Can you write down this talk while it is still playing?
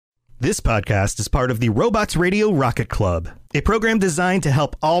This podcast is part of the Robots Radio Rocket Club, a program designed to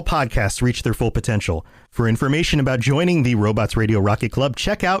help all podcasts reach their full potential. For information about joining the Robots Radio Rocket Club,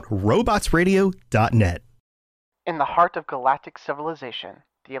 check out robotsradio.net. In the heart of galactic civilization,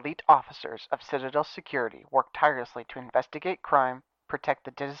 the elite officers of Citadel Security work tirelessly to investigate crime, protect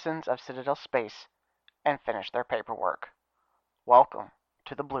the citizens of Citadel space, and finish their paperwork. Welcome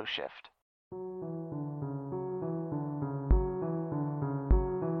to the Blue Shift.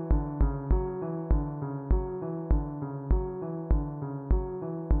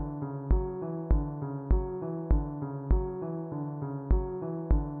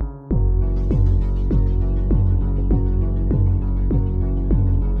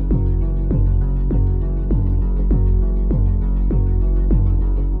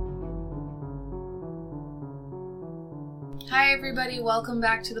 Hi everybody, welcome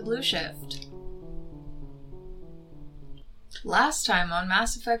back to the Blue Shift. Last time on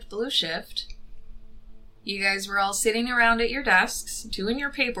Mass Effect Blue Shift, you guys were all sitting around at your desks, doing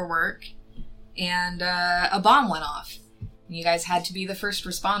your paperwork, and a bomb went off. You guys had to be the first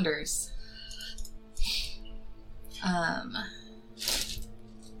responders.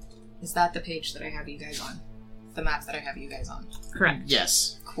 Is that the page that I have you guys on? The map that I have you guys on? Correct.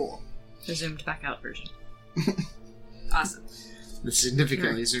 Yes. Cool. The zoomed back out version. Awesome. The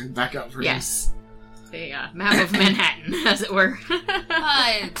significantly zoomed back out version. Yes. The map of Manhattan, as it were.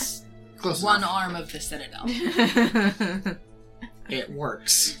 It's Close one enough. arm of the Citadel. It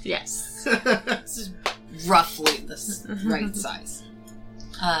works. Yes. This is roughly the right size.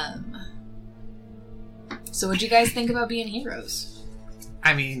 So what'd you guys think about being heroes?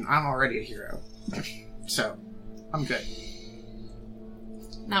 I mean, I'm already a hero. So, I'm good.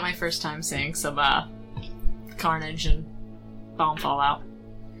 Not my first time seeing some carnage and bomb fallout.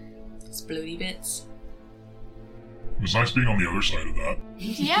 Explodey bits. It was nice being on the other side of that.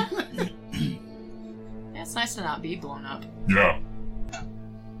 Yeah. It's nice to not be blown up. Yeah.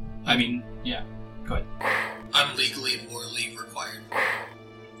 I mean, yeah. Go ahead. I'm legally and morally required.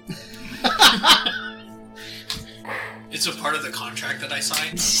 It's a part of the contract that I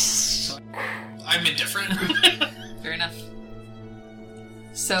signed. So I'm indifferent. Fair enough.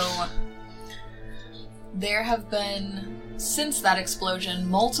 So, there have been, since that explosion,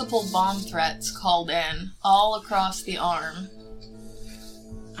 multiple bomb threats called in all across the arm.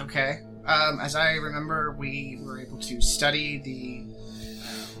 Okay. As I remember, we were able to study the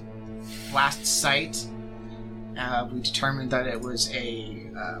last site. We determined that it was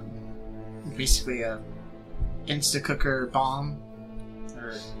basically a Insta-cooker bomb,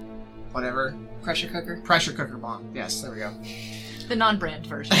 or whatever. Pressure cooker. Pressure cooker bomb. Yes, there we go. The non-brand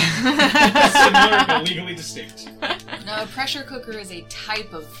version. Similar but legally distinct. No, a pressure cooker is a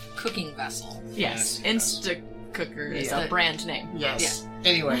type of cooking vessel. Yes. Insta-cooker is Yeah. a brand name. Yes.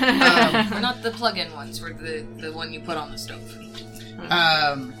 Anyway, Not the plug-in ones, or the one you put on the stove.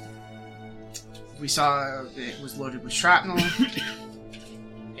 we saw it was loaded with shrapnel.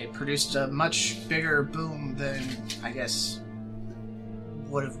 It produced a much bigger boom than, I guess,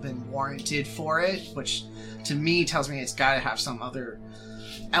 would have been warranted for it, which to me tells me it's got to have some other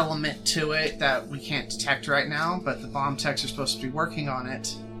element to it that we can't detect right now, but the bomb techs are supposed to be working on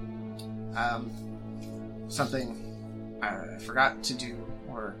it. Something I forgot to do,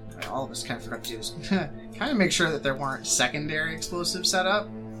 or all of us kind of forgot to do, is kind of make sure that there weren't secondary explosives set up.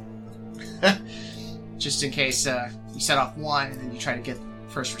 Just in case you set off one and then you try to get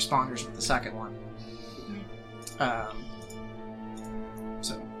first responders with the second one.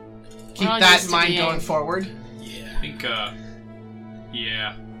 So keep that in mind going forward. Yeah. I think,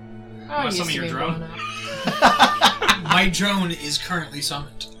 yeah. Oh, Want some of your drone? My drone is currently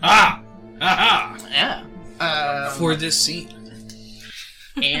summoned. Ah! Aha! Yeah. For this scene.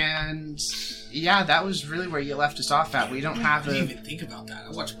 And yeah, that was really where you left us off at. We don't have I didn't a... even think about that.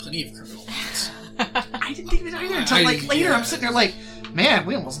 I watched plenty of Criminal Minds. I didn't think of it either until later. Yeah. I'm sitting there like, man,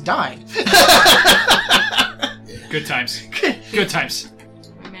 we almost died. Good times. Good times.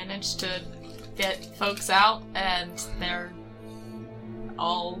 We managed to get folks out, and they're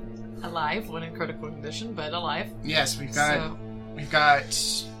all alive, one in critical condition, but alive. Yes, we've got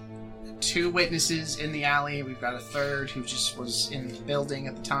 2 witnesses in the alley. We've got a third who just was in the building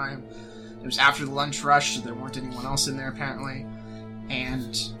at the time. It was after the lunch rush, so there weren't anyone else in there apparently.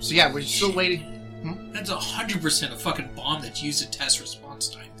 And so yeah, we're still waiting. That's 100% a fucking bomb that's used to test response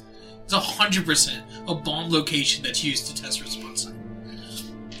time. It's 100% a bomb location that's used to test response time.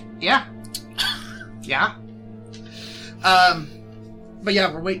 Yeah. Yeah. But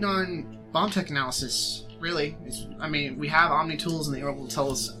yeah, we're waiting on bomb tech analysis. Really, we have Omni tools and they're able to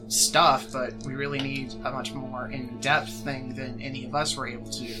tell us stuff, but we really need a much more in-depth thing than any of us were able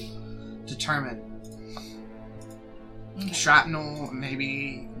to do. determine. Okay. Shrapnel,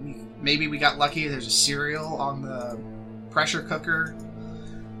 maybe we got lucky. There's a cereal on the pressure cooker.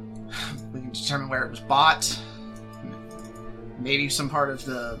 We can determine where it was bought. Maybe some part of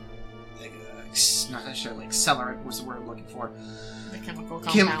the, not necessarily accelerant was the word I'm looking for. The chemical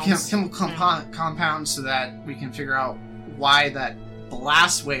compounds. Chemical compounds, so that we can figure out why that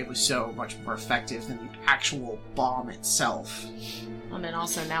blast wave was so much more effective than the actual bomb itself. And then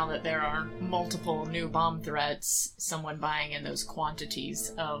also, now that there are multiple new bomb threats, someone buying in those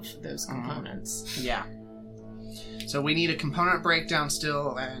quantities of those components. Yeah. So we need a component breakdown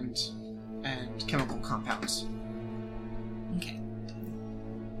still, and chemical compounds. Okay.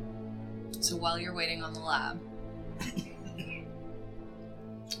 So while you're waiting on the lab,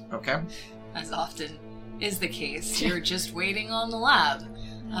 Okay. as often is the case, you're just waiting on the lab.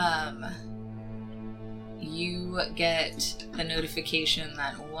 You get the notification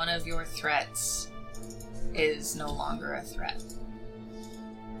that one of your threats is no longer a threat.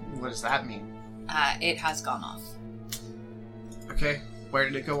 What does that mean? It has gone off. Okay. Where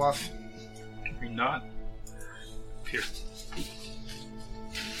did it go off? Green dot. Here.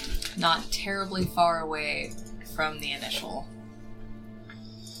 Not terribly far away from the initial.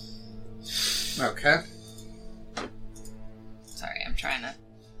 Okay. Sorry, I'm trying to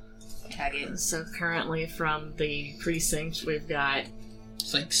tag it. So currently from the precinct, we've got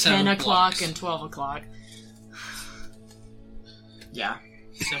It's like 10 o'clock blocks. and 12 o'clock. Yeah.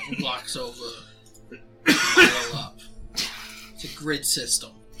 7 blocks over. Mile up. It's a grid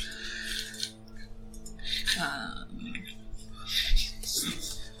system.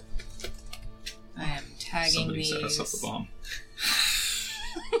 I am tagging Somebody these. set us up a bomb.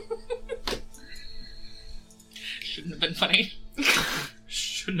 Shouldn't have been funny.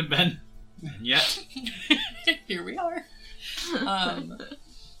 Shouldn't have been. And yet. Here we are.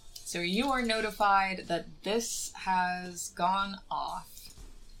 So you are notified that this has gone off.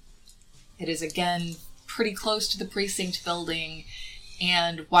 It is again pretty close to the precinct building,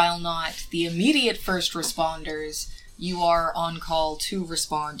 and while not the immediate first responders, you are on call to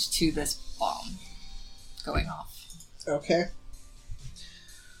respond to this bomb going off. Okay.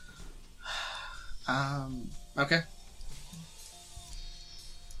 Okay.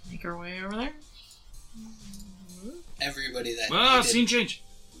 Make our way over there. Everybody that Ah, scene change.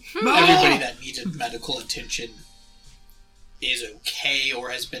 everybody that needed medical attention is okay or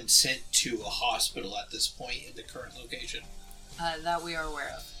has been sent to a hospital at this point in the current location. That we are aware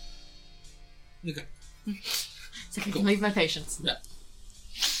of. Okay. So I can leave my patients. Yeah.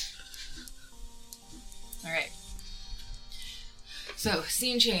 Alright. So,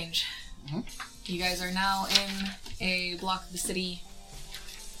 scene change. Mhm. You guys are now in a block of the city.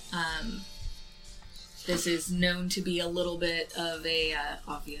 This is known to be a little bit of a,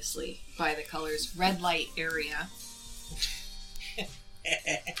 obviously, by the colors, red light area.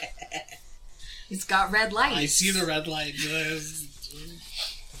 It's got red lights. I see the red light.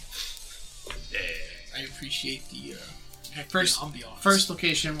 I appreciate the ambiance. First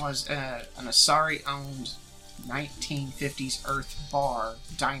location was an Asari-owned 1950s Earth bar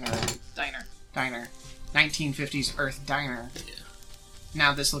diner. 1950s Earth diner. Yeah.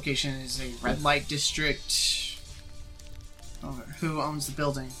 Now this location is a red light district. Oh, who owns the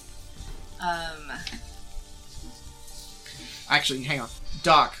building? Actually, hang on.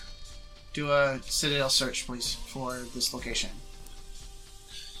 Doc, do a Citadel search, please, for this location.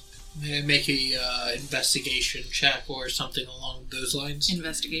 May I make a investigation check or something along those lines?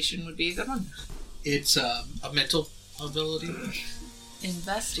 Investigation would be a good one. It's a mental ability.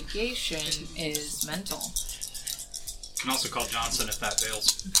 Investigation is mental. You can also call Johnson if that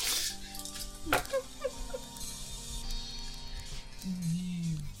fails.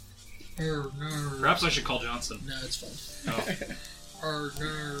 Perhaps I should call Johnson. No, it's fine. Oh,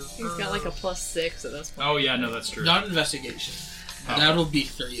 He's got like a +6 at this point. oh yeah, no, that's true. Not investigation. Oh. That'll be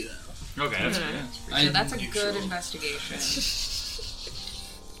 3 though. Okay, that's good. Yeah. Yeah, that's pretty I So that's a neutral. good investigation.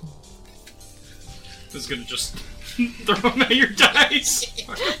 This is gonna just throw them at your dice.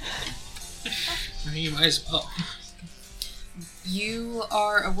 You might as well. You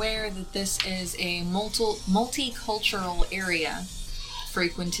are aware that this is a multicultural area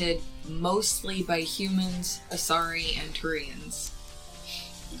frequented mostly by humans, Asari, and Turians.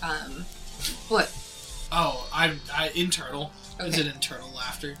 What? Oh, I internal. Is Okay. it internal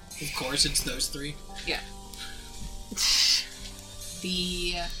laughter? Of course, it's those 3. Yeah.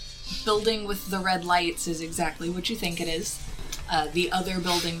 The building with the red lights is exactly what you think it is. The other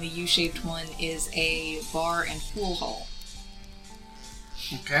building, the U-shaped one, is a bar and pool hall.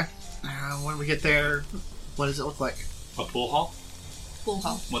 Okay. When we get there, what does it look like? A pool hall? Pool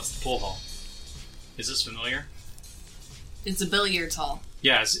hall. What's the pool hall? Is this familiar? It's a billiards hall.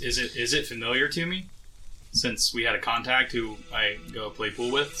 Yeah, is it familiar to me? Since we had a contact who I go play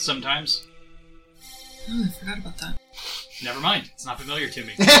pool with sometimes. Oh, I forgot about that. Never mind. It's not familiar to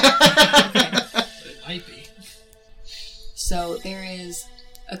me. But it might be. So there is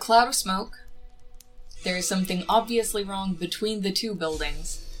a cloud of smoke. There is something obviously wrong between the two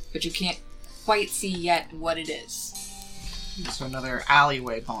buildings, but you can't quite see yet what it is. So another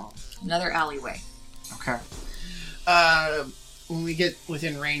alleyway bomb. Another alleyway. Okay. When we get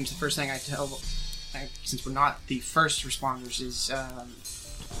within range, the first thing I tell, since we're not the first responders, is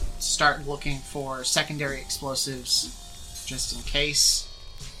start looking for secondary explosives, just in case.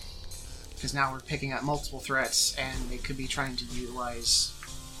 Because now we're picking up multiple threats, and they could be trying to utilize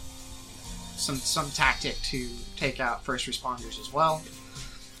some tactic to take out first responders as well.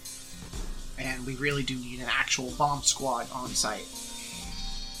 And we really do need an actual bomb squad on site.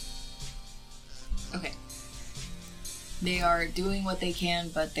 Okay. They are doing what they can,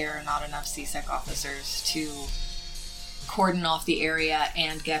 but there are not enough CSEC officers to cordon off the area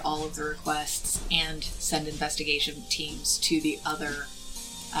and get all of the requests and send investigation teams to the other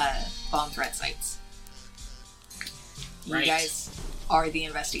bomb threat sites. Right. You guys are the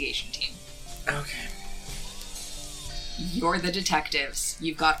investigation team. Okay. You're the detectives.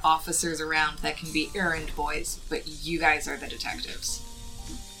 You've got officers around that can be errand boys, but you guys are the detectives.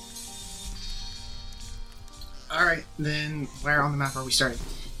 Alright, then where on the map are we starting?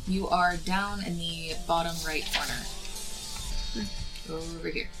 You are down in the bottom right corner. Over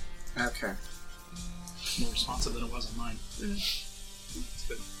here. Okay. More responsive than it was on mine. It's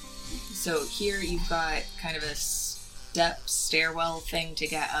good. So here you've got kind of a stairwell thing to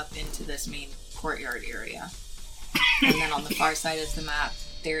get up into this main courtyard area. And then on the far side of the map,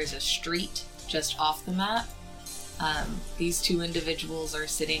 there is a street just off the map. These two individuals are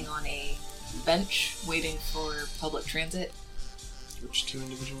sitting on a bench waiting for public transit. Which two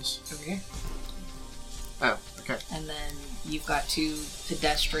individuals? Over here? Oh, okay. And then you've got two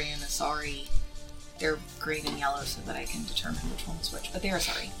pedestrian Asari. They're green and yellow so that I can determine which one is which, but they're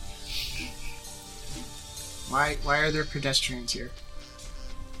Asari. Why are there pedestrians here?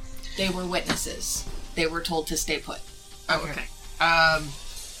 They were witnesses. They were told to stay put. Oh, okay.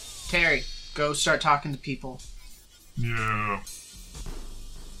 Terry, go start talking to people. Yeah.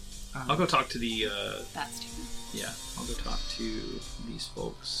 I'll go talk to the. That's two. Yeah, I'll go talk to these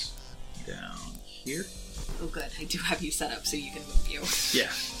folks down here. Oh, good. I do have you set up so you can move you. Yeah.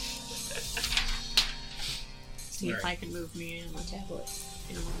 See if Alright. I can move me in the tablet.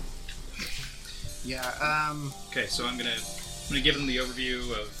 In a moment. Yeah, Okay, so I'm gonna give them the overview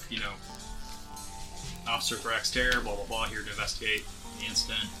of, Officer Thraxter, blah blah blah, here to investigate the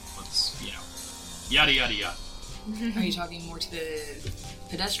incident. What's yada yada yada. Are you talking more to the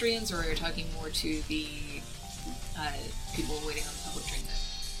pedestrians, or are you talking more to the people waiting on public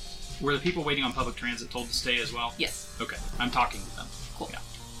transit? Were the people waiting on public transit told to stay as well? Yes. Okay, I'm talking to them. Cool.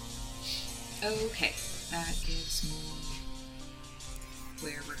 Yeah. Okay, that gives me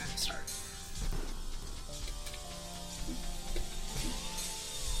where we're going to start.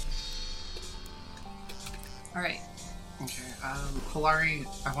 Alright. okay. Polari,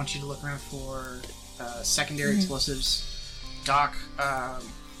 I want you to look around for secondary explosives. Doc,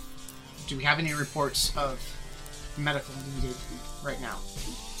 do we have any reports of medical needed right now?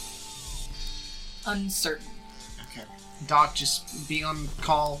 Uncertain. Okay. Doc, just be on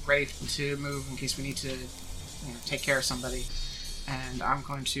call, ready to move in case we need to take care of somebody. And I'm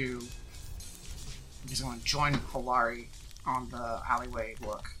going to join Polari on the alleyway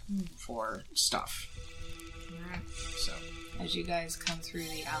look for stuff. Alright. So, As you guys come through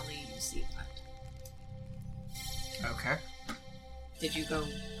the alley, you see that. okay. Did you go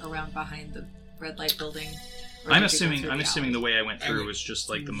around behind the red light building? Or I'm did you go assuming through the alley? way I went I through would was just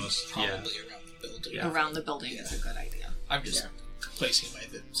like the most Probably around the building. Yeah. Around the building is a good idea. I'm just placing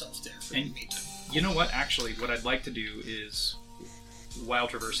myself there for the And- meantime. You know what? Actually, what I'd like to do is, while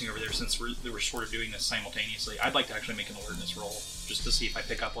traversing over there, since we're sort of doing this simultaneously, I'd like to actually make an alertness roll just to see if I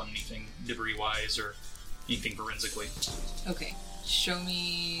pick up on anything debris-wise or anything forensically. Okay. Show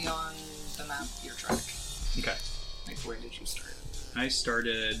me on the map your track. Okay. Like, where did you start? I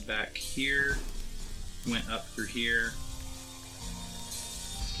started back here, went up through here,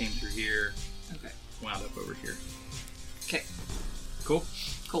 came through here, Okay. wound up over here. Okay. Cool?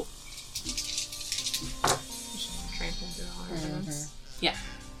 Cool. Trample through all our evidence. Yeah.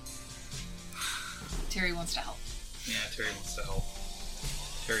 Terry wants to help. Yeah, Terry wants to help.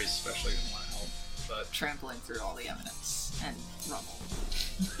 Terry's especially going to want to help, but Trampling through all the evidence and rubble.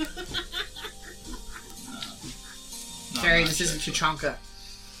 Terry, not this isn't actually. Tuchanka.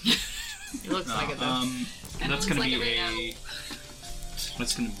 It looks No, like it though. that's looks gonna like be it right a.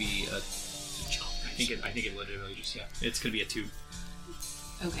 That's gonna be a. I think it literally just it's gonna be a 2,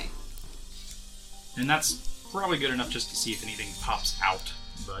 Okay. and that's probably good enough just to see if anything pops out.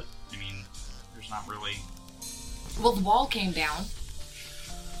 But I mean, there's not really Well, the wall came down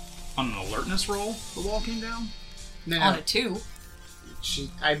on an alertness roll. The wall came down. No, on a 2.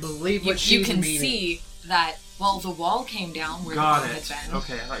 I believe what You she's can meaning. see that, well, the wall came down where Got the wall it. had been.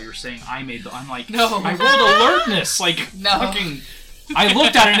 Okay, I thought you were saying I made the. I'm like, No. I rolled alertness. Like, No. fucking. I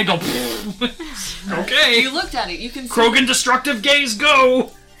looked at it and I go, okay. You looked at it. You can see, Krogan destructive gaze,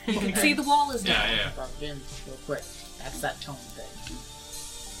 go! you can see the wall is down. Yeah. Again, real quick. That's that tone thing.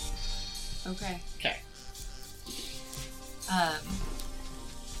 Okay. Okay.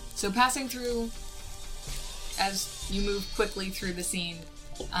 So passing through, as you move quickly through the scene,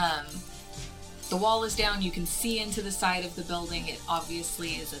 the wall is down. You can see into the side of the building. It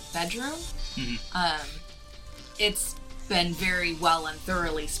obviously is a bedroom. Mhm. It's been very well and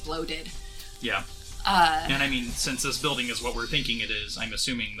thoroughly exploded. Yeah. And I mean, since this building is what we're thinking it is, I'm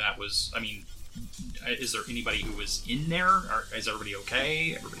assuming that was. I mean, is there anybody who was in there? Or is everybody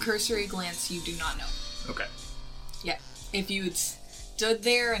okay? Cursory glance, you do not know. Okay. Yeah. If you had stood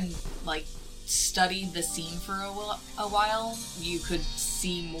there and, like, studied the scene for a while, you could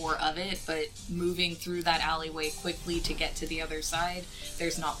see more of it, but moving through that alleyway quickly to get to the other side,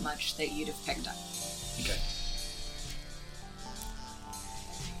 there's not much that you'd have picked up. Okay.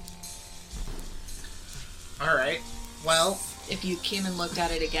 Alright. Well, If you came and looked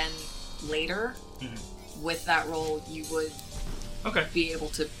at it again later, with that roll, you would Okay. be able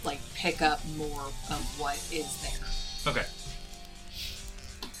to, like, pick up more of what is there. Okay.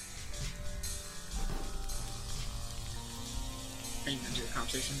 are you going to do a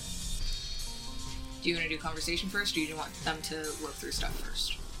conversation? Do you want to do conversation first, or do you want them to look through stuff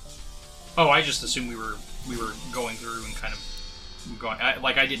first? Oh, I just assumed we were going through and kind of going.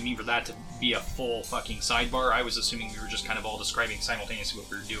 I didn't mean for that to be a full fucking sidebar. I was assuming we were just kind of all describing simultaneously what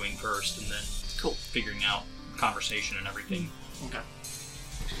we were doing first, and then Cool. figuring out conversation and everything. Okay.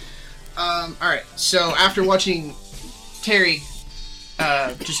 Alright, so after watching Terry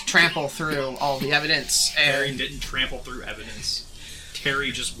just trample through all the evidence Terry and didn't trample through evidence.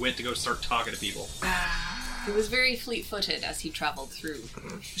 Terry just went to go start talking to people. It was very fleet-footed as he traveled through.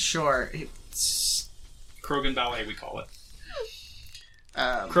 sure, it's, Krogan ballet, we call it.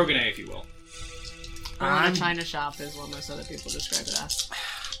 um, Krogan A, if you will. Or I'm- a China shop is what most other people describe it as.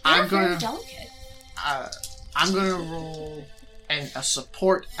 I'm They're very gonna delicate. I'm gonna roll a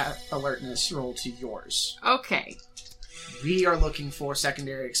support alertness roll to yours. Okay. We are looking for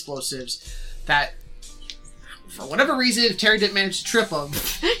secondary explosives that, for whatever reason, if Terry didn't manage to trip them,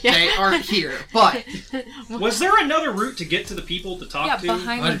 they aren't here. But Was there another route to get to the people to talk Yeah, to?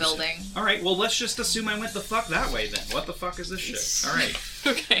 behind the 100%. building. Alright, well, let's just assume I went the fuck that way then. What the fuck is this shit? Alright,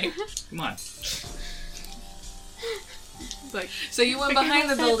 Okay. come on. Like, So you went behind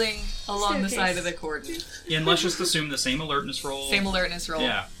the building along the Staircase. side of the cordon. And let's just assume the same alertness roll. Same alertness roll.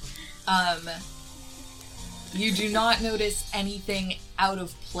 Yeah. You do not notice anything out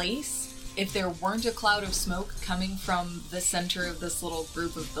of place. If there weren't a cloud of smoke coming from the center of this little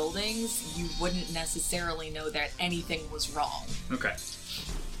group of buildings, you wouldn't necessarily know that anything was wrong. Okay.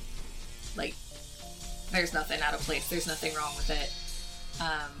 Like, there's nothing out of place. There's nothing wrong with it.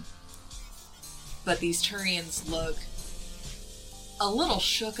 But these Turians look a little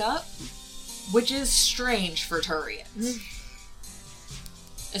shook up, which is strange for Turians.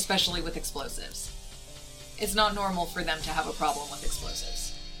 Especially with explosives. It's not normal for them to have a problem with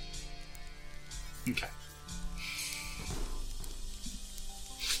explosives. Okay.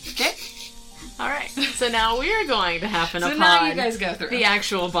 Okay? alright. So now we're going to happen So upon now you guys go through. the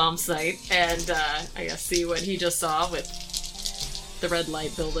actual bomb site and, I guess, see what he just saw with the red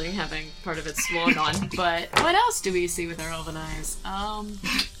light building having part of it swung on. But what else do we see with our elven eyes?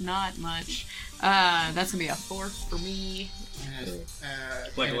 Not much. That's gonna be a 4 for me.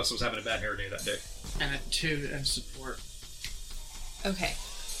 Legolas was having a bad hair day that day. and a 2 in support. Okay.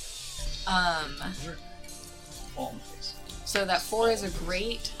 All in the face. So that 4 is a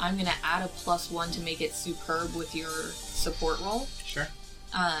great. I'm gonna add a +1 to make it superb with your support roll. Sure.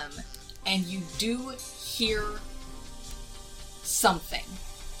 And you do hear something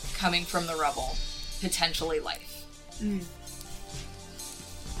coming from the rubble, potentially life.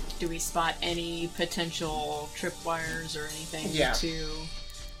 Do we spot any potential tripwires or anything Yeah. to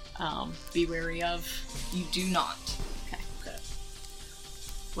be wary of? You do not. Okay.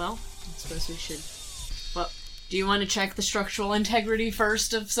 Well, I suppose we should. Well, Do you want to check the structural integrity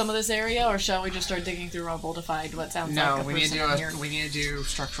first of some of this area, or shall we just start digging through rubble to find what sounds like a we need person to in here? we need to do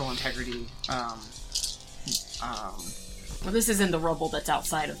structural integrity. Well, this isn't the rubble that's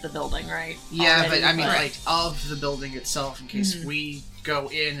outside of the building, right? Yeah, Already, but I mean, but- like, of the building itself, in case Mm-hmm. we go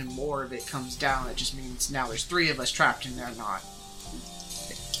in and more of it comes down, it just means now there's 3 of us trapped in there, not.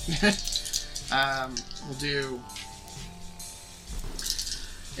 We'll do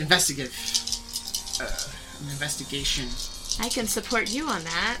investigative. An investigation. I can support you on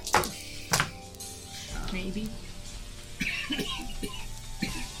that. Maybe.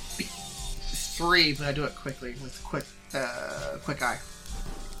 3, but I do it quickly with quick eye.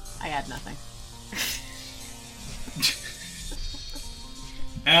 I had nothing.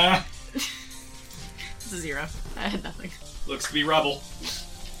 It's a 0. I had nothing. Looks to be rubble.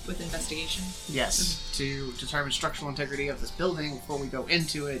 With investigation. Yes, to determine structural integrity of this building before we go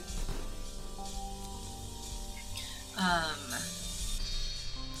into it.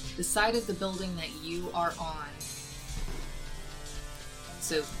 The side of the building that you are on.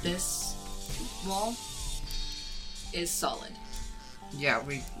 So this wall is solid. Yeah,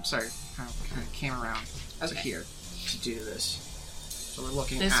 kind of came around to Okay. here to do this. So we're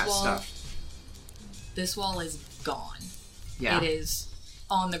looking This at wall- stuff. This wall is gone. Yeah. It is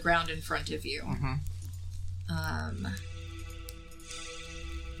on the ground in front of you. Mm-hmm.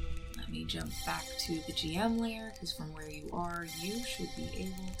 Let me jump back to the GM layer, because from where you are, you should be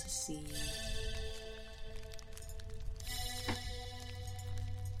able to see.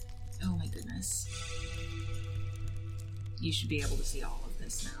 Oh my goodness. You should be able to see all of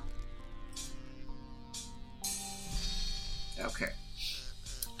this now. Okay.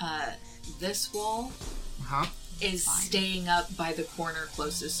 This wall Uh-huh. is staying up by the corner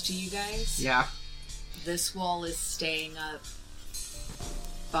closest to you guys. Yeah. This wall is staying up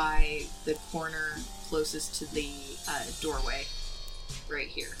by the corner closest to the doorway right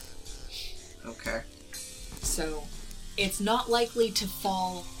here. Okay. So it's not likely to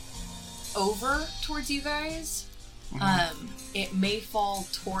fall over towards you guys. It may fall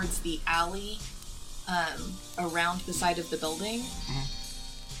towards the alley around the side of the building.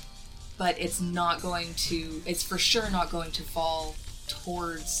 But it's for sure not going to fall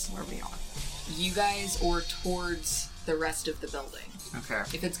towards Where we are. you guys or towards the rest of the building. Okay.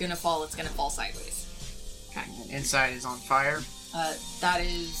 If it's gonna fall, it's gonna fall sideways. And inside is on fire. That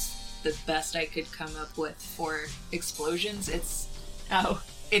is the best I could come up with for explosions. It's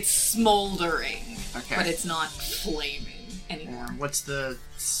smoldering, Okay. but it's not flaming anymore. And what's the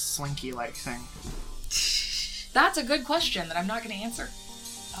slinky-like thing? That's a good question that I'm not going to answer.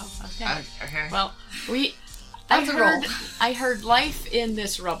 Oh, okay. Okay. Well, That's a roll. I heard life in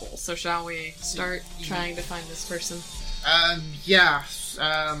this rubble, so shall we start trying to find this person? Yeah.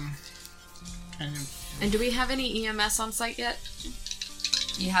 And do we have any EMS on site yet?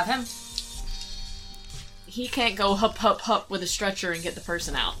 You have him. He can't go hup hup hup with a stretcher and get the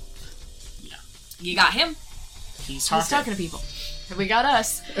person out. You got him. He's He's talking to people. Have we got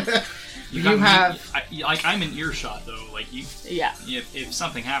us? You got me- have- I'm in earshot though. Like you, Yeah. if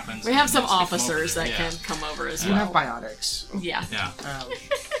something happens, We have some you can come over officers there. that Yeah. can come over as You well. have biotics. Yeah. Yeah, Um,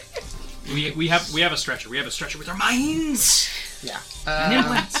 we have a stretcher. We have a stretcher with our minds. yeah.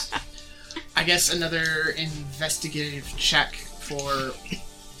 Niblets. I guess another investigative check for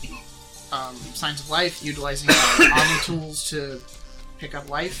signs of life, utilizing our Omni tools to pick up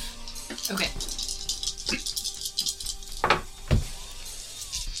life. Okay.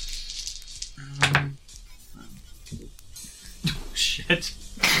 Shit.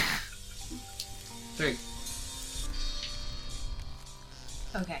 3.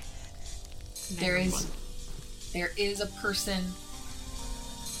 Okay. There is a person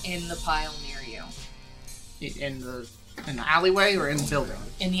in the pile near you. In the alleyway or in the building?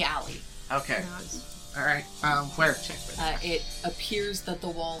 In the alley. Okay. All right. Where? It appears that the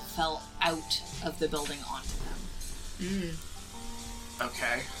wall fell out of the building onto them.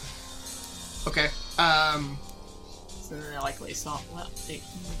 Okay. Okay. So they likely saw. Well, they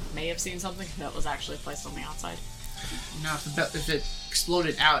may have seen something that was actually placed on the outside. No, if it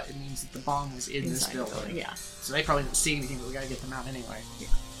exploded out, it means that the bomb was in this Inside the building. Yeah. So they probably didn't see anything, but we gotta get them out anyway.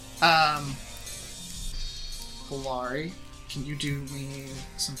 Polari, can you do me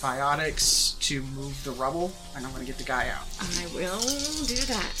some biotics to move the rubble? And I'm gonna get the guy out. I will do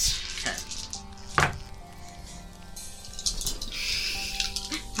that. Okay.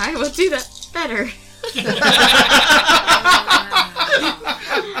 I will do that better.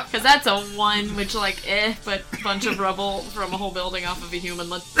 Because that's a 1, which but bunch of rubble from a whole building off of a human.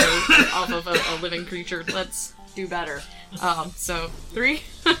 Let's go off of a living creature. Let's do better. So 3.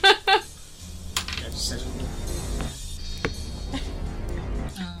 Yeah, just says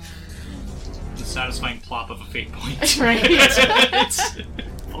satisfying plop of a fate point. Right. It's-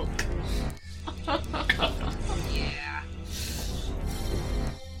 Yeah.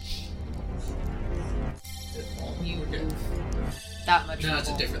 You move that much. No, it's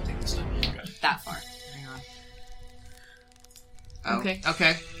a trouble, different thing this time. that far. Hang on. Oh, Okay.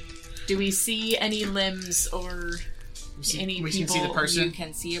 Okay. Do we see any limbs or any We can people? see the person. You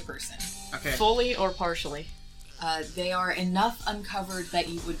can see a person. Okay. Fully or partially? They are enough uncovered that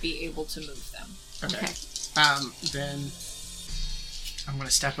you would be able to move them. Okay. Then I'm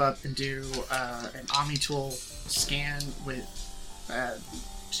gonna step up and do an Omni Tool scan with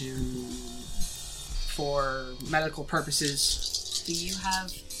for medical purposes. Do you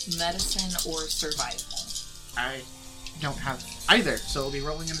have medicine or survival? I don't have either, so it'll be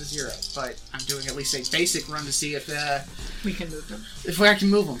rolling in a 0. But I'm doing at least a basic run to see if We can move them. I can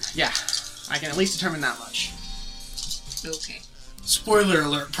move them. Yeah, I can at least determine that much. Okay. Spoiler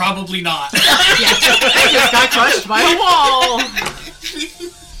alert, probably not. I just got crushed by a wall.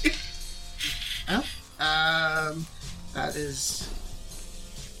 That is.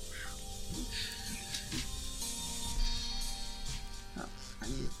 Oh, I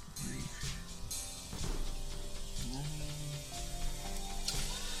need.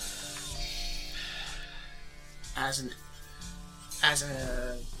 As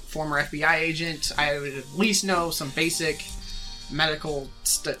a former FBI agent, I would at least know some basic medical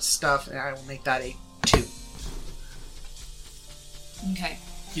stuff, and I will make that a 2. Okay.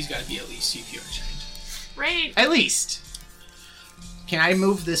 He's got to be at least CPR trained. Right. At least. Can I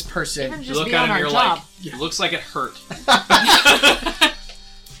move this person Even You just look be at on him, our you're job. like, it looks like it hurt.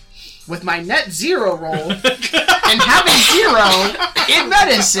 with my net 0 roll and having 0 in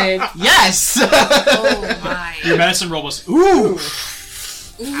medicine? Yes. Oh my. Your medicine roll was, ooh!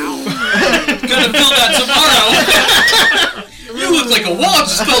 Gonna feel that tomorrow. You look like a wall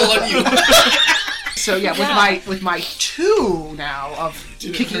just fell on you. So yeah, with my 2 now of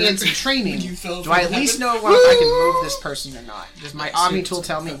kicking in some training, You fell do I at from least heaven? know whether I can move this person or not? Does my Omni tool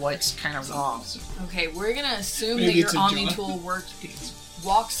tell me what's kind of wrong? Okay, we're gonna assume Maybe that your it's a Omni John. tool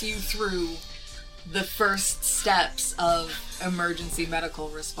walks you through the first steps of emergency medical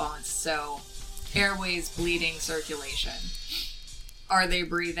response. So, airways, bleeding, circulation. Are they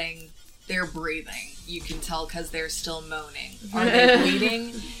breathing? They're breathing. You can tell because they're still moaning. Are they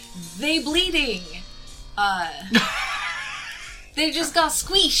bleeding? They bleeding. They just got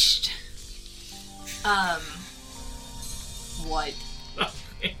squeezed. What?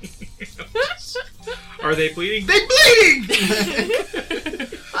 Are they bleeding? They bleeding.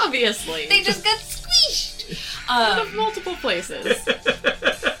 Obviously. They just got squeezed. Of multiple places.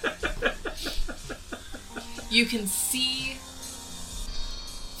 You can see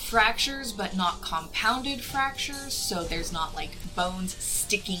fractures, but not compounded fractures, so there's not like bones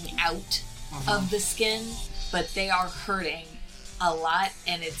sticking out of the skin, but they are hurting a lot,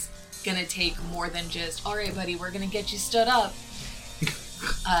 and it's gonna take more than just, all right, buddy, we're gonna get you stood up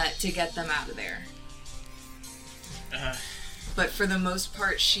to get them out of there. But for the most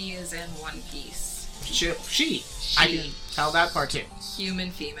part, she is in one piece. She. I can tell that part too.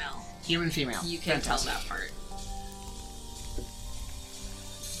 Human, female. Human, female. You can Fantastic. tell that part.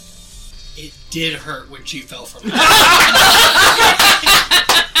 It did hurt when she fell from it.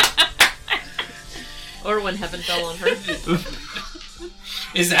 Or when heaven fell on her.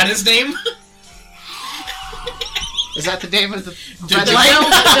 Is that his name? Is that the name of the The red John.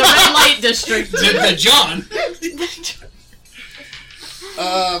 light? The red light district. The John.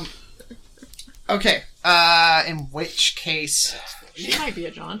 Okay. In which case, She might be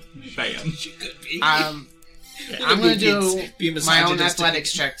a John. Bam. She could be. I'm gonna do Be my own misogynistic.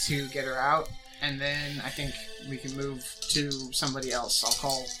 athletics check to get her out, and then I think we can move to somebody else. I'll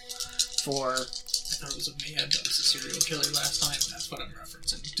call for. I thought it was a man that was a serial killer last time. That's what I'm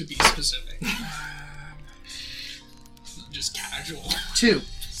referencing, to be specific. Just casual. 2.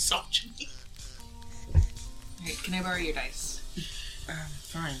 Such. Alright, can I borrow your dice?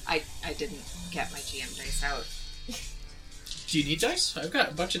 Fine. I didn't get my GM dice out. Do you need dice? I've got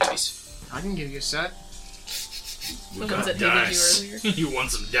a bunch of dice. I can give you a set. The ones that hated you earlier. You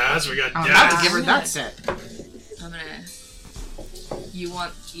want some dice? We got I'm about to dice. give her that set. I'm gonna. You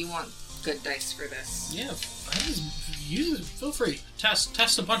want good dice for this? Yeah, feel free.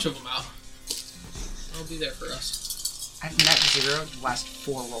 Test a bunch of them out. I'll be there for us. I've net 0 the last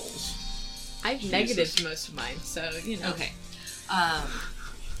 4 rolls. I've negatived most of mine, so, you know. Okay.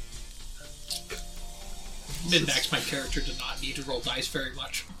 Mid-max, my character did not need to roll dice very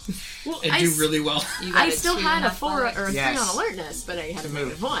much Well, and I do s- really well. You got I still had a 4 or a 3 Yes. on alertness, but I had a To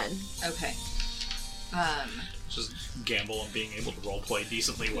move. -1. Okay. Just gamble on being able to roleplay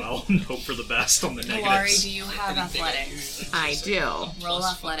decently well and hope for the best on the Hilari, negatives. do you have athletics? I do. Roll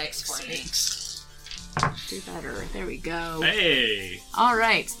athletics for me. Do better. There we go. Hey!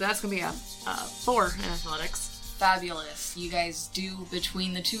 Alright, so that's gonna be a 4 in athletics. Fabulous. You guys do,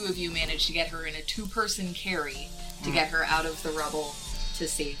 between the two of you, manage to get her in a 2-person carry to get her out of the rubble to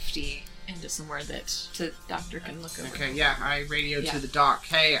safety. Into somewhere that Doctor can look over. Okay, yeah, I radioed Yeah. to the dock.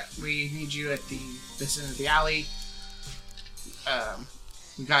 Hey, we need you at this end of the alley.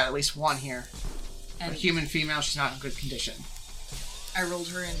 We got at least one here. A And human female, she's not in good condition. I rolled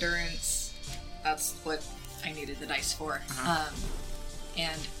her endurance. That's what I needed the dice for.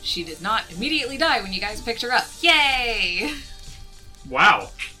 And she did not immediately die when you guys picked her up. Yay! Wow,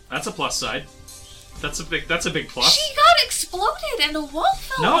 that's a plus side. That's a big plus. She got exploded and a wall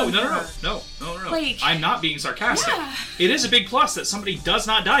fell No. on her. Like, I'm not being sarcastic. Yeah. It is a big plus that somebody does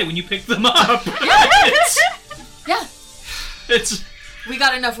not die when you pick them up. Yeah. It's We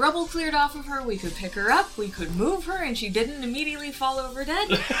got enough rubble cleared off of her, we could pick her up, we could move her, and she didn't immediately fall over dead.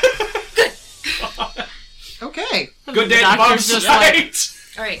 Good. Okay. good day, The Bob doctor's just like-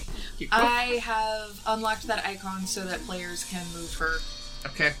 Sight. Alright. I have unlocked that icon so that players can move her.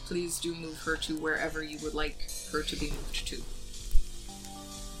 Okay. Please do move her to wherever you would like her to be moved to.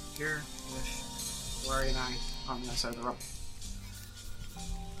 Here with Hilari and I on the other side of the rubble.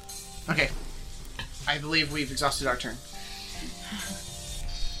 Okay. I believe we've exhausted our turn.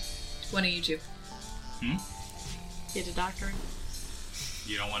 One of you two. Get a doctor.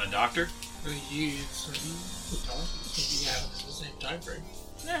 You don't want a doctor? You have the same time frame.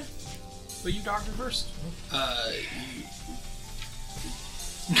 Yeah. But you doctor first.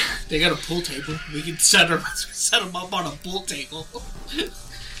 They got a pool table. We can set them up on a pool table.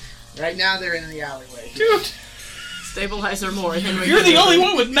 Right now they're in the alleyway. Dude, Stabilize her more. Then we you're can the move only her.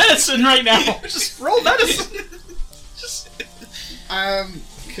 one with medicine right now. Just roll medicine.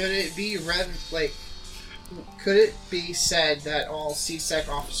 Could it be could it be said that all CSEC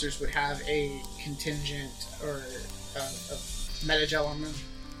officers would have a contingent or of Metagel on them?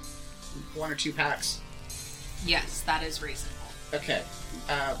 1 or 2 packs? Yes, that is reasonable. Okay.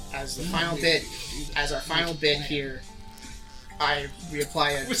 As our final bit here, I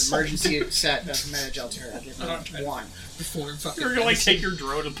reapply an emergency set of Metagel to her. I give her 1. Before fucking. You're gonna like take your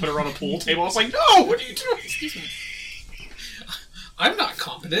drone and put her on a pool table. I was like, no, what are you doing? Excuse me. I'm not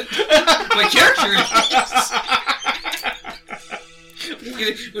competent. My character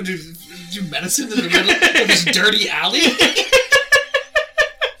is. We'll do medicine in the middle of this dirty alley?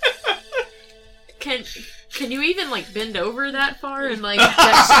 Can you even like bend over that far and like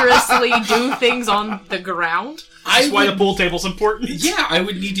dexterously do things on the ground? That's why the pool table's important. Yeah, I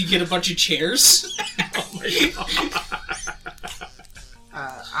would need to get a bunch of chairs. Oh my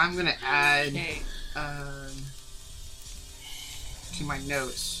god. I'm gonna add Okay. to my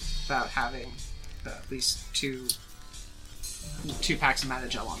notes about having at least two packs of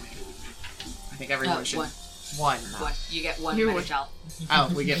Metagel on me. I think everyone should. One. What? You get one You- Metagel.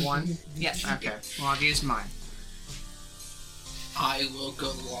 Oh, we get one? Yes. Okay. Well, I'll use mine. I will go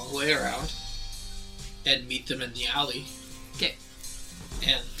the long way around and meet them in the alley. Okay.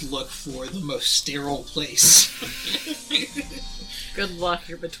 And look for the most sterile place. Good luck.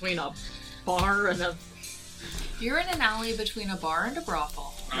 You're between a bar and a. You're in an alley between a bar and a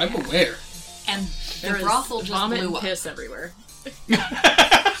brothel. I'm aware. And the There is brothel just vomit blew and up. piss everywhere.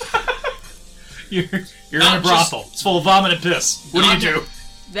 You're in Not a brothel. It's full of vomit and piss. What do you do?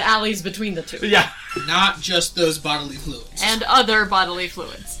 The alley's between the two. Yeah. Not just those bodily fluids. And other bodily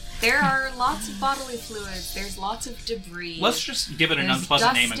fluids. There are lots of bodily fluids. There's lots of debris. Let's just give it an There's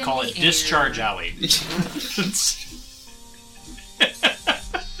unpleasant dust name and in call the it Discharge air. Alley.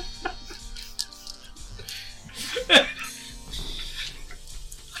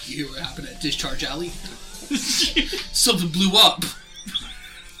 You were happened at Discharge Alley? Something blew up.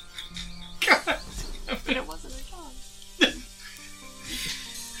 But it wasn't a job.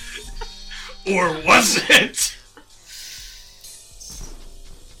 Or was it?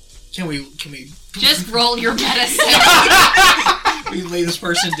 Can we just roll your medicine. we lay this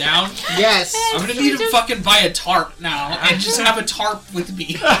person down? Yes! I'm gonna need to fucking buy a tarp now and just have a tarp with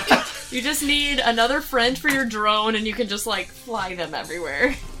me. You just need another friend for your drone and you can just like fly them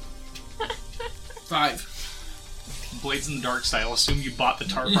everywhere. 5. Blades in the Dark style. Assume you bought the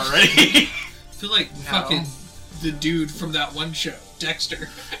tarp already. I feel like fucking the dude from that one show, Dexter.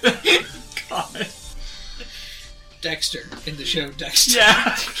 God. Dexter in the show Dexter.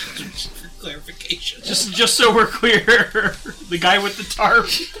 Yeah. For clarification. Just so we're clear, the guy with the tarp.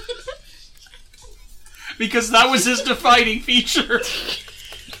 Because that was his defining feature.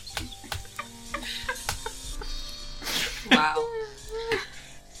 Wow.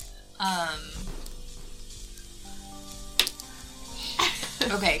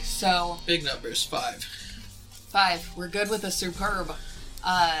 Okay, so Big numbers, 5. 5. We're good with a superb.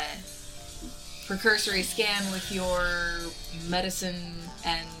 Precursory scan with your medicine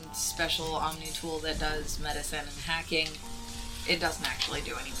and special Omni tool that does medicine and hacking. It doesn't actually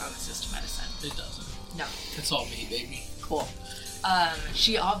do any bonuses to medicine. It doesn't. No. It's all me, baby. Cool.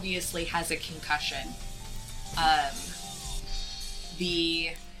 She obviously has a concussion.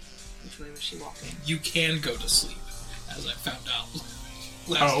 Which way was she walking? You can go to sleep, as I found out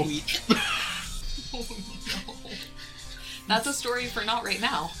last week. Oh no. That's a story for not right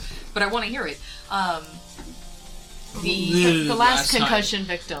now, but I want to hear it. The last Last time. concussion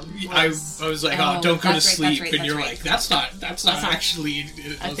victim. I Was was like, Oh, oh, don't go to that's right, sleep, that's and right, you're that's like, that's not not actually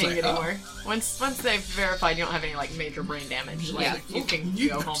I a was thing like, oh. anymore. Once they've verified you don't have any like major brain damage, like Yeah. you can You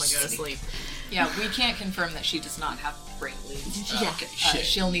go go home and go to sleep. sleep. Yeah, we can't confirm that she does not have brain bleeds. Yeah. Okay, shit.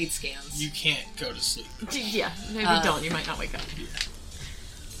 She'll need scans. You can't go to sleep. Yeah, maybe don't. You might not wake up.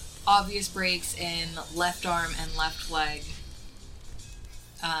 Obvious breaks in left arm and left leg.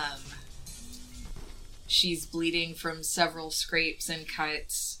 She's bleeding from several scrapes and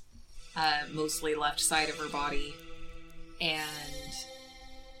cuts, mostly left side of her body. And...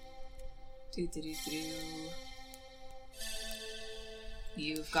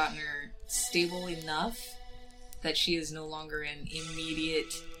 You've gotten her stable enough that she is no longer in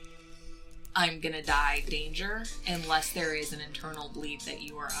immediate I'm gonna die danger, unless there is an internal bleed that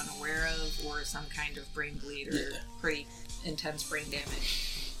you are unaware of, or some kind of brain bleed or pretty intense brain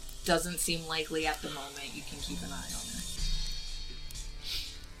damage. Doesn't seem likely at the moment. You can keep an eye on her.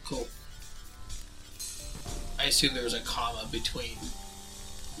 Cool. I assume there was a comma between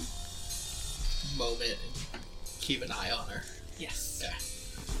moment and keep an eye on her. Yes. Yeah.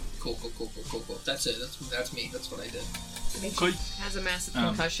 Cool. That's it. That's me. That's what I did. I mean, Could- she has a massive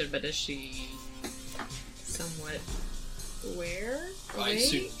concussion, but is she somewhat aware? I Awake?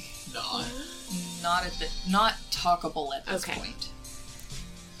 assume not. Not talkable at this Okay. point.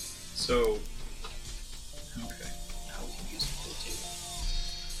 So, Okay. Now we can use the whole table.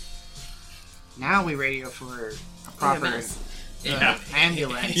 Now we radio for a proper EMS. yeah.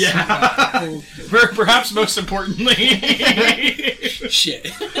 ambulance. Yeah. Perhaps most importantly.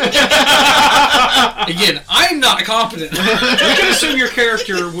 Shit. Again, I'm not competent. We can assume your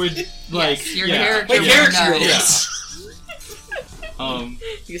character would, like... Yes, your yeah. character My would character know. is.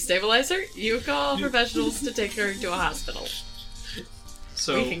 You stabilize her, you call professionals to take her to a hospital.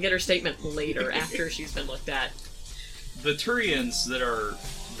 So, We can get her statement later after she's been looked at. the Turians that are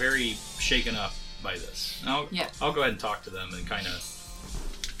very shaken up by this, I'll go ahead and talk to them and kind of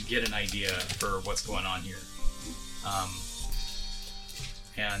get an idea for what's going on here.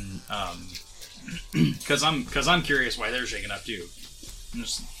 Because I'm curious why they're shaken up too.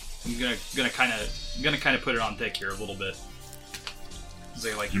 I'm gonna kind of put it on thick here a little bit.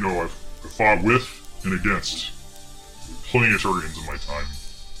 Say like, You know, I've fought with and against plenty of Turians in my time,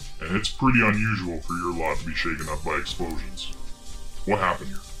 and it's pretty unusual for your lot to be shaken up by explosions. What happened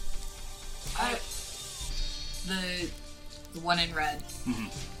here? The one in red.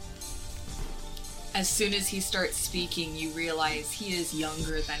 Mhm. As soon as he starts speaking, you realize he is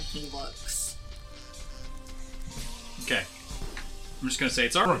younger than he looks. okay, I'm just gonna say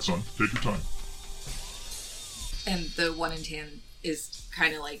it's All alright. right, son, take your time. And the one in tan is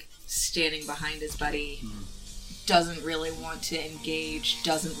kind of like standing behind his buddy. Doesn't really want to engage,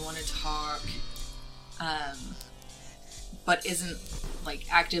 doesn't want to talk, but isn't like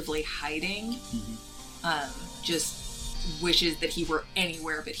actively hiding. Just wishes that he were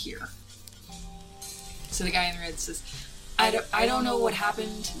anywhere but here. So the guy in red says, I don't know what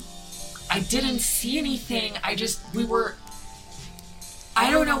happened. I didn't see anything. I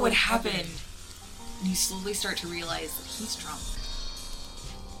don't know what happened. And you slowly start to realize that he's drunk.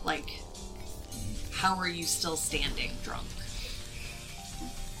 Like, how are you still standing drunk?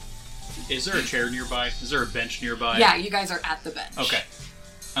 Is there a chair nearby? Is there a bench nearby? Yeah, you guys are at the bench. Okay.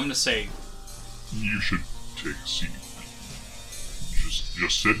 I'm gonna say, You should take a seat.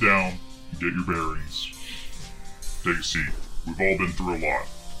 Just sit down, get your bearings, take a seat. We've all been through a lot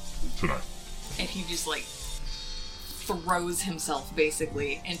tonight. And he just like throws himself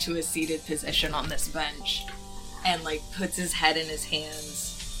basically into a seated position on this bench and like puts his head in his hands.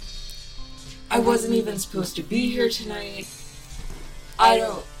 I wasn't even supposed to be here tonight.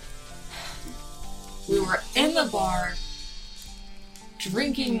 We were in the bar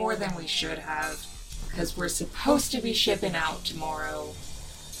drinking more than we should have because we're supposed to be shipping out tomorrow.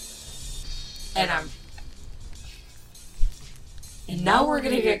 And now we're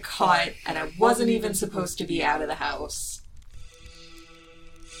gonna get caught, and I wasn't even supposed to be out of the house.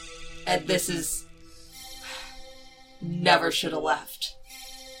 And this is... Never should have left.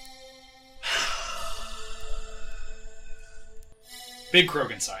 Big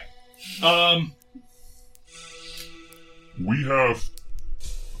Krogan sigh. We have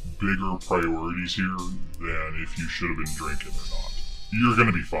bigger priorities here than if you should have been drinking or not. You're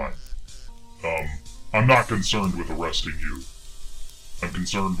gonna be fine. I'm not concerned with arresting you. I'm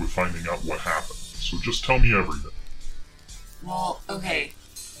concerned with finding out what happened. So just tell me everything. Well, okay.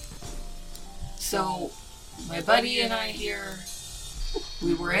 So, my buddy and I here,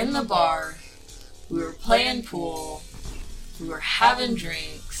 we were in the bar, we were playing pool, we were having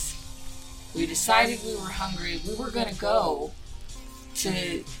drinks, we decided we were hungry, we were gonna go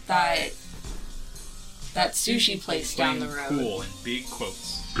to that sushi place down the road. Pool in big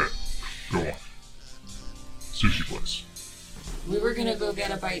quotes. Okay, go on. Sushi place. We were gonna go get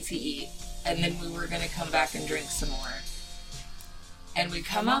a bite to eat, and then we were gonna come back and drink some more. And we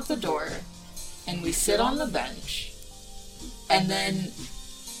come out the door, and we sit on the bench, and then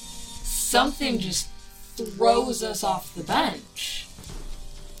something just throws us off the bench.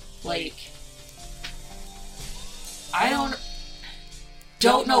 Like, I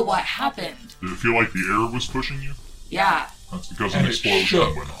don't know what happened. Did it feel like the air was pushing you? Yeah. That's because an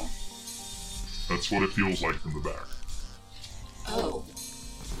explosion went off. That's what it feels like from the back. Oh.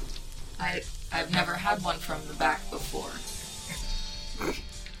 I've never had one from the back before.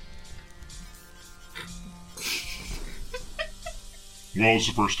 Well, it's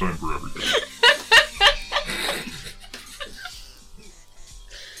the first time for everything.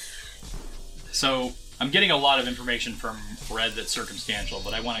 So, I'm getting a lot of information from Red that's circumstantial,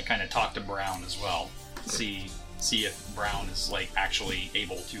 but I want to kind of talk to Brown as well. See if Brown is, like, actually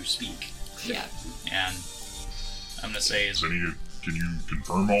able to speak. Yeah. And I'm going to say Can you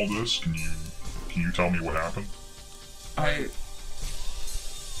confirm all this? Can you tell me what happened?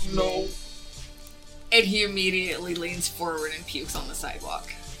 No. And he immediately leans forward and pukes on the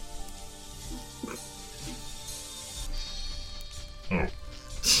sidewalk. Oh.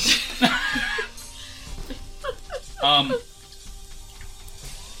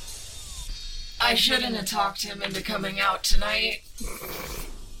 I shouldn't have talked him into coming out tonight.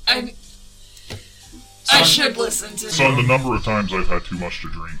 I should listen to Son, him. the number of times I've had too much to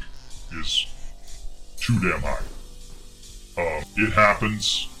drink is too damn high. It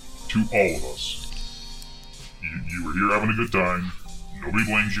happens to all of us. You were here having a good time. Nobody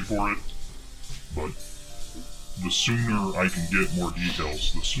blames you for it. But the sooner I can get more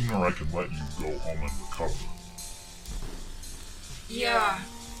details, the sooner I can let you go home and recover. Yeah.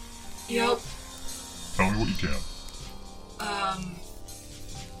 Yep. Tell me what you can.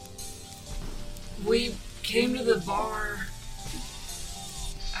 We came to the bar.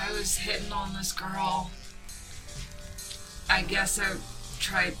 I was hitting on this girl. I guess I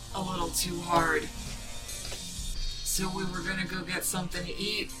tried a little too hard. So we were gonna go get something to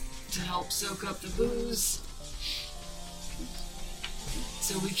eat to help soak up the booze.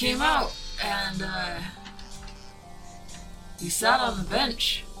 So we came out and we sat on the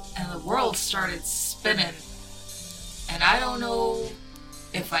bench and the world started spinning. And I don't know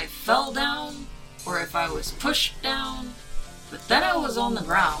if I fell down or if I was pushed down, but then I was on the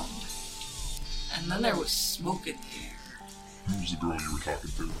ground. And then there was smoke in the air. Who was the girl you were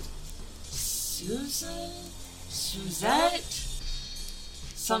talking to? Susan? Suzette?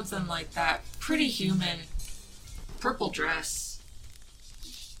 Something like that. Pretty human. Purple dress.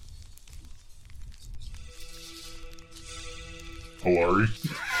 Hilari?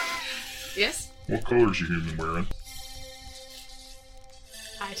 Yes? What color's your human wearing?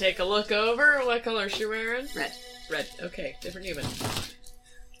 I take a look over. What color is she wearing? Red. Red. Okay, different human.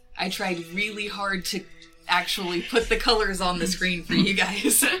 I tried really hard to actually put the colors on the screen for you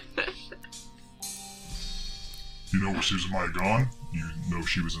guys. You know where Susan might have gone? You know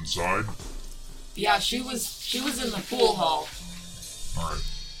she was inside? Yeah, she was in the pool hall. Alright.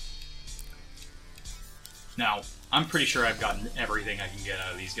 Now, I'm pretty sure I've gotten everything I can get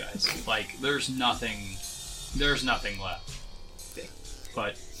out of these guys. Like, there's nothing left.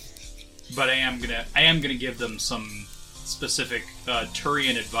 But I am gonna give them some specific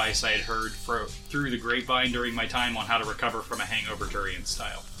Turian advice I had heard through the grapevine during my time on how to recover from a hangover Turian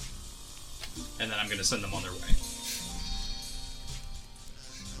style. And then I'm gonna send them on their way.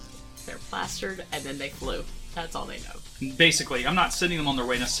 They're plastered and then they flew. That's all they know. Basically, I'm not sending them on their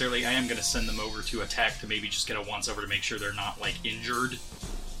way necessarily. I am going to send them over to a tech to maybe just get a once over to make sure they're not, like, injured.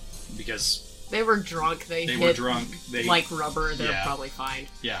 Because they were drunk. They were hit drunk. like rubber. They're probably fine.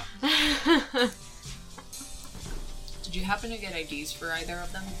 Yeah. Did you happen to get IDs for either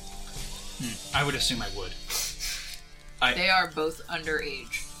of them? I would assume I would. They are both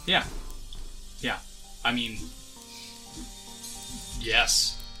underage. Yeah. Yeah. I mean,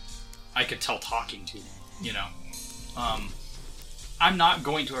 yes. I could tell talking to them, you know. I'm not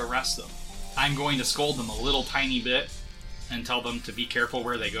going to arrest them. I'm going to scold them a little tiny bit and tell them to be careful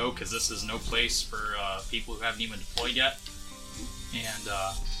where they go, because this is no place for people who haven't even deployed yet. And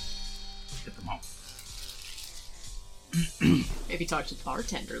get them home. Maybe talk to the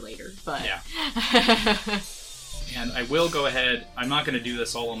bartender later, but... Yeah. And I will go ahead. I'm not going to do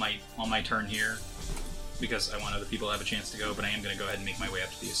this all on my turn here, because I want other people to have a chance to go, but I am going to go ahead and make my way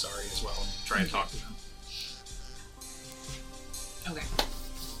up to the Asari as well and try and talk to them. Okay.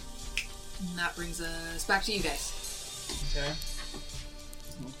 And that brings us back to you guys. Okay.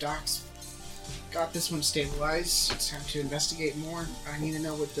 Well, Doc's got this one stabilized. It's time to investigate more. I need to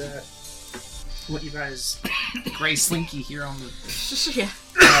know what you guys, Gray Slinky here on the. Yeah.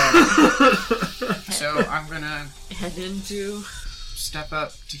 So I'm gonna Head into... step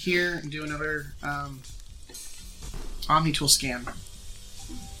up to here and do another Omni-tool scan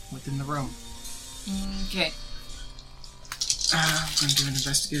within the room. Okay. I'm gonna do an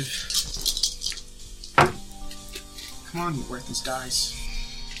investigative. Come on, you worthless dice.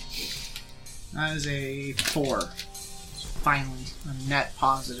 That is a 4. Finally, a net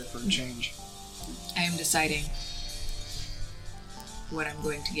positive for a change. I am deciding what I'm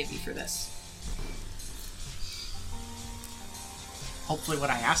going to give you for this. Hopefully what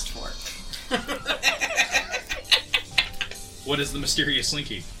I asked for. What is the mysterious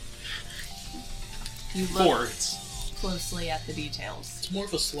Slinky? You look 4. It's closely at the details. It's more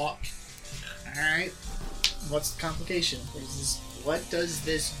of a slot. Alright. What's the complication? What does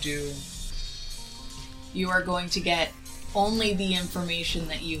this do? You are going to get only the information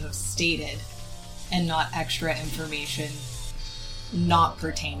that you have stated, and not extra information not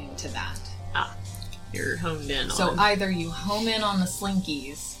pertaining to that. You're honed in So on... either you home in on the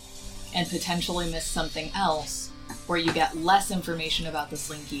Slinkies and potentially miss something else, or you get less information about the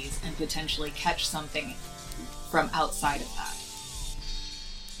Slinkies and potentially catch something from outside of that.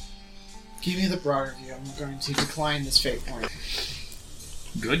 Give me the broader view. I'm going to decline this fate point.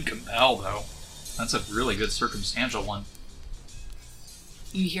 good compel, though. That's a really good circumstantial one.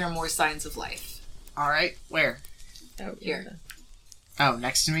 You hear more signs of life. Alright, where? Oh, Here. Oh,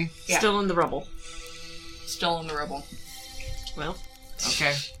 next to me? Yeah. Still in the rubble. Still in the rubble. Well,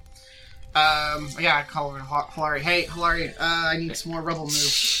 Okay. Yeah, I call over to Hilari. Hey, Hilari, I need some more rubble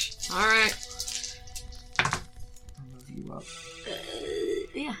move. alright. I'll move you up.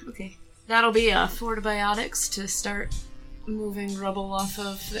 Yeah, okay. That'll be 4 biotics to start moving rubble off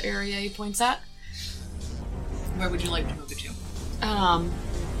of the area he points at. Where would you like to move it to?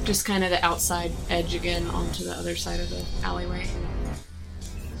 Just kind of the outside edge again onto the other side of the alleyway.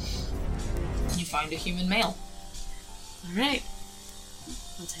 You find a human male. Alright.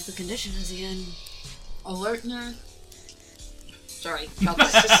 What type of condition is he in? Alertness. Sorry, about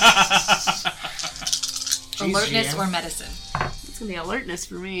this. Alertness or medicine. It's gonna be alertness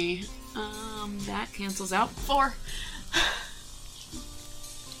for me. That cancels out. 4.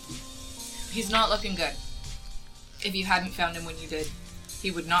 He's not looking good. If you hadn't found him when you did,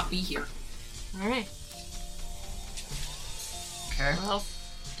 he would not be here. Alright. Okay. Well,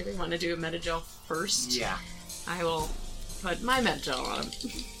 do we want to do a Metagel first? Yeah. I will put my Metagel on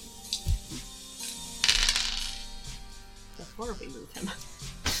him. Before we move him.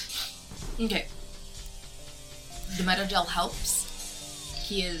 Okay. The Metagel helps.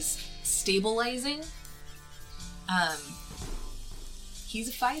 He is stabilizing. He's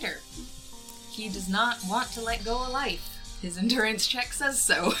a fighter. He does not want to let go of life. His endurance check says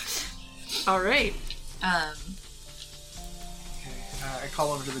so. Alright. Okay. I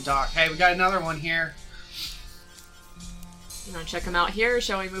call over to the doc. Hey, we got another one here. You want to check him out here, or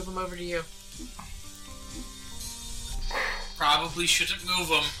shall we move him over to you? Probably shouldn't move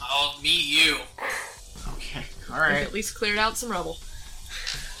him. I'll meet you. Okay. We've Alright. at least cleared out some rubble.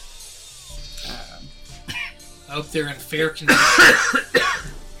 I hope they're in fair condition.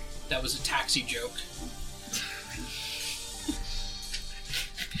 That was a taxi joke.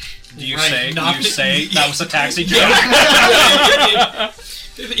 Do you Right, say not that was a taxi joke?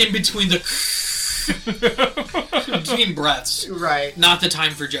 In between the... between breaths. Right. Not the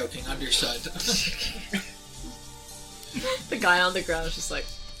time for joking, understood. The guy on the ground is just like,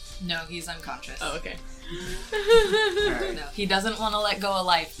 No, he's unconscious. oh, okay. Alright. No, he doesn't want to let go of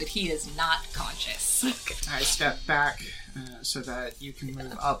life, but he is not conscious. I step back so that you can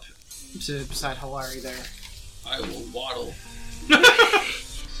move up to beside Hilari there. I will waddle.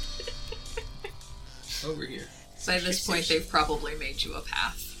 Over here. So at this point, they've probably made you a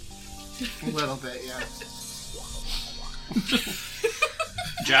path. A little bit, yeah.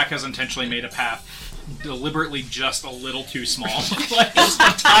 Jack has intentionally made a path deliberately just a little too small. Like, just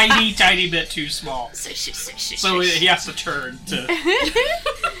a tiny, tiny bit too small. So he has to turn to...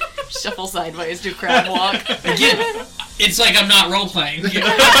 Shuffle sideways, do crab walk. Again, it's like I'm not role-playing.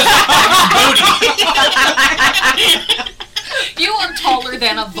 You are taller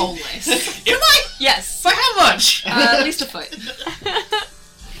than a Volus. Am I? Yes. By how much? At least a foot.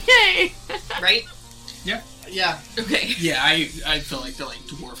 Yay! Right? Yeah. Okay. Yeah, I feel like they're like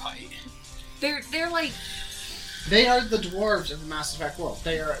dwarf height. They're like... They are the dwarves of the Mass Effect world.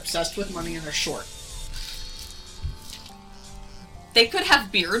 They are obsessed with money and they're short. They could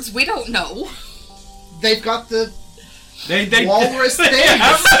have beards. We don't know. They've got the They walrus they things,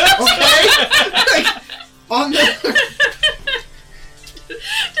 have- okay? Like, on the...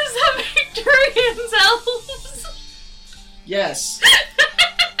 Does that make Durian's elves? Yes.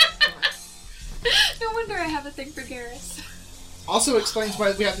 No wonder I have a thing for Garrus. Also explains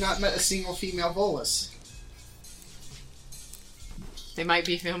why we have not met a single female Volus. They might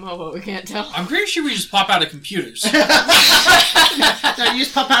be female, but we can't tell. I'm pretty sure we just pop out of computers. No, you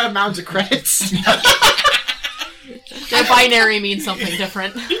just pop out of mounds of credits. Their binary means something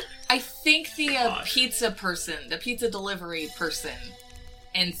different. I think the pizza person, the pizza delivery person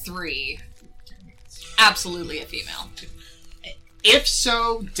in 3, absolutely a female. If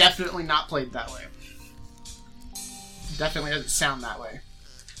so, definitely not played that way. Definitely doesn't sound that way.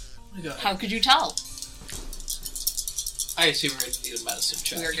 How could you tell? I assume we're going to need a medicine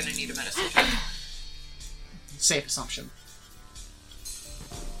check. We are going to need a medicine check. Safe assumption.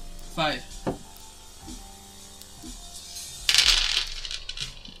 5.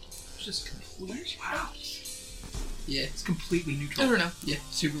 Just completely... Wow. Yeah. It's completely I neutral. don't know. Yeah,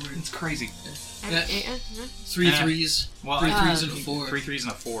 super weird. It's crazy. Yeah. 3 Yeah. 3s. Well, 3 I- 3s and a 4. 3 3s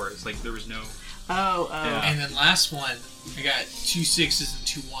and a 4. It's like there was no... Oh. Yeah. And then last one, I got 2 6s and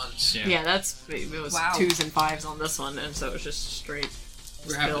 2 1s. Yeah. Yeah, it was Wow. 2s and 5s on this one, and so it was just straight.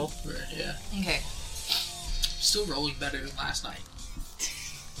 We're Still. yeah. Okay. Still rolling better than last night.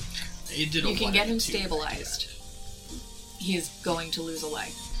 It did You a can 1 get and him a 2. stabilized. He is going to lose a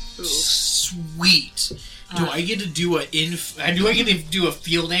leg. Ooh. Sweet. Do I get to do a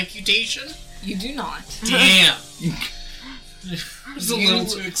field amputation? You do not. Damn. I was a little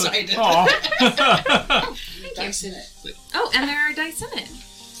too excited. Aw. Dice in it. Oh, and there are dice in it.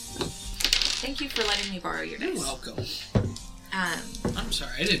 Thank you for letting me borrow your You're dice. welcome. Um, I'm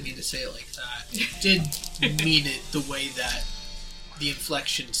sorry, I didn't mean to say it like that. Did mean it the way that the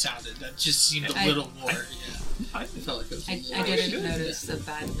inflection sounded. That just seemed a little more. I felt like it was. A I little didn't good. notice the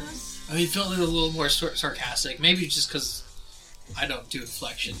badness. I mean, it felt like a little more sarcastic. Maybe just because I don't do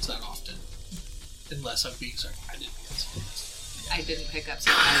inflections that often, unless I'm being sarcastic. I didn't get sarcastic. I didn't pick up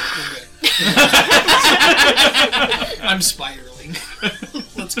something. We're good. I'm spiraling.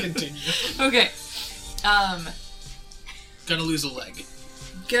 Let's continue. Okay. Gonna lose a leg.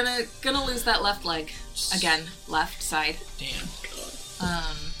 Gonna lose that left leg. Again, left side. Damn.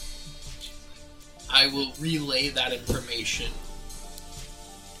 I will relay that information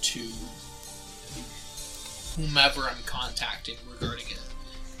to whomever I'm contacting regarding an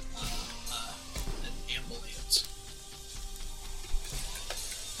ambulance.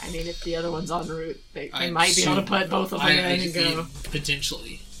 I mean, if the other one's en route, they I might be able to assume- put both of them in and go.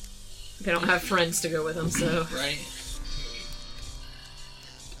 Potentially, They don't have friends to go with them, so. right?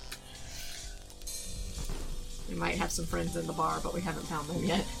 We might have some friends in the bar, but we haven't found them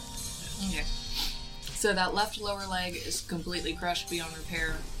yet. Okay. So that left lower leg is completely crushed beyond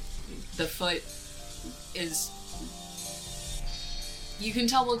repair. The foot is... You can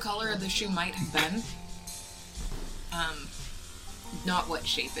tell what color the shoe might have been. Not what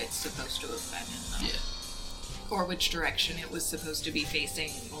shape it's supposed to have been in, though. Yeah. Or which direction it was supposed to be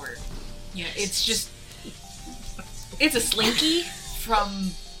facing, or... You know, it's just... It's a slinky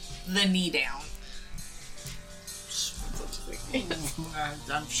from the knee down.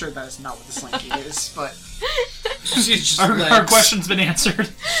 I'm sure that is not what the slinky is, but It's just Our legs. question's been answered.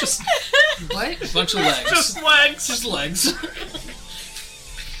 Just What? A bunch of legs. just legs. Just legs.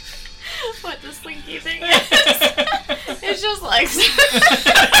 What the slinky thing is? It's just legs.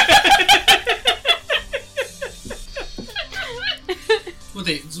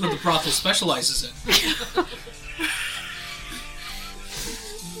 It's what the brothel specializes in.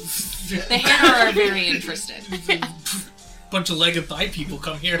 The Hannah are very interested. Bunch of leg and thigh people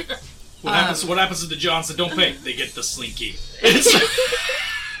come here. What happens to the Johns that don't pay? They get the slinky.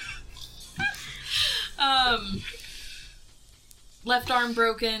 Left arm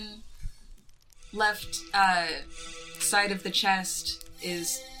broken. Left side of the chest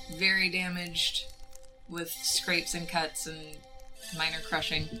is very damaged with scrapes and cuts and minor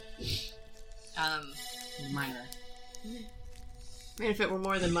crushing. Minor. I mean, if it were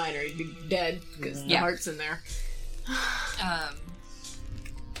more than minor, he'd be dead, because the heart's in there.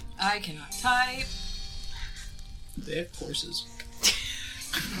 I cannot type. They have courses.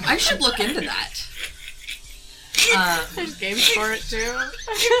 I should look into that. There's games for it, too.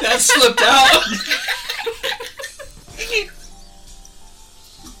 That slipped out.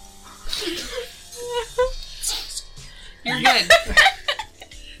 You're good.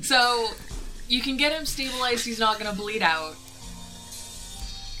 So, you can get him stabilized, he's not gonna bleed out.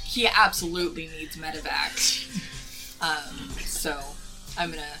 He absolutely needs medevac. So,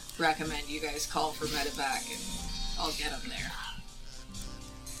 I'm gonna recommend you guys call for medevac and I'll get him there.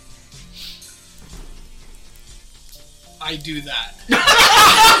 I do that.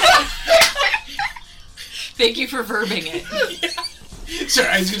 Thank you for verbing it.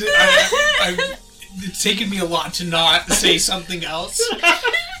 Sorry, it's taken me a lot to not say something else.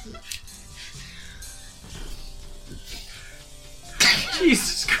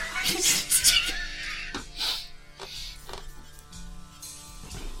 Jesus Christ.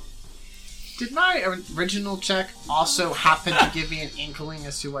 Did my original check also happen to give me an inkling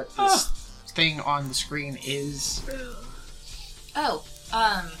as to what this thing on the screen is? Oh,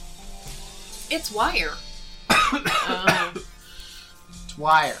 it's wire. It's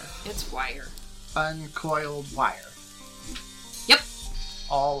wire. It's wire. Uncoiled wire. Yep.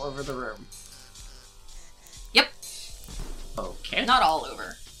 All over the room. Yep. Okay. Not all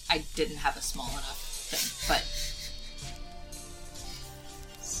over. I didn't have a small enough thing, but...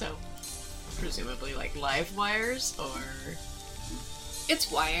 So, presumably like live wires, or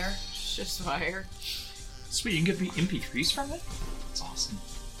It's wire. just wire? Sweet, you can get MP3s from it? That's awesome.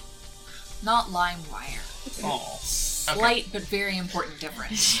 Not lime wire. Oh. Slight but very important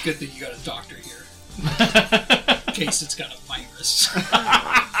difference. Good thing you got a doctor here. In case it's got a virus.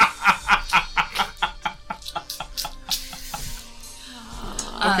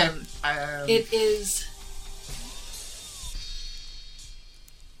 Okay. It is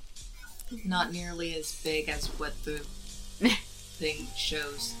not nearly as big as what the thing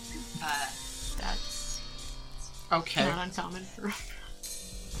shows. That's Okay. not uncommon for...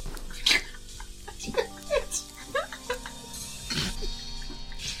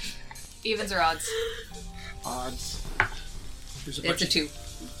 Evens or odds? Odds. There's a It's bunch a of 2.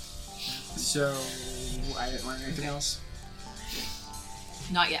 So, I didn't learn anything else.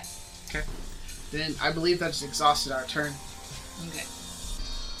 Not yet. Okay. Then I believe that's exhausted our turn. Okay.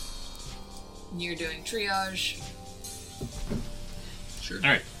 You're doing triage. Sure.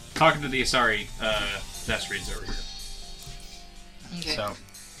 Alright, talking to the Asari, Vestrid's over here. Okay. So,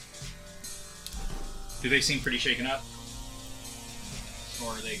 do they seem pretty shaken up?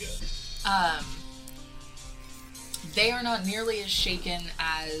 Or are they good? They are not nearly as shaken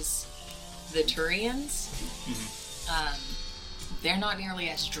as the Turians. They're not nearly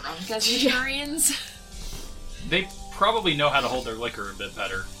as drunk as the Turians. They probably know how to hold their liquor a bit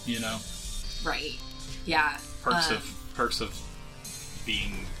better, you know? Right. Yeah. Perks of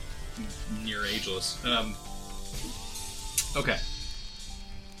being near ageless. Okay.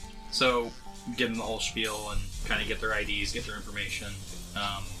 So, give them the whole spiel and kind of get their IDs, get their information,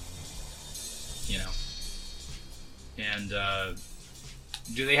 you know. And,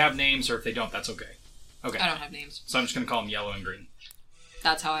 do they have names, or if they don't, that's okay. Okay. I don't have names. So I'm just going to call them Yellow and Green.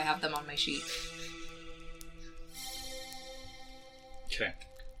 That's how I have them on my sheet. Okay.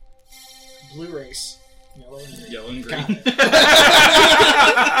 Blue race. Yellow and green. Yellow and Got Green. it.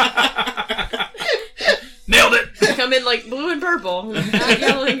 Nailed it! They come in like blue and purple, not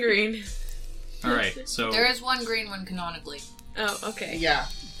yellow and green. Alright, so... There is one green one canonically. Oh, okay. Yeah,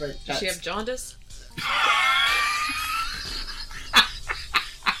 but Does that's... she have jaundice?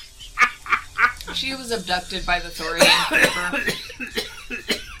 She was abducted by the Thorian Creeper.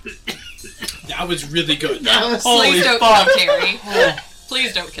 That was really good. Please don't kill Terry.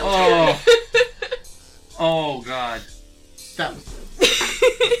 Please don't kill Terry. Oh god. That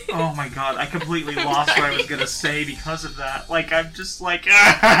Oh my god, I completely lost what I was gonna say because of that. Like, I'm just like,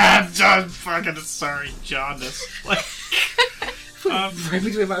 I'm fucking sorry, jaundice. Like, right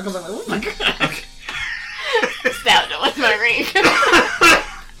between my uncles, I'm like, oh my god. okay. Stabbed it with my ring.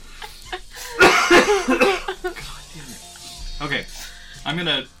 Okay, I'm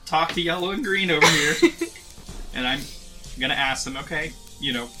gonna talk to Yellow and Green over here, and I'm gonna ask them, okay,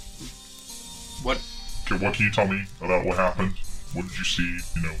 you know, what... Okay, what can you tell me about what happened? What did you see,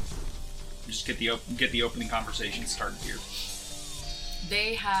 you know? Just get the opening conversation started here.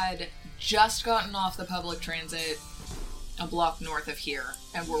 They had just gotten off the public transit a block north of here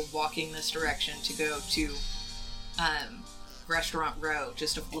and were walking this direction to go to Restaurant Row,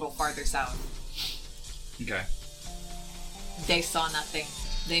 just a little farther south. Okay. They saw nothing.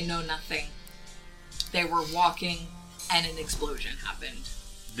 They know nothing. They were walking, and an explosion happened.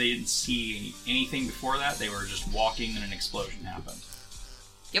 They didn't see anything before that. They were just walking, and an explosion happened.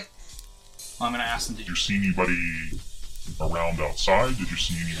 Yep. Well, I'm going to ask them, Did you see anybody around outside? Did you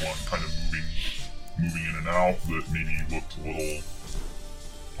see anyone kind of moving in and out that maybe looked a little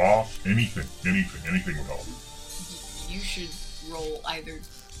off? Anything would help. You should roll either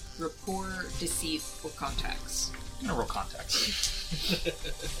rapport, deceit, or contacts. I'm going to roll contacts.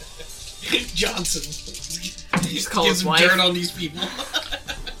 Johnson. Just call Get his some wife. dirt on these people.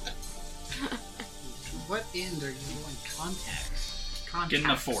 What end are you doing contacts? Getting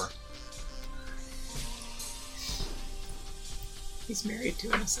a 4. He's married to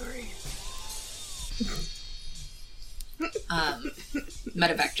an Asari.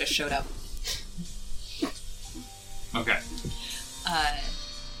 Medevac just showed up. Okay.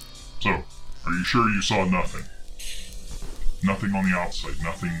 So, are you sure you saw nothing? Nothing on the outside,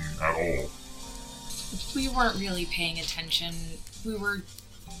 nothing at all. We weren't really paying attention. We were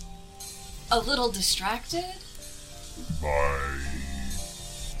a little distracted. By...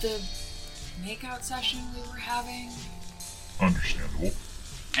 The makeout session we were having. Understandable.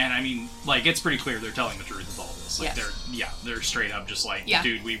 And I mean, like, it's pretty clear they're telling the truth with all this. Like, Yes. they're straight up just like, Yeah.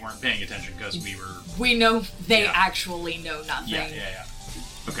 dude, we weren't paying attention because we were... We know they Yeah. actually know nothing. Yeah.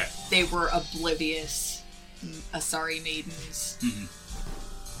 Okay. They were oblivious Asari maidens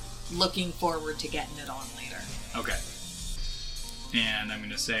looking forward to getting it on later. Okay. And I'm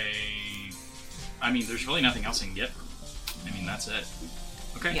going to say... I mean, there's really nothing else I can get from them. I mean, that's it.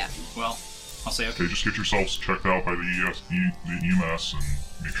 Okay. Yeah. Well, I'll say okay. Okay, just get yourselves checked out by the EMS and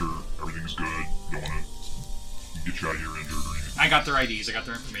make sure everything's good. Don't want to get you out of here injured or anything. I got their IDs, I got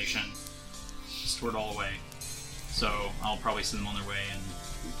their information. Stored all away. So I'll probably send them on their way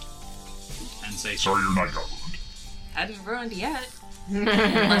and say Sorry your night got ruined. Hadn't ruined yet.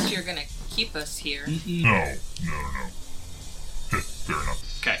 Unless you're gonna keep us here. No. Fair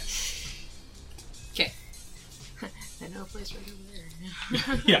enough. Okay. Okay. I know a place right over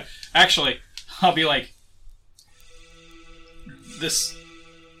there. Yeah. Actually, I'll be like, this.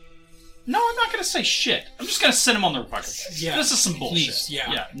 No, I'm not gonna say shit. I'm just gonna send him on their pocket. Yeah. This is some bullshit. Please,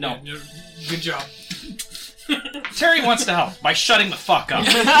 yeah. Yeah. No. Yeah, good job. Terry wants to help by shutting the fuck up.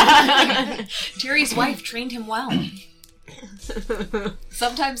 Terry's wife trained him well.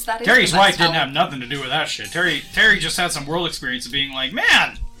 Sometimes that is Terry's the wife best didn't help. have nothing to do with that shit. Terry just had some world experience of being like,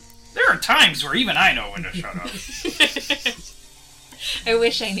 man, there are times where even I know when to shut up. I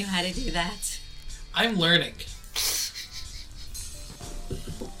wish I knew how to do that. I'm learning.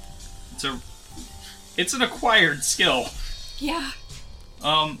 It's an acquired skill. Yeah.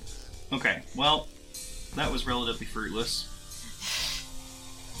 Okay, well, that was relatively fruitless.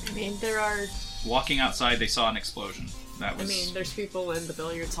 I mean, there are. Walking outside, they saw an explosion. That was. I mean, there's people in the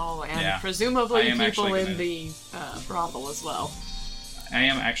billiards hall and Yeah. presumably I am people actually in gonna- the brothel as well. I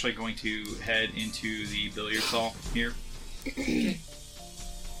am actually going to head into the billiards hall here. Which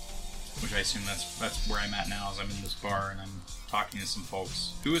I assume that's where I'm at now, as I'm in this bar and I'm talking to some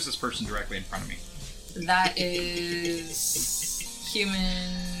folks. Who is this person directly in front of me? That is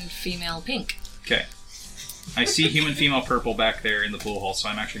human female pink. Okay. I see human female purple back there in the pool hall, so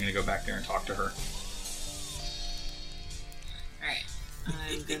I'm actually going to go back there and talk to her. Alright.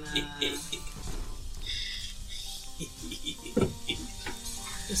 I'm gonna...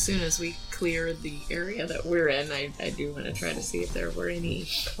 As soon as we clear the area that we're in, I do want to try to see if there were any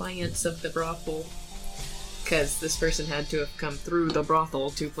clients of the brothel. Because this person had to have come through the brothel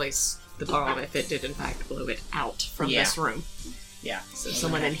to place the bomb if it did in fact blow it out from this room. Yeah. So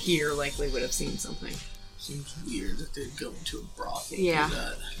someone in here likely would have seen something. Seems weird that they'd go into a brothel Yeah. to do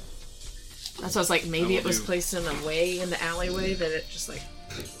that. That's why I was like, maybe it was do. placed in a way in the alleyway that it just like...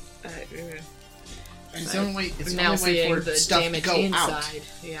 It's the only way. It's the now only way seeing for the stuff to damage go inside. out.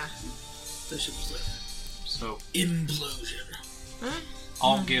 Yeah. This shit was like So implosion.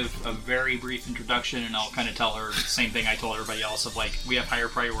 I'll give a very brief introduction and I'll kind of tell her the same thing I told everybody else of like, we have higher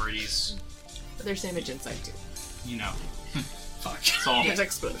priorities, But there's damage inside too. you know. Fuck. It's all, There's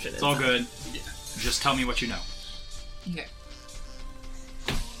explosion it's all inside. good. Yeah. Just tell me what you know. Okay.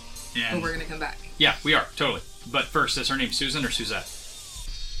 And Oh, we're gonna come back. yeah, we are, totally. But first, is her name Susan or Suzette?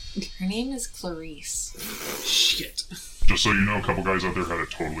 Her name is Clarice. Shit. Just so you know, a couple guys out there had it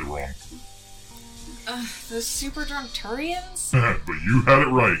totally wrong. Those super drunk Turians? But you had it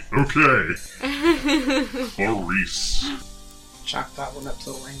right. Okay. Clarice. Chalk that one up to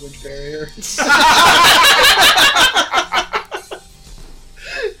the language barrier.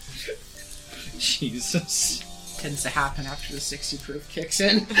 Jesus. tends to happen after the 60 proof kicks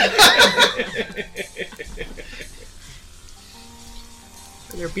in.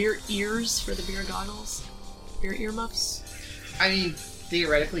 Are there beer ears for the beer goggles? Beer earmuffs? I mean,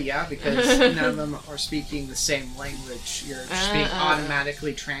 theoretically, yeah, because none of them are speaking the same language. You're just being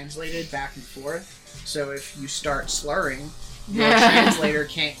automatically translated back and forth. So if you start slurring, your translator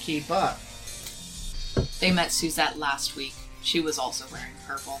can't keep up. They met Suzette last week. She was also wearing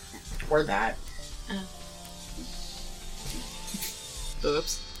purple. Or that.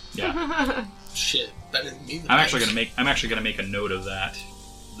 Oops. Yeah. Shit, better than me. I'm actually gonna make a note of that.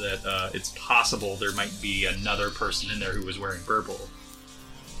 That it's possible there might be another person in there who was wearing purple.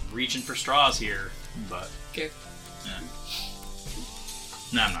 Reaching for straws here, but Okay. yeah.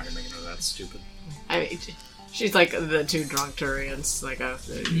 No, I'm not gonna make a note of that. That's stupid. I mean, she's like the two drunk Turians. Like,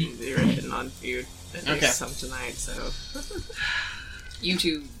 you're hitting on you at least some tonight, so. You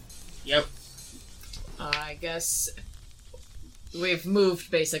two. Yep. I guess we've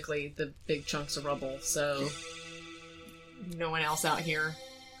moved basically the big chunks of rubble, so no one else out here,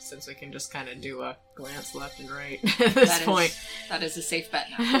 since we can just kind of do a glance left and right at this point. That is a safe bet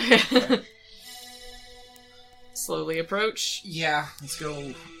now. Slowly approach. Yeah, let's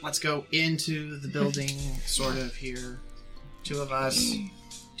go into the building, sort of here. Two of us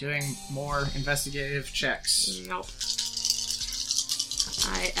doing more investigative checks. Nope.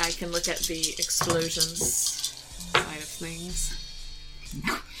 I can look at the explosions side of things.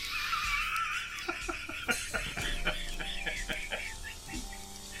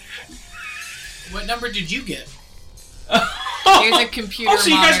 What number did you get? Here's a computer. Oh, so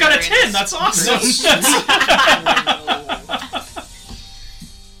you guys got a monitor 10. That's awesome.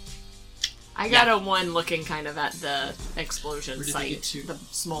 I got a 1 looking kind of at the explosion Where did you site, get to? the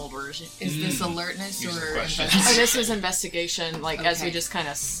small version. Is this alertness Here's the or question. investigation? Oh, this was investigation. Like, as we Okay. just kind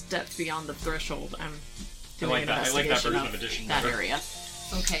of stepped beyond the threshold, I'm doing like that. I like that investigation version of addition that better. area.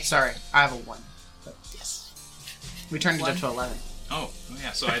 Okay. Sorry, I have a 1. But yes. We turned it up to 11. Oh,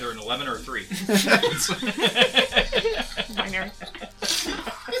 yeah. So either an 11 or a 3. Binary.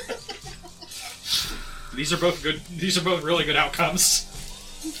 These are both good. These are both really good outcomes.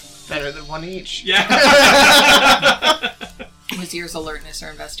 Better than 1 each. Yeah. Was yours alertness or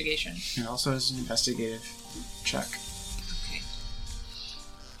investigation? It also is an investigative check. Okay.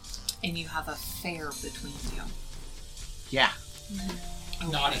 And you have a fair between you. Yeah.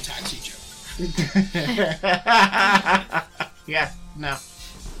 Not a taxi joke. Yeah, no.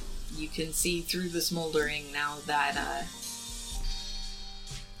 You can see through the smoldering now that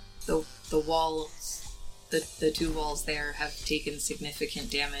the walls, the two walls there have taken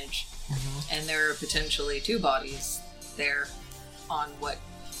significant damage, and there are potentially 2 bodies there on what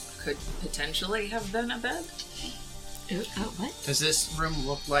could potentially have been a bed. Oh, what? Does this room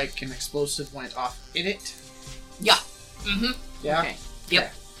look like an explosive went off in it? Yeah. Mm-hmm. Yeah. Okay.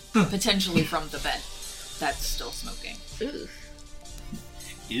 Yep. Potentially from the bed. That's still smoking. Ooh.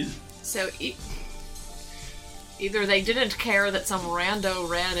 Ew. So either they didn't care that some rando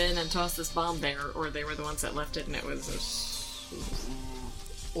ran in and tossed this bomb there, or they were the ones that left it and it was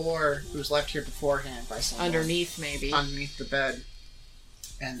Or it was left here beforehand by someone. underneath, maybe. Underneath the bed.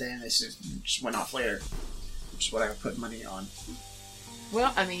 And then this just went off later. Which is what I would put money on.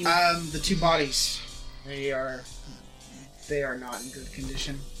 Well, I mean, The 2 bodies. They are not in good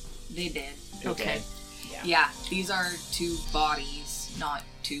condition. They did. okay. Yeah, these are 2 bodies, not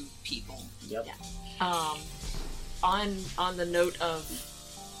 2 people. Yep. On the note of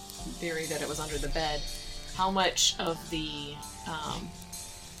theory that it was under the bed, how much of the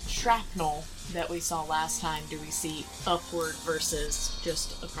shrapnel that we saw last time do we see upward versus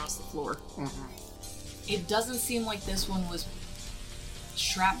just across the floor? Mm-hmm. It doesn't seem like this one was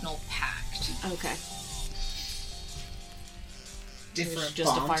shrapnel packed. Okay. Different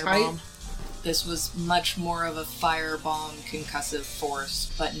just bomb a firebomb. type. This was much more of a firebomb concussive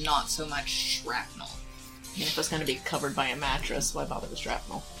force, but not so much shrapnel. And if it's going to be covered by a mattress, why bother with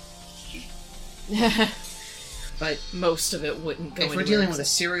shrapnel? But Most of it wouldn't go if we're anywhere dealing with a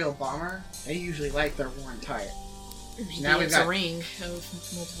except- serial bomber, they usually like their worn tight. Maybe now we've it's got- a ring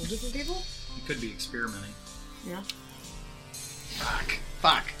of multiple different people. You could be experimenting. Yeah.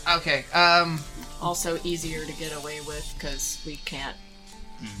 Fuck. Okay. Also easier to get away with because we can't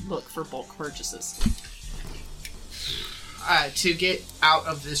look for bulk purchases. To get out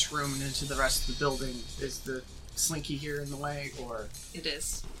of this room and into the rest of the building, is the slinky here in the way, or... It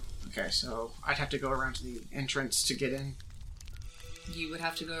is. Okay, so I'd have to go around to the entrance to get in. You would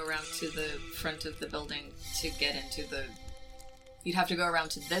have to go around to the front of the building to get into the... You'd have to go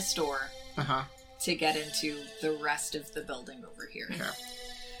around to this door Uh-huh. to get into the rest of the building over here. Okay.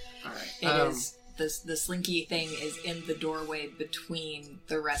 Alright. It is the slinky thing is in the doorway between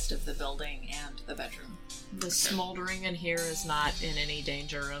the rest of the building and the bedroom. The smoldering in here is not in any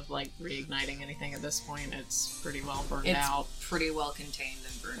danger of, like, reigniting anything at this point. It's pretty well burned out. It's pretty well contained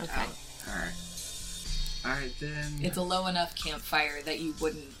and burnt Okay. out. Alright, then... It's a low enough campfire that you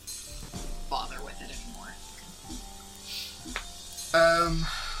wouldn't bother with it anymore.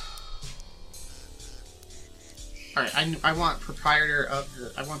 Alright, I want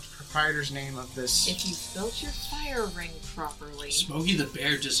I want the proprietor's name of this. If you built your fire ring properly... Smokey the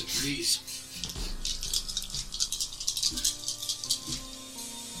Bear disagrees.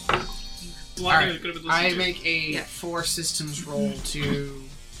 Alright, I make a 4 systems roll to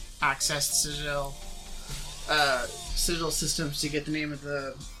access the Citadel systems to get the name of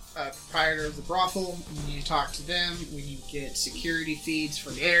the proprietor of the brothel. We need to talk to them. We need to get security feeds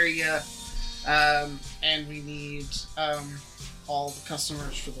for the area. And we need all the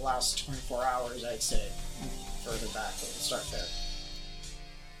customers for the last 24 hours, I'd say. Further back, but we'll start there.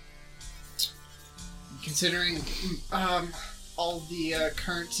 Considering all the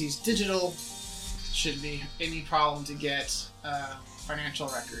currency's digital, shouldn't be any problem to get financial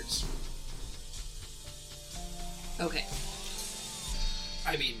records. Okay.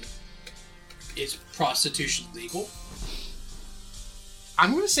 I mean, is prostitution legal?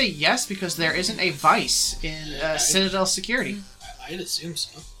 I'm going to say yes because there isn't a vice in Citadel security. I'd assume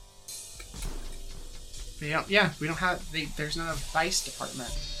so. We don't have. There's not a vice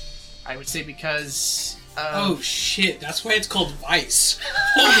department. I would say because. Oh shit! That's why it's called Vice.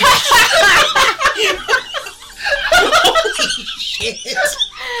 Holy shit!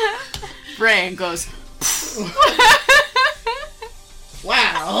 Brain goes.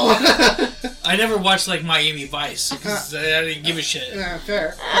 Wow. I never watched like Miami Vice because I didn't give a shit. Yeah,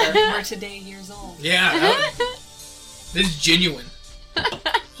 fair. We're today years old. Yeah, this is genuine.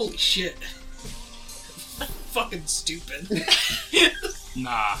 Holy shit! Fucking stupid.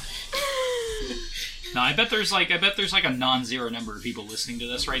 Nah. No, I bet there's like a non-zero number of people listening to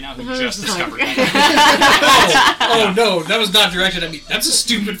this right now who just discovered that. Oh no, that was not directed at me. That's a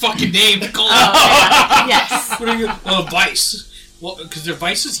stupid fucking name to call out. Yes. What are you? Oh, Vice. Well, because they're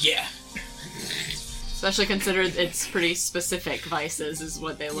vices, yeah. Especially considered it's pretty specific vices is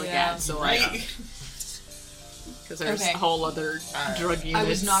what they look at. So Right. because there's Okay. a whole other drug units I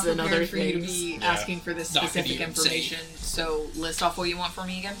was not and other prepared for you to things. be asking for this Not gonna specific be insane. information, so list off what you want from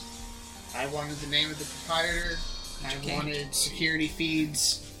me again. I wanted the name of the proprietor. I Okay. wanted security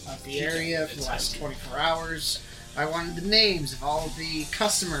feeds of the area for the last 24 hours. I wanted the names of all of the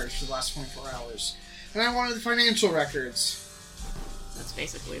customers for the last 24 hours. And I wanted the financial records. That's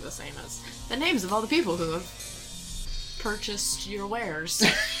basically the same as the names of all the people who have purchased your wares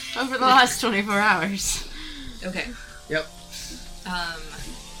over the last 24 hours. Okay. Yep.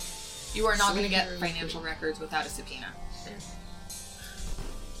 You are not going to get financial records without a subpoena.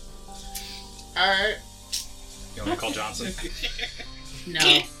 Alright. You want to call Johnson?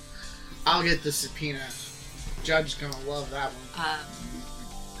 No. I'll get the subpoena. Judge's gonna love that one.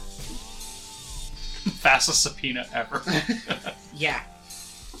 Fastest subpoena ever. Yeah.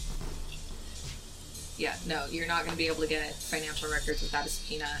 Yeah, no, you're not going to be able to get financial records without a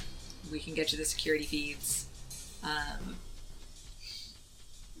subpoena. We can get you the security feeds.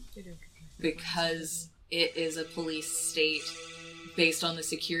 Because it is a police state, based on the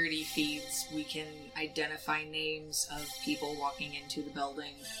security feeds, we can identify names of people walking into the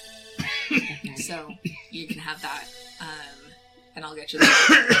building. So you can have that, and I'll get you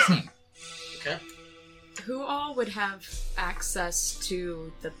the name. Okay. Who all would have access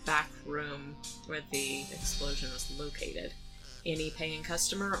to the back room where the explosion was located? Any paying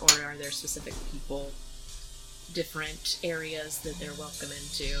customer, or are there specific people, different areas that they're welcome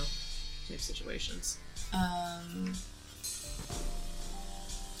into type situations? I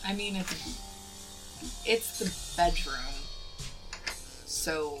mean, it's the bedroom,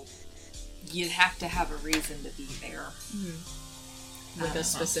 so you'd have to have a reason to be there. With a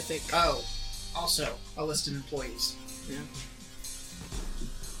specific... Oh, also, a list of employees. Yeah.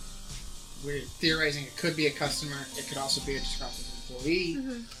 We're theorizing it could be a customer, it could also be a disgruntled employee.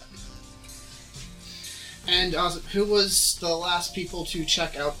 And also, who was the last people to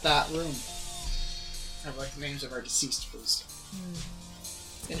check out that room? I'd like the names of our deceased, please.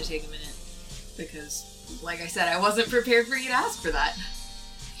 It's gonna take a minute, because, like I said, I wasn't prepared for you to ask for that.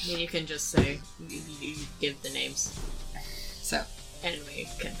 I mean, you can just say, you give the names, So, and we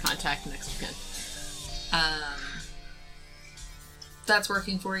can contact next of kin. that's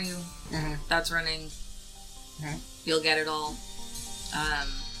working for you. Mhm. That's running. Mhm. You'll get it all.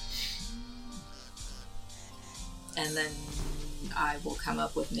 And then I will come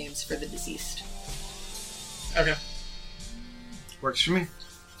up with names for the deceased. Okay. Works for me.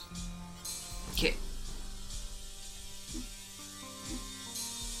 Okay.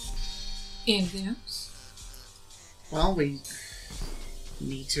 Anything else? Well, we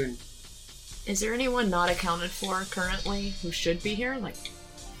need to... Is there anyone not accounted for currently who should be here? Like,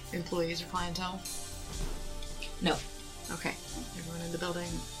 employees or clientele? No. Okay. Everyone in the building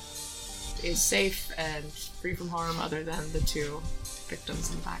is safe and free from harm other than the 2 victims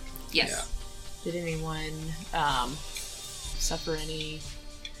in the back. Yes. Did anyone suffer any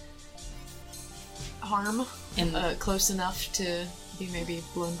harm close enough to be maybe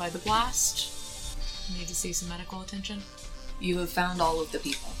blown by the blast? Need to see some medical attention? You have found all of the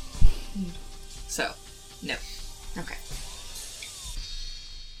people. So, no. Okay.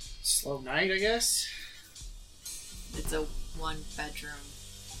 Slow night, I guess? It's a 1-bedroom.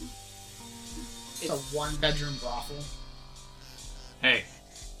 It's a 1-bedroom brothel. Hey,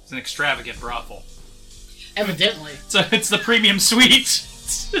 it's an extravagant brothel. Evidently. So it's the premium suite.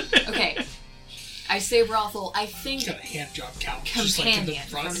 Okay. I say brothel, I think It's got a hand job couch. companion just like in the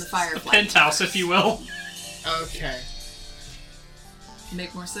front. from the Firefly. Penthouse, if you will. Okay.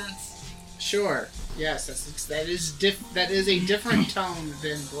 Make more sense? Sure. Yes, that is a different tone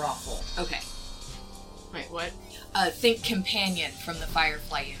than brothel. Okay. Wait, what? Think companion from the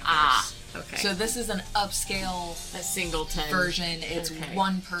Firefly universe. Ah, okay. So this is an upscale a singleton version. It's Okay.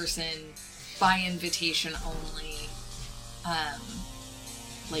 one person, by invitation only.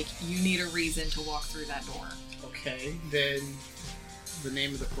 Like, you need a reason to walk through that door. Okay, then the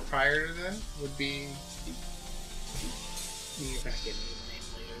name of the proprietor then would be... You're gonna give me the name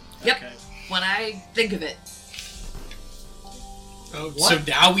later. Yep. Okay. When I think of it. Oh, What? so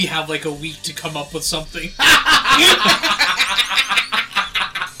now we have like a week to come up with something.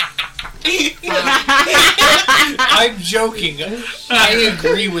 I'm joking. I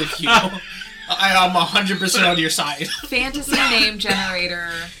agree with you. I'm 100% on your side. Fantasy name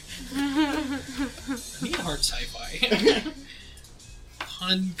generator. I need hard sci-fi.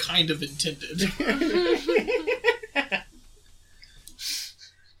 Pun kind of intended.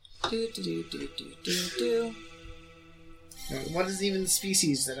 Do. What is even the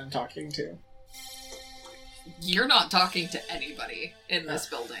species that I'm talking to? You're not talking to anybody in this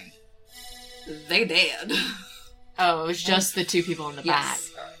building. They dead. Oh, it was just the 2 people in the Yes.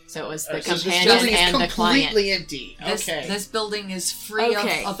 back. So it was the So this companion building is and the client. completely empty. This, Okay. this building is free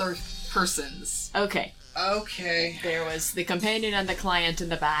Okay. of other persons. Okay. Okay. There was the companion and the client in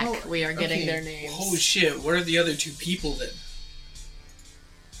the back. Oh, We are getting okay. their names. Oh shit, what are the other 2 people then?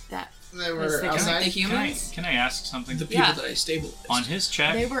 That They Was were the- outside. The humans? Can I ask something? The people Yeah. that I stabilized. On his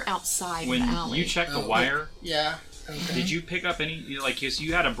check, they were outside when the alley. you checked the Oh, wire, Yeah. Okay. did you pick up any, like, 'cause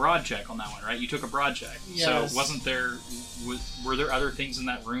you had a broad check on that one, right? You took a broad check. Yes. So wasn't there, were there other things in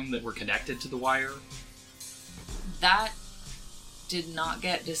that room that were connected to the wire? That did not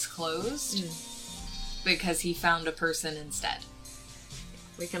get disclosed because he found a person instead.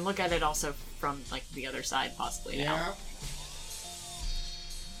 We can look at it also from like the other side, possibly. Yeah. Now.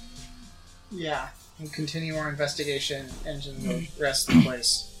 Yeah. We'll continue our investigation into the rest of the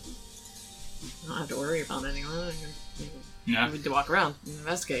place. I don't have to worry about anyone. Yeah. We need to walk around and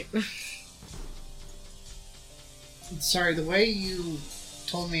investigate. Sorry, the way you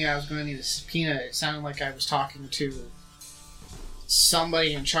told me I was going to need a subpoena, it sounded like I was talking to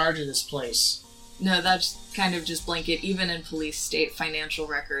somebody in charge of this place. No, that's kind of just blanket. Even in police state, financial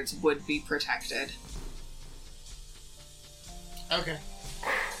records would be protected. Okay.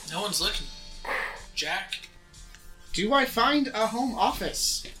 No one's looking. Jack? Do I find a home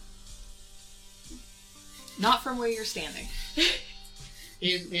office Not from where you're standing.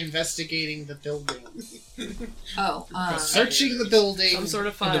 in investigating the building? Oh, Searching the building, Some sort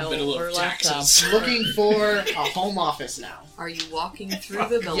of In the file middle of or laptop. taxes. looking for a home office now. are you walking through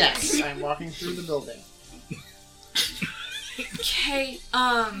the building? Yes, I'm walking through the building. Okay,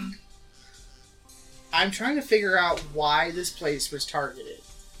 I'm trying to figure out why this place was targeted.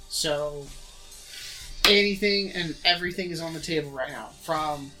 So, anything and everything is on the table right now.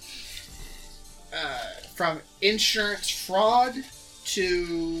 From insurance fraud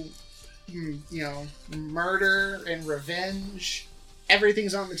to, murder and revenge.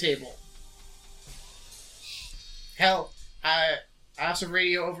 Everything's on the table. Hell, I also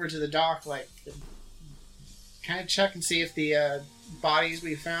radio over to the doc, kind of check and see if the bodies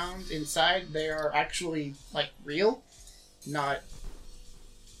we found inside, they are actually, real, not,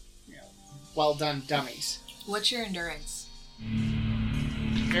 well done dummies. what's your endurance?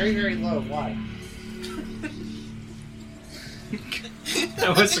 Very, very low. Why?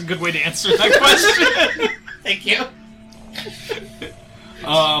 That was a good way to answer that question. Thank you.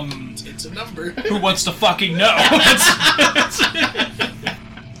 It's It's a number. Who wants to fucking know?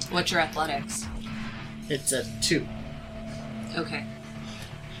 What's your athletics? It's a 2. Okay.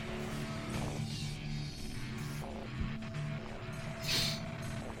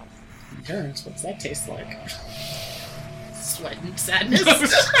 Endurance, what's that taste like? Sweat and sadness.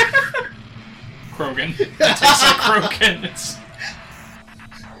 Krogan. It tastes like Krogan. It's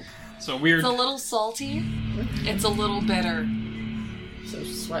so weird. It's a little salty. It's a little bitter. So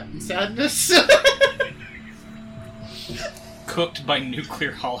sweat and sadness. Cooked by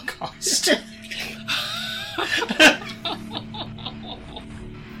nuclear holocaust.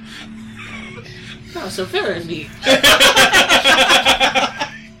 Oh, so very neat.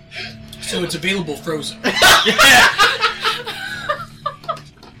 So it's available frozen. May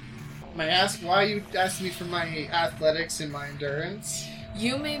I ask why you asked me for my athletics and my endurance?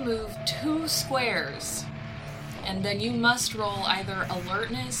 You may move 2 squares, and then you must roll either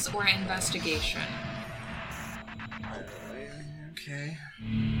alertness or investigation. Okay.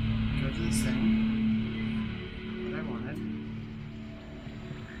 Go to this thing. What I wanted.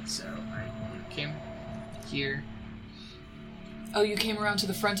 So I came here. Oh, you came around to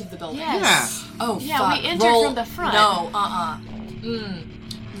the front of the building? Yes. Oh, Yeah, fuck. we entered Roll... from the front. No,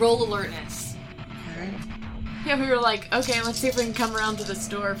 Roll alertness. Okay. Yeah, we were like, okay, let's see if we can come around to this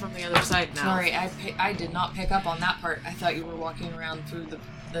door from the other side now. Sorry, I did not pick up on that part. I thought you were walking around through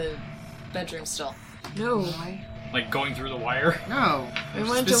the bedroom still. No. Like going through the wire. No. We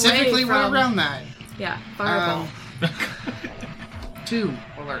went Specifically away went from... around that. Yeah, fireball. 2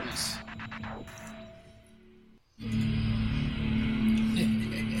 alertness.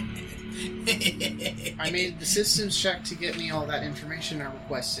 I made the systems check to get me all that information I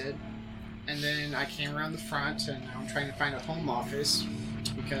requested, and then I came around the front, and now I'm trying to find a home office,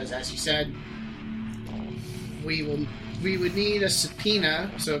 because as you said, we would need a subpoena,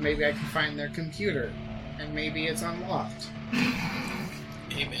 so maybe I can find their computer, and maybe it's unlocked.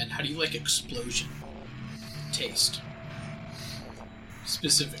 Hey man, how do you like explosion taste?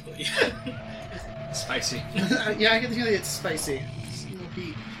 Specifically. Spicy. Yeah, I can feel it's spicy. It's a little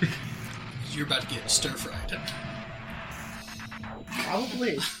heat. You're about to get stir-fried.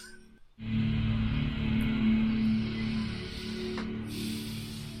 Probably.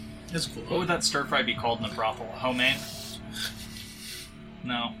 That's cool. What would that stir fry be called in the brothel? Homemade?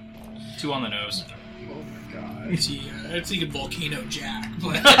 No. 2 on the nose. Oh my god. I'm thinking Volcano Jack,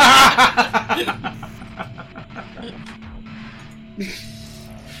 but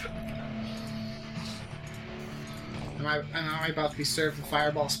Am I about to be served the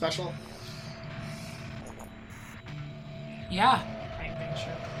Fireball special? Yeah.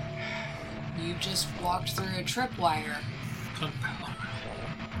 You just walked through a tripwire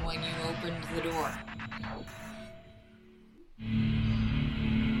when you opened the door.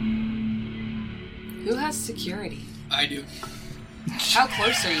 Who has security? I do. How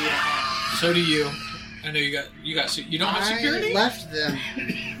close are you to him? So do you. I know you don't have security? I left them.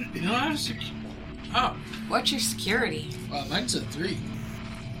 You don't have security? Oh. What's your security? Well, mine's a 3.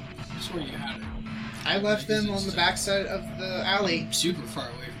 That's where you had it. I left them on the backside of the alley. Super far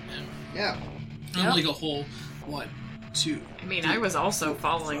away from him. Yeah. I'm Yep. like a whole 1, 2. I mean, I was also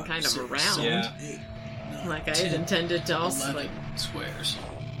following kind of around. Yeah. 8, 9, Like, I 10, had intended to also, 11 like... squares.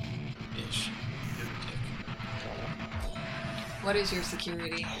 Ish. Give or What is your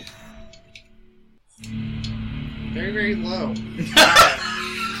security? Very, very low. take.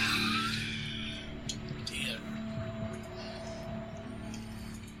 Damn.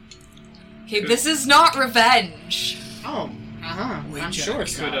 Okay, this is not revenge. Oh, Wait, I'm Jack. sure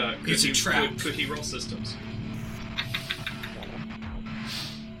it's Could, not. could It's a he, trap. Could he roll systems?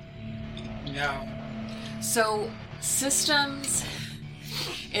 No. So, systems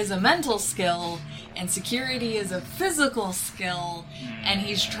is a mental skill, and security is a physical skill, and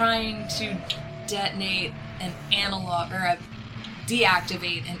he's trying to detonate an analog, or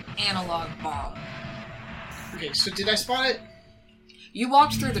deactivate an analog bomb. Okay, so did I spot it? You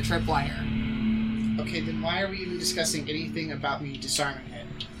walked through the tripwire. Okay, then why are we even discussing anything about me disarming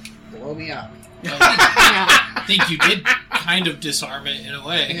it? Blow me up. I think you did kind of disarm it in a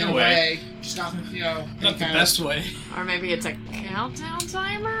way. In a way, just not, Not the kind best way. Or maybe it's a countdown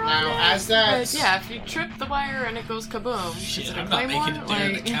timer on Now, it? as that... But yeah, if you trip the wire and it goes kaboom, is Shit, it a I'm not claymore? making it there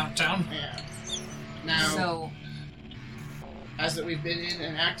in the Like, countdown. Yeah. Now, So, as that we've been in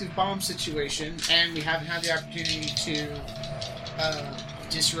an active bomb situation, and we haven't had the opportunity to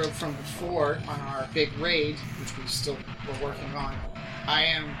disrobe from before on our big raid, which we still were working on, I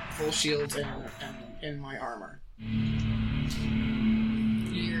am full shield and in my armor.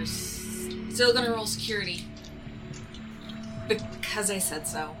 you're still gonna roll security. Because I said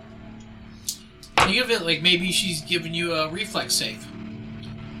so. Think of it like maybe she's giving you a reflex save.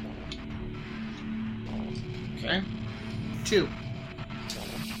 Okay. 2.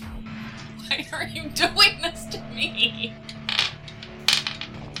 Why are you doing this to me?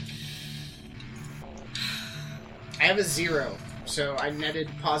 I have a 0, so I netted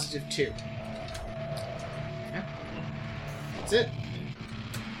positive 2. Yeah. That's it.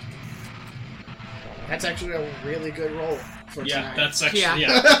 That's actually a really good roll for Yeah, tonight. that's actually Yeah.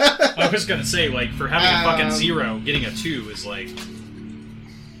 yeah. I was gonna say, like, for having a fucking Um, 0, getting a 2 is like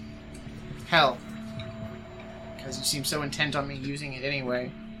Hell. Because you seem so intent on me using it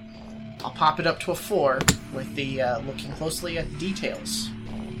anyway. I'll pop it up to a 4 with the looking closely at the details.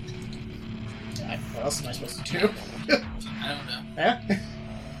 What else am I supposed to do? I don't know. Yeah?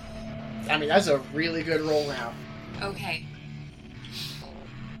 I mean, that's a really good roll now. Okay.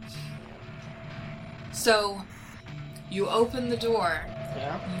 So, you open the door,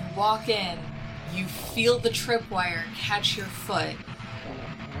 Yeah? you walk in, you feel the tripwire catch your foot,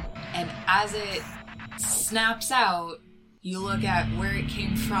 and as it snaps out, you look at where it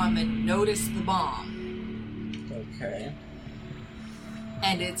came from and notice the bomb. Okay.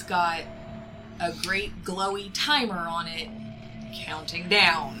 And it's got a great glowy timer on it, counting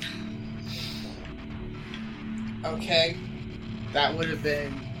down. Okay. That would have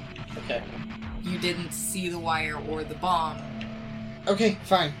been... Okay. You didn't see the wire or the bomb. Okay,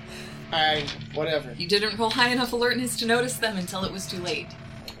 fine. Whatever. You didn't roll high enough alertness to notice them until it was too late.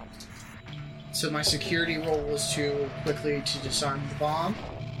 So my security roll was to quickly to disarm the bomb.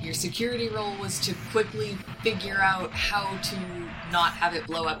 Your security roll was to quickly figure out how to not have it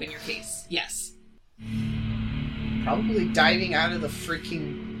blow up in your face. Yes. Probably diving out of the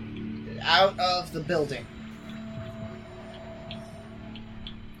building.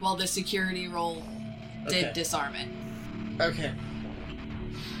 Well, the security roll did Okay. disarm it. Okay.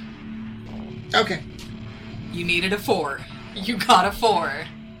 Okay. You needed a 4. You got a 4.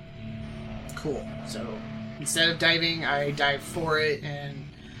 Cool. So instead of diving, I dive for it and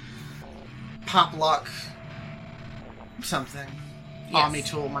pop lock something. Yes. Omni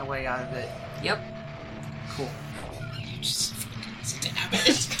tool my way out of it. Yep. Cool. Just stab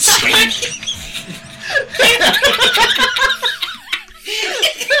it.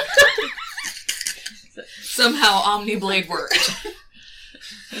 Somehow Omniblade worked.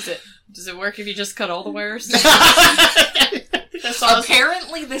 Does it work if you just cut all the wires?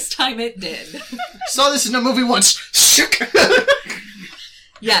 Apparently this time it did. Saw this in a movie once.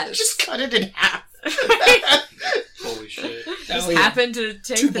 Yes. Just cut it in half. holy shit. Just happened to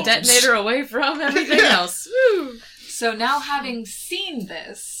take Two the bombs. detonator away from everything else. Woo! So now having seen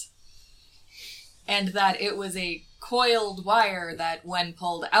this, and that it was a coiled wire that when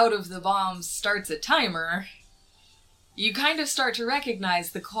pulled out of the bomb starts a timer, you kind of start to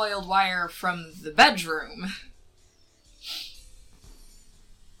recognize the coiled wire from the bedroom.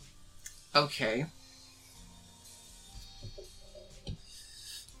 Okay.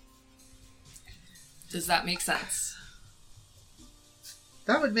 Does that make sense?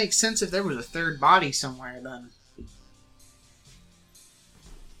 That would make sense if there was a third body somewhere, then.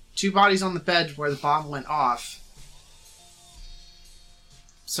 2 bodies on the bed where the bomb went off.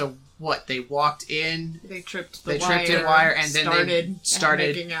 So what? They walked in. They tripped They tripped the wire and then they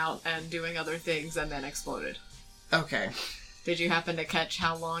started- making out and doing other things and then exploded. Okay. Did you happen to catch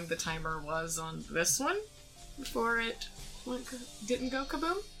how long the timer was on this one before it didn't go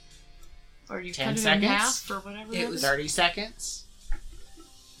kaboom? Or you 10 cut it seconds? in half or whatever? It that was- 30 seconds.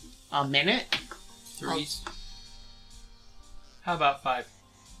 A minute. 3. How about 5?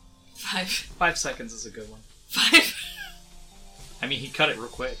 5. 5 seconds is a good one. 5. I mean, he cut it real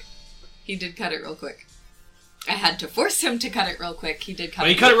quick. He did cut it real quick. I had to force him to cut it real quick. He did cut But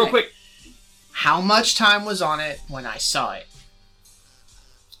it he cut it real quick. How much time was on it when I saw it?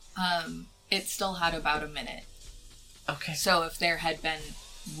 It still had about a minute. Okay. So if there had been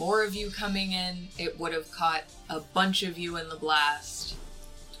more of you coming in, it would have caught a bunch of you in the blast.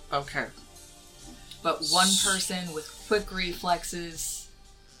 Okay. But one person with quick reflexes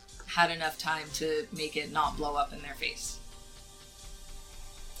had enough time to make it not blow up in their face.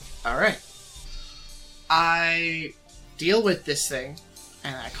 Alright. I deal with this thing,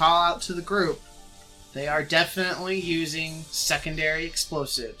 and I call out to the group. They are definitely using secondary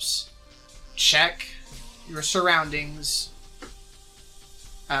explosives. Check your surroundings,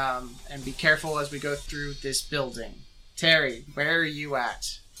 and be careful as we go through this building. Terry, where are you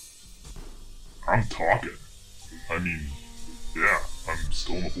at? I'm talking. I mean, yeah, I'm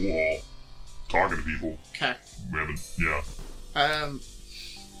still in the pool hall, talking to people. Okay. We haven't, yeah.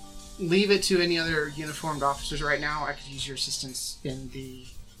 Leave it to any other uniformed officers right now. I could use your assistance in the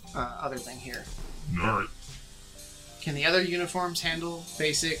other thing here. Alright. Can the other uniforms handle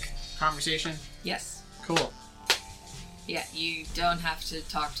basic conversation? Yes. Cool. Yeah, you don't have to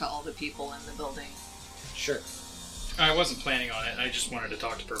talk to all the people in the building. Sure. I wasn't planning on it. I just wanted to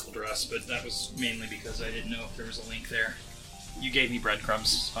talk to Purple Dress, but that was mainly because I didn't know if there was a link there. You gave me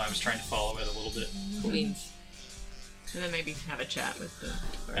breadcrumbs, so I was trying to follow it a little bit. Queens. And then maybe have a chat with the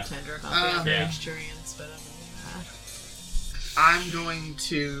bartender about the Yeah. other experience, but other than that. I'm going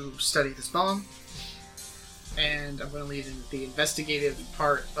to study this bomb, and I'm going to leave the investigative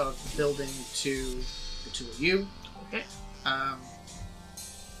part of the building to the two of you. Okay.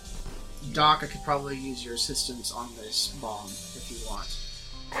 Doc, I could probably use your assistance on this bomb if you want.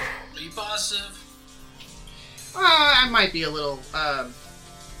 Are you positive? I might be a little,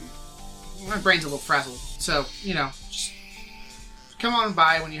 my brain's a little frazzled, so, just come on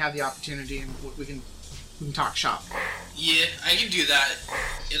by when you have the opportunity and we can talk shop. Yeah, I can do that.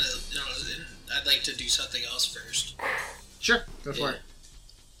 I'd like to do something else first. Sure, go for it.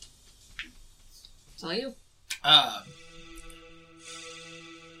 It's all you.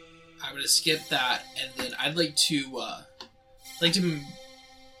 I'm gonna skip that, and then I'd like to,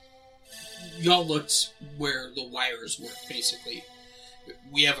 y'all looked where the wires work, basically.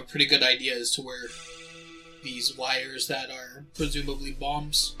 We have a pretty good idea as to where these wires that are presumably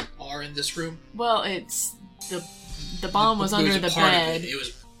bombs are in this room. Well, it's the bomb was under the part bed, of it. It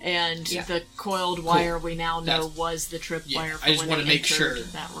was, and the coiled wire we now know That's- was the tripwire for I just when wanna it make entered sure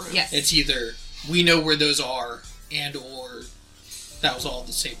that room. Yes. it's either we know where those are, and or that was all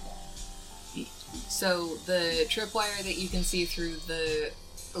the same bomb. So the tripwire that you can see through the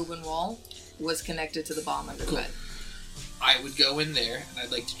open wall was connected to the bomb under the Cool. bed. I would go in there, and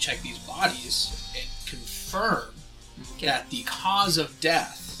I'd like to check these bodies and confirm that the cause of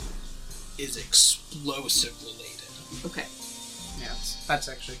death is explosive related. Okay. Yeah, that's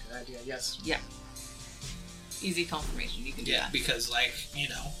actually a good idea, yes. Yeah. Easy confirmation. You can do Yeah, that. because,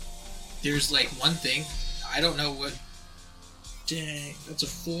 there's, one thing. I don't know what... Dang, that's a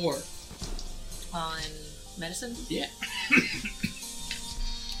 4. On medicine? Yeah.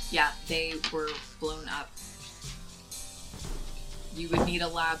 Yeah, they were blown up. You would need a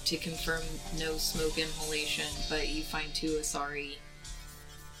lab to confirm no smoke inhalation, but you find 2 Asari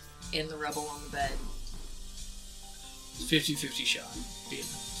in the rubble on the bed. 50-50 shot. Being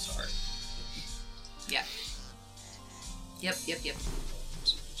sorry. Yeah. Yep.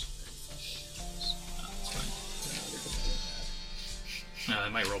 No, I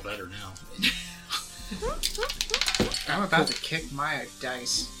might roll better now. I'm about to kick my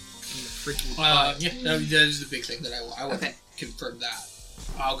dice in the freaking butt. Yeah, that is the big thing that I want Okay. to confirm that.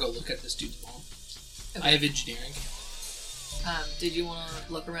 I'll go look at this dude's bomb. Okay. I have engineering. Did you want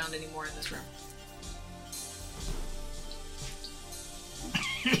to look around any more in this room?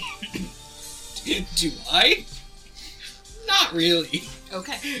 Do I? Not really.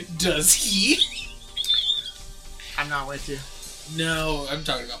 Okay. Does he? I'm not with you. No, I'm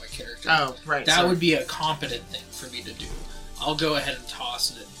talking about my character. Oh, right. That sorry. would be a competent thing for me to do. I'll go ahead and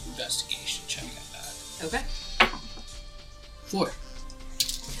toss an investigation check at that. Okay. 4.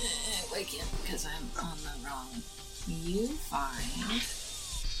 Wake in, because I'm on the wrong. You find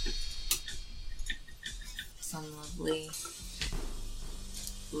some lovely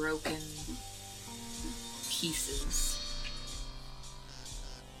broken pieces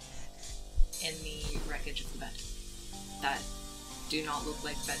in the wreckage of the bed that do not look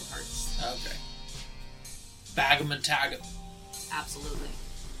like bed parts. Okay. Bag 'em and tag 'em Absolutely.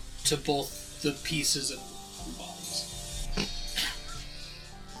 to both the pieces and bodies.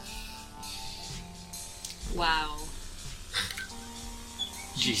 Wow.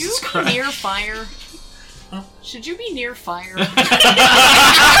 Should you be near fire? Huh? Should you be near fire?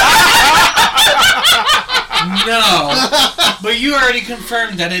 No, but you already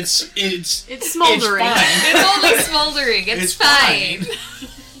confirmed that it's smoldering. It's fine. It's only smoldering. It's fine.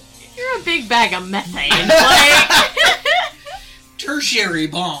 You're a big bag of methane. Like, Tertiary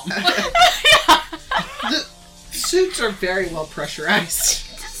bomb. The suits are very well pressurized.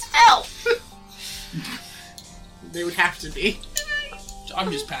 hell. They would have to be. I'm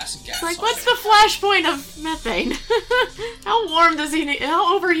just passing gas. It's like, on what's it. the flashpoint of methane? How warm does he need?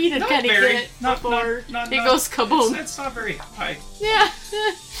 How overheated Not can he very. get Not before not- he not- goes kaboom? It's not very high. Yeah.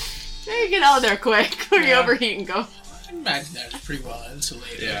 You get out of there quick before you Yeah. overheat and go. I imagine that's pretty well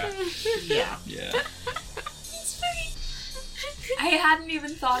insulated. Yeah. Yeah. Yeah. I hadn't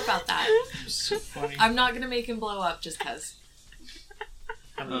even thought about that. It's so funny. I'm not gonna make him blow up just cause.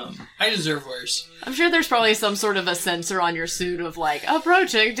 I deserve worse. I'm sure there's probably some sort of a sensor on your suit of like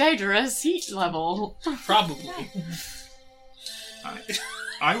approaching dangerous heat level. Probably.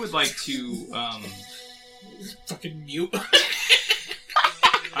 I would like to. Fucking mute.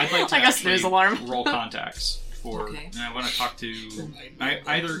 I'd like to Like a actually snooze alarm. roll contacts for. Okay. And I want to talk to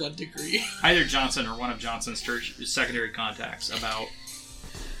Either 1 degree. either Johnson or one of Johnson's secondary contacts about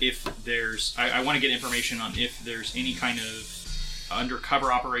if there's. I want to get information on if there's any kind of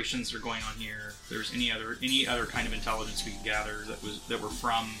undercover operations that are going on here. If there's any other kind of intelligence we could gather that were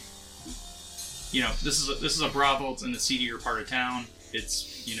from. This is a brothel. It's in the seedier part of town.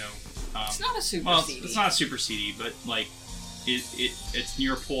 It's It's not a super well, seedy. it's not super seedy, but like it's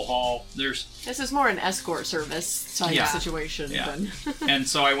near Pool Hall. This is more an escort service type Yeah. situation Yeah. than. and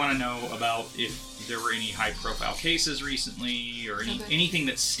so I want to know about if there were any high-profile cases recently, or anything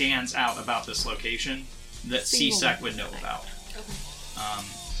that stands out about this location that CSEC would know about. Okay.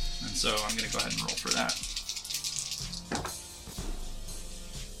 And so I'm going to go ahead and roll for that.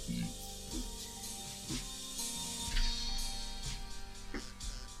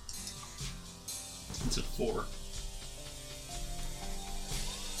 It's a 4.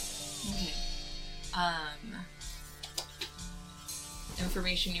 Okay.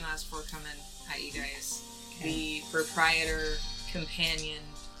 Information you asked for coming at you guys. The proprietor, companion,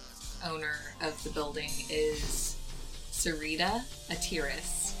 owner of the building is Sarita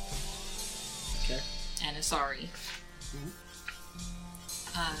Atiris. Okay. And Asari.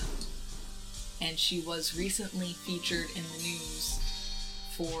 And she was recently featured in the news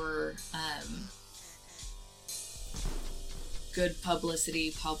for good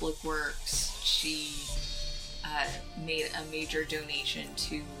publicity, public works. She made a major donation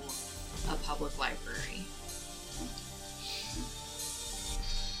to a public library.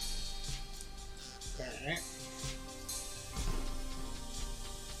 Alright.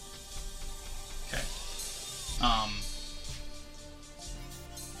 Okay.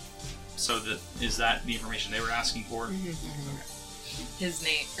 So is that the information they were asking for? His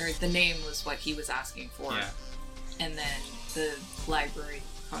name, or the name was what he was asking for. Yeah. And then the library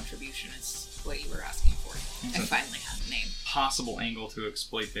contribution is what you were asking for. Okay. I finally have a name. Possible angle to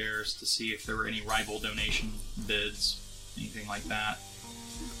exploit theirs to see if there were any rival donation bids, anything like that.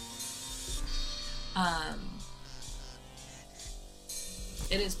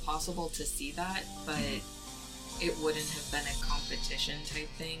 It is possible to see that, but it wouldn't have been a competition type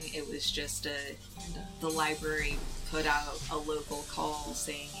thing. It was just the library put out a local call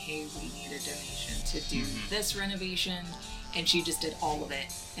saying, hey, we need a donation to do this renovation, and she just did all of it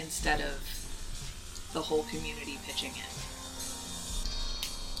instead of the whole community pitching in.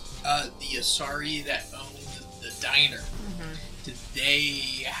 The Asari that owned the diner, did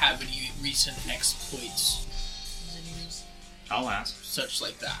they have any recent exploits I'll ask. such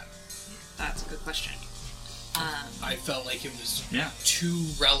like that? That's a good question. I felt like it was Yeah. too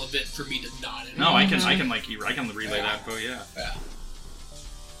relevant for me to not. No, I can relay Yeah. that info. Yeah. Yeah.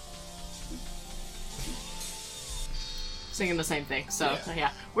 Singing the same thing. So, Yeah.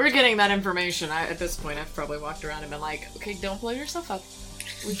 yeah. We're getting that information. At this point, I've probably walked around and been like, okay, don't blow yourself up.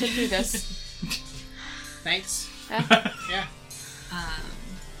 We can do this. Thanks. Yeah. Yeah.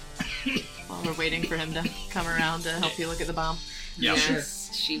 While we're waiting for him to come around to help you look at the bomb. Yeah. Yes,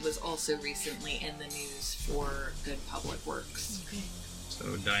 she was also recently in the news for good public works.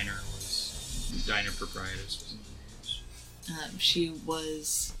 So diner proprietors was in the news. She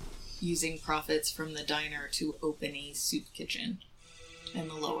was using profits from the diner to open a soup kitchen in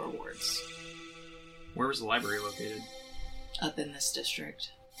the lower wards, Where was the library located? up in this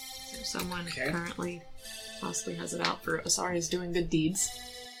district. So someone Okay. currently possibly has it out for Asari's doing good deeds.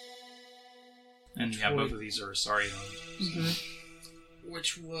 And yeah, both of these are Asari owned.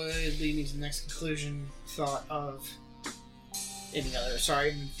 Which would lead me to the next conclusion. Thought of any other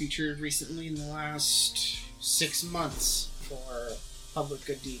been featured recently in the last 6 months for public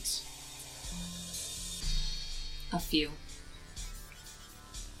good deeds. A few.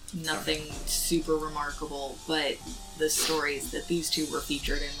 Nothing super remarkable, but the stories that these two were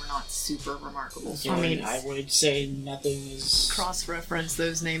featured in were not super remarkable. Yeah, I mean- I would say nothing is. Cross-reference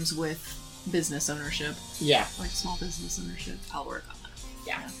those names with business ownership, Yeah. like small business ownership. I'll work on that.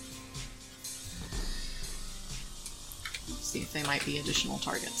 Yeah. See if they might be additional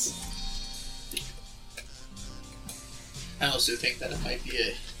targets. I also think that it might be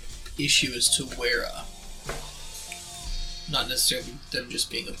a issue as to where, not necessarily them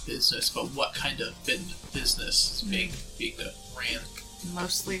just being a business, but what kind of business is being ran.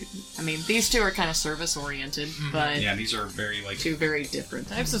 Mostly, I mean, these two are kind of service-oriented, but Yeah, these are very like two very different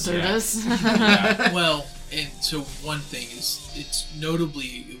types of service. Yeah, well, and so one thing is, it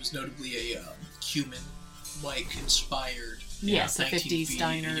was notably a human-like inspired. Yes, a 19 50s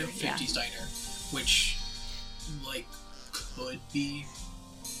diner, 50s diner, which, like, could be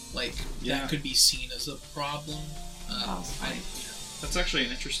like Yeah. that could be seen as a problem. That's actually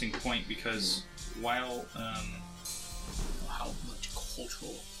an interesting point because while how much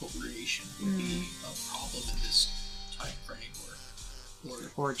cultural appropriation would be a problem in this time frame,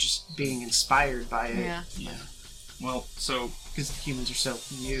 Or just being inspired by it. yeah. well, so Because humans are so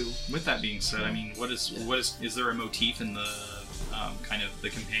new. with that being said, I mean, what is there a motif in the kind of the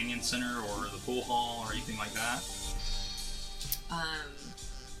companion center or the pool hall or anything like that?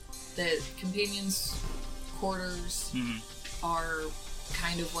 The companions' quarters are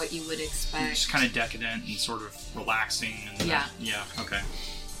kind of what you would expect. Just kind of decadent and sort of relaxing. And Yeah. Yeah. Okay.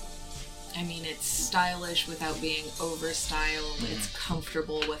 I mean, it's stylish without being over-styled. It's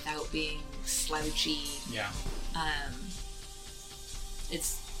comfortable without being slouchy. Yeah.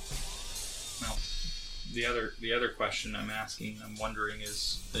 It's Well, the other question I'm wondering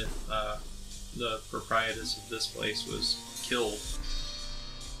is if the proprietress of this place was killed.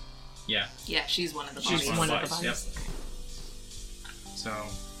 Yeah. yeah, she's one of the She's bodies. one of the bodies. Yep. So.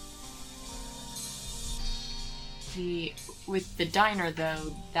 With the diner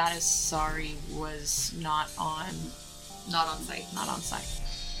though, that is was not on site. Not on site.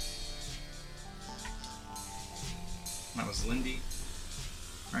 That was Lindy,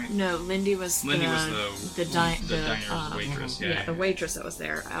 right? No, Lindy was Lindy the was the diner's waitress. Yeah, the waitress that was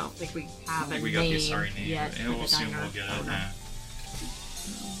there. I don't think we have a we name got the sorry name, yet. and for we'll the soon diner we'll get it. owner.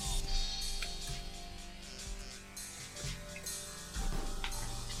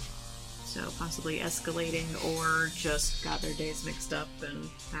 So possibly escalating, or just got their days mixed up and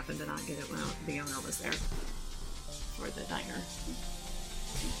happened to not get it when the owner was there for the diner.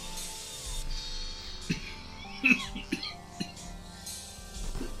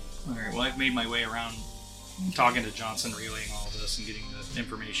 All right. Well, I've made my way around, talking to Johnson, relaying all of this, and getting the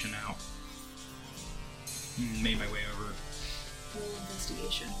information out. Made my way over. Full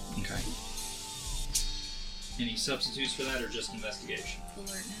investigation. Okay. Any substitutes for that, or just investigation?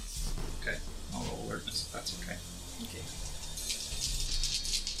 Alertness. Okay. I'll roll alertness. If that's okay. Okay.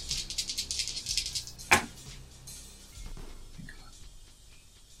 Thank God.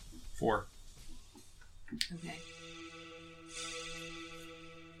 4. Okay.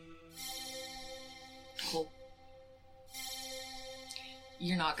 Cool.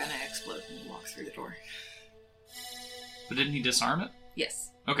 You're not gonna explode when you walk through the door. But didn't he disarm it?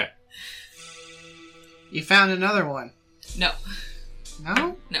 Yes. Okay. You found another one. No.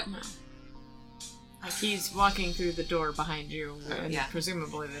 No? No. Like he's walking through the door behind you, and Yeah.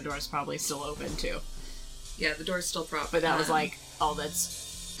 presumably the door's probably still open too. Yeah, the door's still propped. But that was like all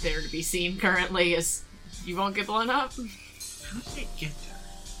that's there to be seen currently is you won't get blown up. How did it get there?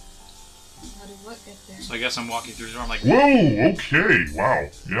 How did what get there? So I guess I'm walking through the door. I'm like, Whoa, okay, wow.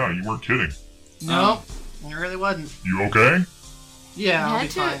 Yeah, you weren't kidding. No, it really wasn't. You okay? Yeah, I'll be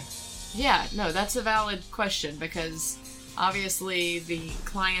Had to- fine. Yeah, no, that's a valid question because obviously the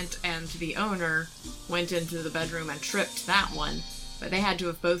client and the owner went into the bedroom and tripped that one, but they had to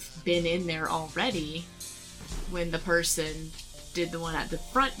have both been in there already when the person did the one at the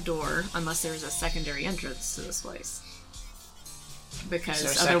front door, unless there was a secondary entrance to this place. Is Because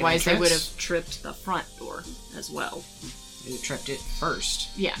there a second otherwise they would entrance? have tripped the front door as well. You tripped it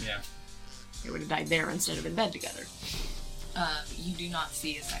first. Yeah, yeah. they would have died there instead of in bed together. You do not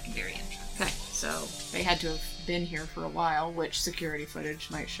see a secondary entrance. Okay, so they had to have been here for a while, which security footage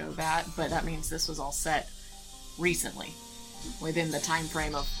might show that, but that means this was all set recently, within the time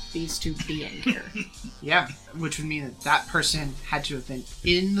frame of these two being here. Yeah, which would mean that that person had to have been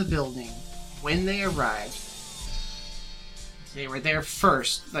in the building when they arrived. They were there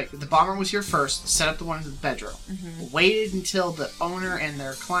first. Like, the bomber was here first, set up the one in the bedroom. Waited until the owner and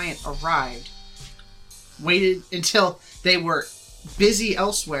their client arrived. Waited until they were busy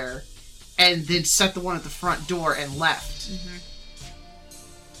elsewhere, and then set the one at the front door and left.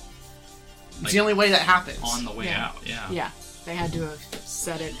 It's Like, the only way that happens. On the way Yeah. out, yeah. Yeah, they had to have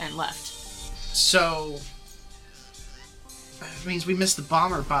set it and left. So, that means we missed the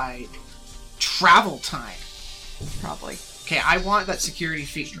bomber by travel time. Probably. Okay, I want that security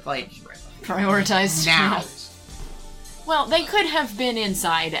feature, like, Prioritized. now. Well, they could have been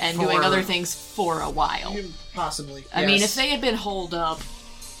inside and doing For- other things for a while. Possibly. I mean, if they had been holed up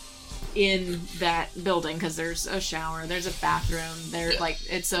in that building, because there's a shower, there's a bathroom,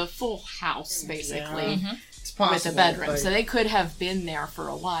 it's a full house basically it's possible, with a bedroom, but- so they could have been there for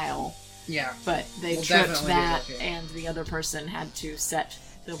a while. Yeah. But they We'll tripped definitely that, be looking. and the other person had to set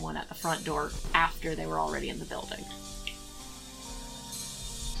the one at the front door after they were already in the building.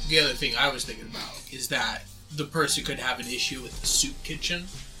 The other thing I was thinking about is that the person could have an issue with the soup kitchen.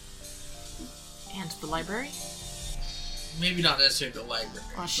 And the library? maybe not necessarily the library.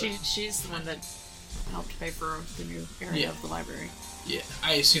 Well, but- she's the one that helped pay for the new area Yeah. of the library. Yeah,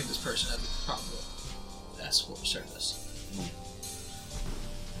 I assume this person has a problem with escort service.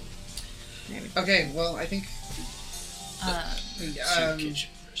 Maybe. Okay, well, I think Soup kitchen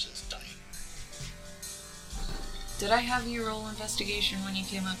versus dining. Did I have you roll investigation when you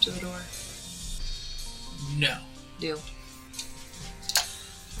came up to the door? No. Do.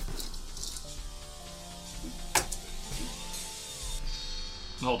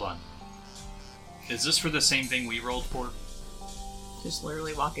 Hold on. Is this for the same thing we rolled for? Just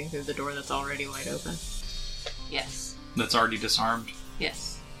literally walking through the door that's already wide open. Yes. That's already disarmed?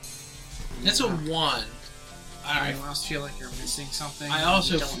 Yes. That's a 1. Alright. anyone else feel like you're missing something. I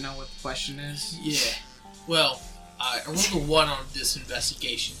also- You don't know what the question is. Yeah. Well, I rolled a 1 on this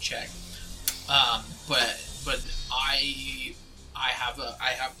investigation check. But I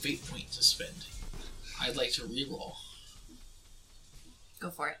have fate point to spend. I'd like to reroll. Go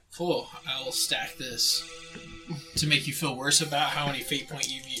for it. Cool. I'll stack this to make you feel worse about how many fate point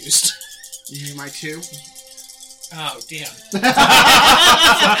you've used. You need my 2? Oh damn!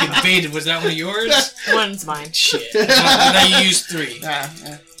 Fucking baited. Was that one of yours? One's mine. Shit. Now you used 3. Yeah.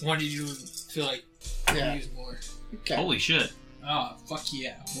 Wanted you to feel like Yeah. you used more. Okay. Holy shit. Oh, fuck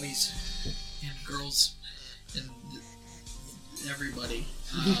yeah. Boys and girls and everybody.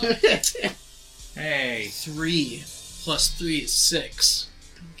 Hey. 3 plus 3 is 6.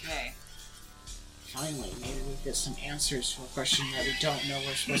 Okay. Finally, maybe we'll get some answers for a question that we don't know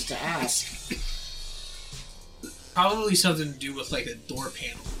we're supposed to ask. Probably something to do with like a door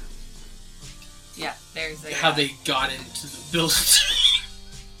panel. Yeah, there's a... How they got into the building.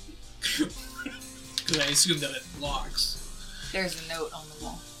 Because I assume that it locks. There's a note on the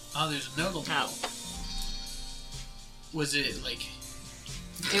wall. Oh, there's a note on the wall. Was it like...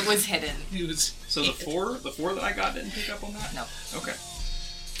 It was hidden. It was... So the four that I got didn't pick up on that? No. Okay.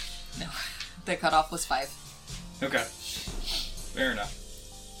 No. The cutoff was 5. Okay. Fair enough.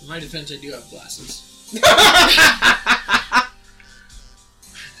 In my defense, I do have glasses.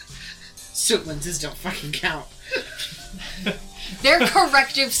 Suit lenses don't fucking count. They're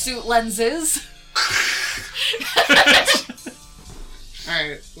corrective suit lenses.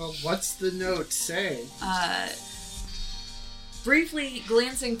 Alright, well, what's the note say? Briefly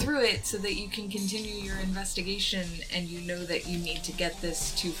glancing through it so that you can continue your investigation and you know that you need to get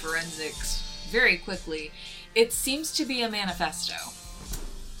this to forensics very quickly, it seems to be a manifesto.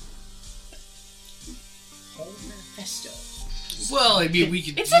 Whole manifesto. Well, I mean, we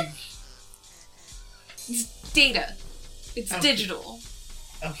could... It's It's data. It's Okay. digital.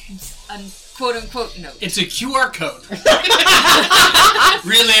 Okay. It's a quote-unquote note. It's a QR code.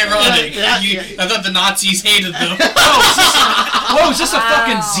 Really ironic. I thought the Nazis hated them. Whoa, is this a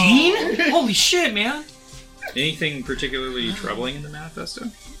fucking Wow. zine? Holy shit, man. Anything particularly troubling in the manifesto?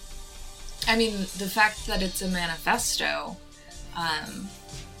 I mean, the fact that it's a manifesto,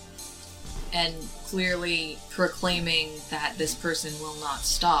 and clearly proclaiming that this person will not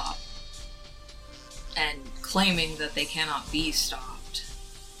stop, and claiming that they cannot be stopped.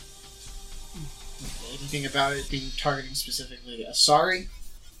 Anything about it being targeting specifically Asari?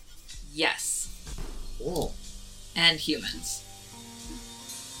 Yes. Cool. And humans.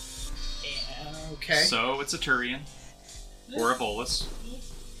 Yeah, okay. So it's a Turian. Or a Volus.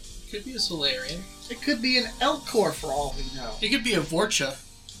 Could be a Solarian. It could be an Elcor for all we know. It could be a Vorcha.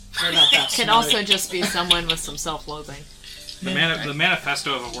 Or not that Could smart. also just be someone with some self-loathing. The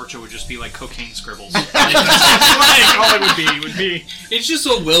manifesto of a Vorcha would just be like cocaine scribbles. That's like all it would be. It's just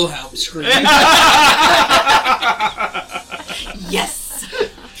a Wilhelm scream. Yes!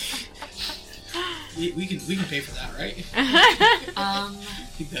 we can pay for that, right? I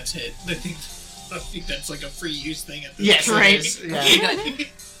think that's it. I think that's like a free use thing at this Yes, point. it is. Yeah.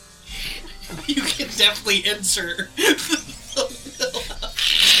 You can definitely insert the Wilhelm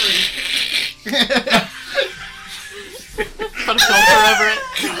scream. Put a filter over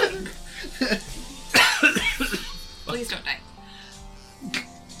it. Please don't die.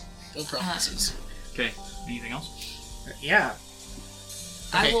 No promises. Okay, anything else? Yeah.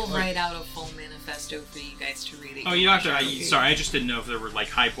 I Okay, will like- write out a full manifesto for you guys to read. Oh, you don't have to. Sorry, I just didn't know if there were like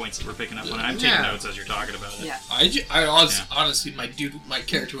high points that we're picking up on. I'm taking Yeah. notes as you're talking about it. Yeah. Honestly, my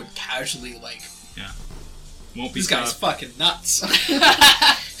character would casually like. Won't be This guy's stopped. fucking nuts.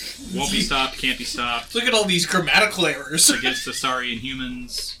 Won't be stopped. Can't be stopped. Look at all these grammatical errors. Against Asari and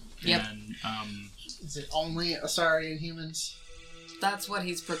humans. Yep. And Is it only Asari and humans? That's what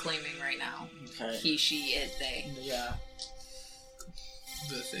he's proclaiming right now. Okay. He, she, it, they. Yeah.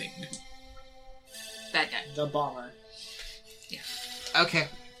 The thing. Bad guy. The bomber. Yeah. Okay.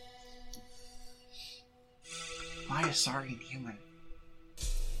 Why Asari and human?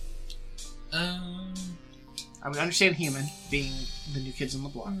 I would understand human being the new kids on the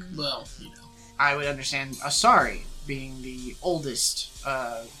block. Well, you know. I would understand Asari being the oldest,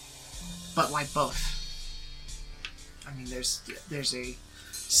 but like both. I mean, there's a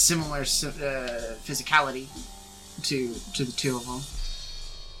similar physicality to the two of them.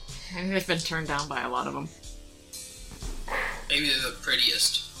 I think they've been turned down by a lot of them. Maybe they're the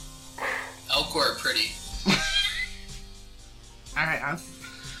prettiest. Elcor are pretty. Alright,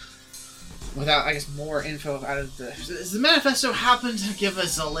 without, I guess, more info out of the... Does the manifesto happen to give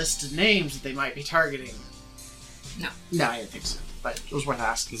us a list of names that they might be targeting? No. No, I didn't think so, but it was worth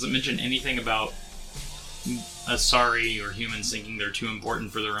asking. Does it mention anything about Asari or humans thinking they're too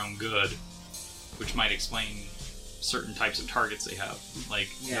important for their own good, which might explain certain types of targets they have, like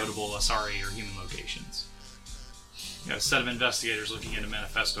notable Asari or human locations? You got a set of investigators looking at a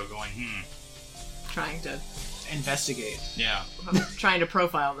manifesto going, Trying to investigate. Yeah. trying to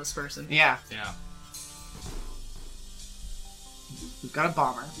profile this person. Yeah. Yeah. We've got a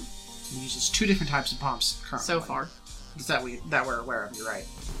bomber. He uses 2 different types of bombs currently. So far. That we're aware of, you're right.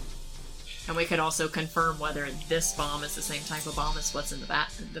 And we could also confirm whether this bomb is the same type of bomb as what's in the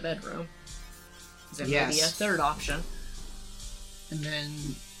bedroom. There may be a third option. And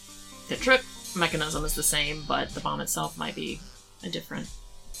then... The trip mechanism is the same, but the bomb itself might be a different...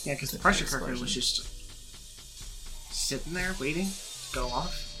 Yeah, because the pressure cooker was just sitting there waiting to go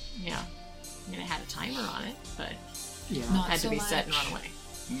off. Yeah. I mean, it had a timer on it, but Yeah. Not had so to be much. set and run away.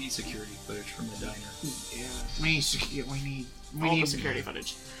 We need security footage from the diner. Yeah. We need All the security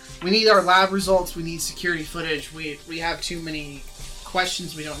footage. We need our lab results. We need security footage. We have too many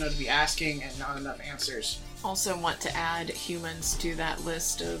questions we don't know to be asking and not enough answers. Also want to add humans to that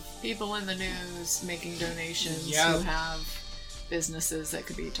list of people in the news making donations who have businesses that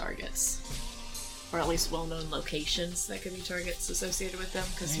could be targets. Or at least well-known locations that could be targets associated with them,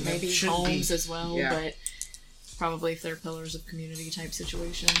 because maybe homes as well, but probably if they're pillars of community type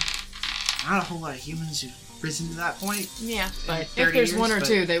situation. Not a whole lot of humans who've risen to that point. Yeah, but if there's one or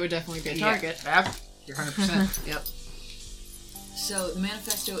two, they would definitely be a target. Yeah, you're 100%. Yep. So the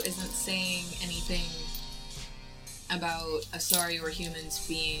manifesto isn't saying anything about Asari or humans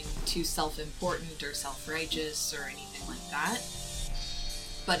being too self-important or self-righteous or anything like that.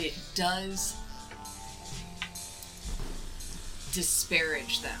 But it does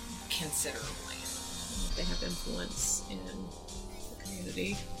disparage them considerably. They have influence in the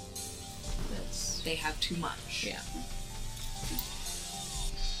community. They have too much. Yeah.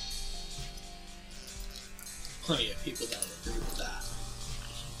 Plenty of people that would agree with that.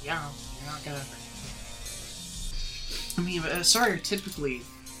 Yeah, you're not gonna... I mean, Asari are typically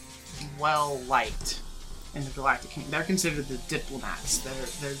well-liked in the Galactic Kingdom. They're considered the diplomats.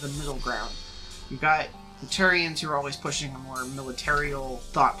 They're the middle ground. You've got the Turians who are always pushing a more militarial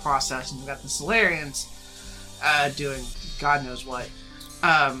thought process, and you've got the Solarians doing God knows what.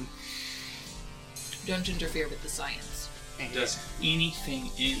 Don't interfere with the science. Does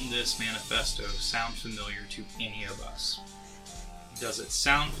anything in this manifesto sound familiar to any of us? Does it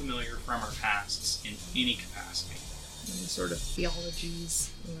sound familiar from our pasts in any capacity? Any sort of theologies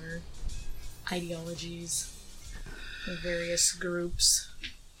or ideologies of various groups.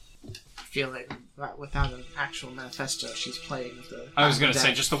 I feel like without an actual manifesto, she's playing with the... I was going to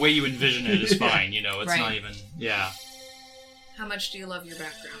say, just the way you envision it is fine, you know, it's not even... Yeah. How much do you love your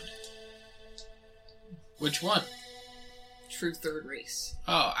background? Which one? True third race.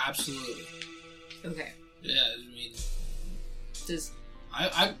 Oh, absolutely. Okay. Yeah, I mean... Does...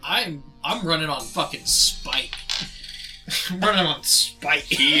 I'm running on fucking spite. I'm running on spite.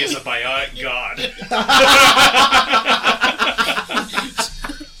 He is a biotic god.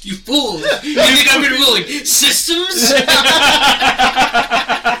 You fools! You think I'm gonna ruling systems?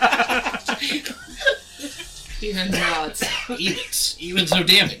 Even odds. Evens no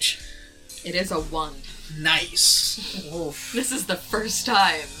damage. It is a 1. Nice. Oof. This is the first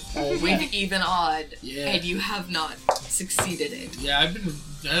time we've even odd, Yeah. and you have not succeeded it. Yeah,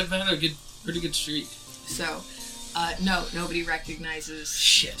 I've had a pretty good streak. So, no, nobody recognizes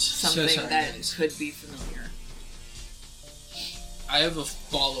Shit. something so sorry, that guys. could be familiar. I have a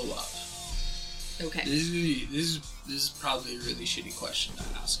follow-up. Okay. This is probably a really shitty question to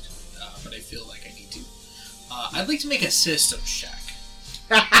ask, but I feel like I need to. I'd like to make a systems check.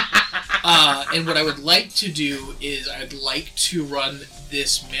 And what I would like to do is I'd like to run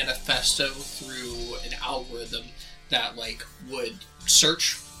this manifesto through an algorithm that would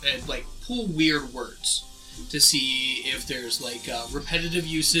search and pull weird words to see if there's repetitive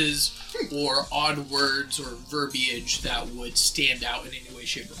uses or odd words or verbiage that would stand out in any way,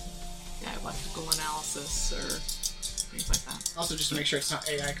 shape, or form. Yeah, electrical analysis or things like that. Also, just to make sure it's not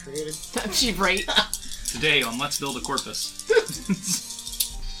AI created. She right. Today on Let's Build a Corpus.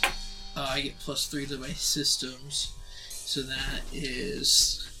 I get +3 to my systems, so that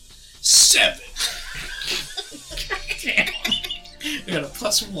is 7. Damn. I got a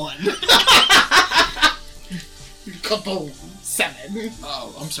 +1. Kaboom! 7.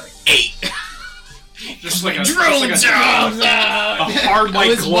 Oh, I'm sorry, 8. Just like a Drones out! a hard white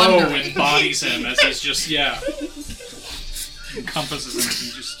was glow wondering. embodies him as he's just encompasses him.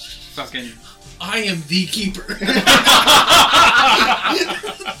 He just fucking. I am the keeper.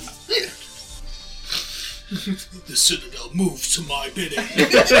 The Citadel moves to my bidding.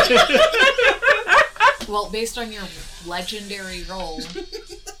 Well, based on your legendary roll,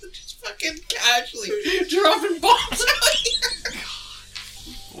 Just fucking casually dropping bombs out here.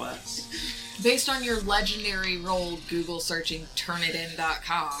 Bless. based on your legendary roll, Google searching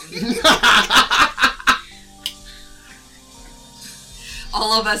Turnitin.com.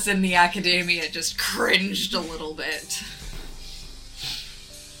 All of us in the academia just cringed a little bit.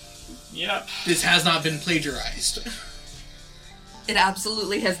 Yep. This has not been plagiarized. It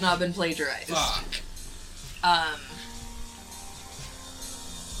absolutely has not been plagiarized. Fuck.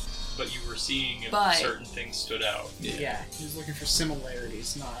 But you were seeing if But- certain things stood out. Yeah, he was looking for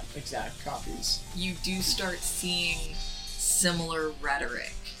similarities, not exact copies. You do start seeing similar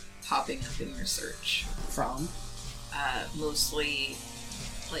rhetoric popping up in your search. From? Mostly,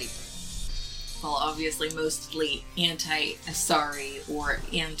 obviously mostly anti-Asari or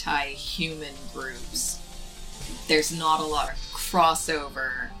anti-human groups. There's not a lot of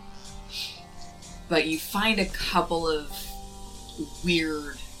crossover, but you find a couple of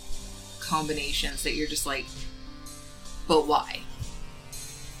weird combinations that you're just like, but why?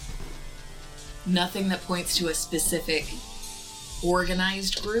 Nothing that points to a specific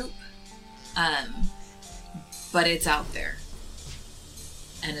organized group, but it's out there.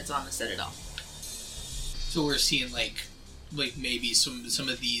 And it's on the Citadel. So we're seeing like maybe some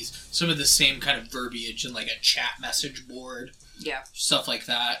of the same kind of verbiage in like a chat message board, Yeah. stuff like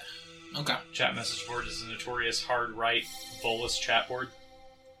that. Okay. Chat message board is the notorious hard right Volus chat board.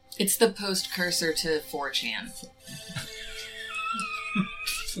 It's the post cursor to 4chan.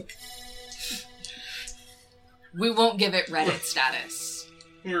 We won't give it Reddit status.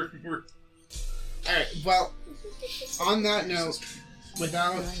 We're Alright, well, on that note,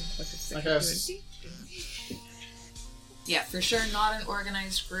 without, I guess, Yeah, for sure not an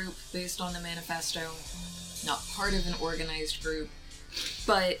organized group based on the manifesto. Not part of an organized group.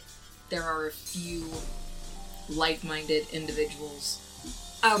 But there are a few like-minded individuals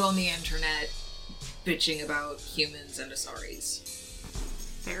out on the internet bitching about humans and Asaris.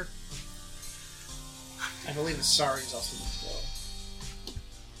 Fair. I believe Asari is also the flow.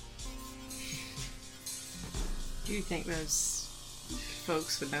 Do you think those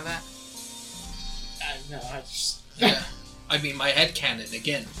folks would know that? I don't know, I just... Yeah. I mean, my headcanon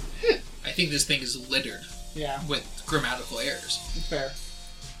again. I think this thing is littered Yeah, with grammatical errors. fair.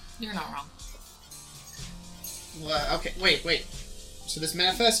 You're not wrong. Well, okay, wait. So this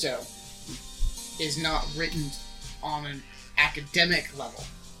manifesto is not written on an academic level.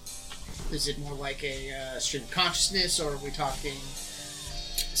 Is it more like a stream of consciousness, or are we talking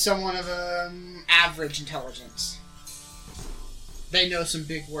someone of average intelligence? They know some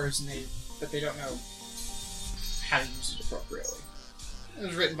big words, but they don't know how to use it appropriately. It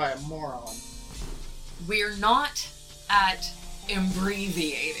was written by a moron. We're not at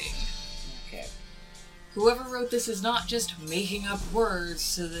abbreviating. Okay. Whoever wrote this is not just making up words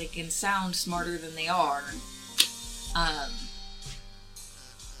so they can sound smarter than they are.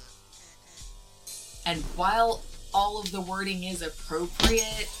 And while all of the wording is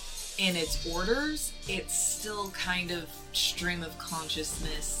appropriate in its orders, it's still kind of stream of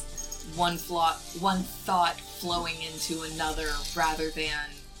consciousness, one thought flowing into another rather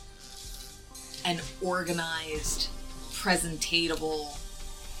than an organized, presentable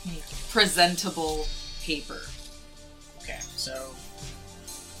paper. Okay, so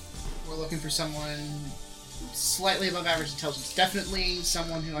we're looking for someone slightly above average intelligence. Definitely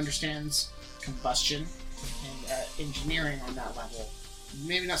someone who understands combustion and engineering on that level.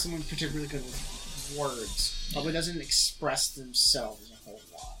 Maybe not someone particularly good with words. Probably doesn't express themselves a whole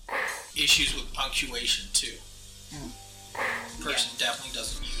lot. Issues with punctuation too. Person definitely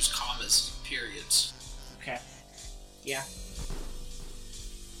doesn't use commas, periods. Okay. Yeah.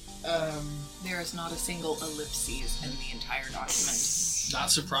 There is not a single ellipses in the entire document. Yes.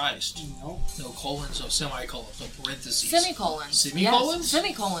 Not surprised. No. No colons, no semicolons, no parentheses. Semicolons. Semicolons? Yes,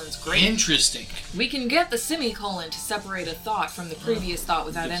 semicolons. Great. Interesting. We can get the semicolon to separate a thought from the previous thought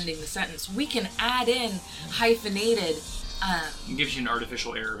without ending the sentence. We can add in hyphenated. It gives you an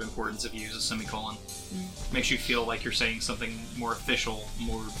artificial error of importance if you use a semicolon. Makes you feel like you're saying something more official,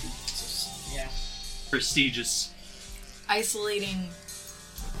 more prestigious. Isolating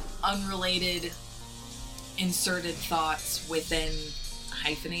unrelated inserted thoughts within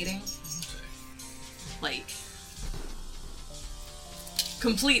hyphenating. Like,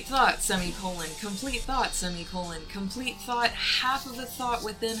 complete thought, semicolon, complete thought, semicolon, complete thought, half of a thought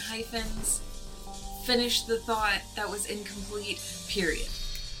within hyphens, finish the thought that was incomplete, period.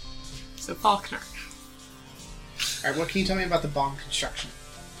 So Faulkner. Alright, what can you tell me about the bomb construction?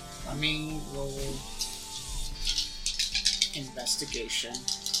 Let me roll investigation.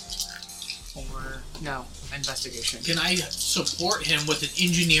 Or no, investigation. Can I support him with an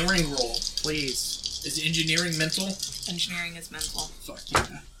engineering roll? Please. Is engineering mental? Engineering is mental. Fuck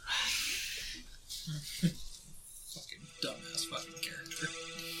yeah. Fucking dumbass fucking character.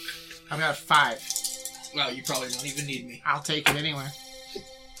 I've got 5. Wow, you probably don't even need me. I'll take it anyway.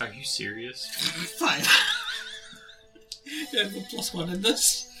 Are you serious? 5. You have a +1 in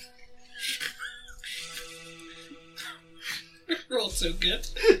this. Rolled so good.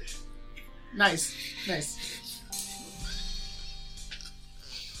 Nice.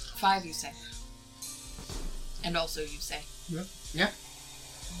 5, you say. And also you say. Yeah.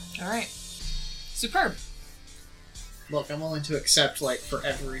 Alright. Superb. Look, I'm willing to accept, like, for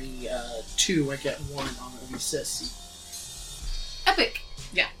every 2, I get 1 on an assist. Epic.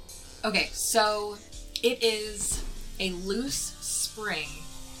 Yeah. Okay, so it is a loose spring.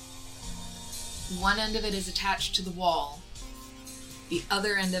 One end of it is attached to the wall. The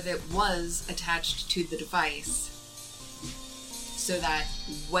other end of it was attached to the device, so that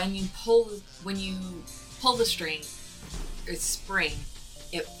when you pull the string or spring,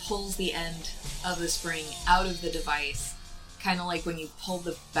 it pulls the end of the spring out of the device, kind of like when you pull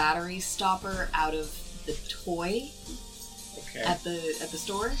the battery stopper out of the toy at the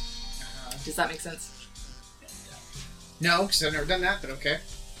store. Does that make sense? No, because I've never done that, but okay.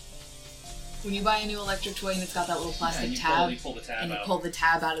 When you buy a new electric toy and it's got that little plastic you tab, pull the tab and you out. pull the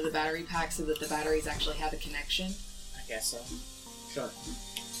tab out of the battery pack so that the batteries actually have a connection. I guess so. Sure.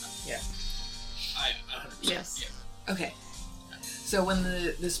 Yeah. I 100%. Yes. Yeah. Okay. So when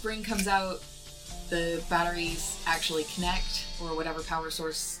the spring comes out, the batteries actually connect, or whatever power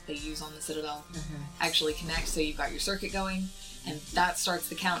source they use on the Citadel actually connect, so you've got your circuit going, and that starts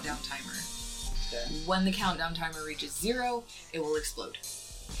the countdown timer. Okay. When the countdown timer reaches 0, it will explode.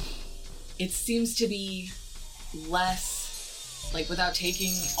 It seems to be less, like, without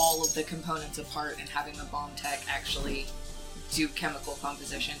taking all of the components apart and having the bomb tech actually do chemical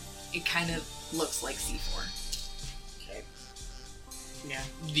composition, it kind of looks like C4. Okay.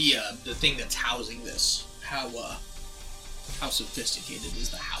 Yeah. The thing that's housing this, how sophisticated is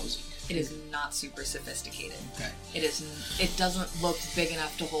the housing? It is not super sophisticated. Okay. It doesn't look big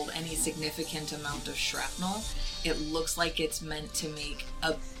enough to hold any significant amount of shrapnel. It looks like it's meant to make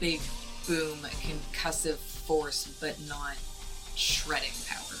a big boom, concussive force, but not shredding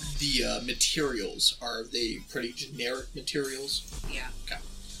power. The materials, are they pretty generic materials? Yeah. Okay.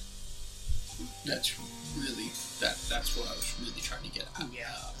 That's really, that's what I was really trying to get at.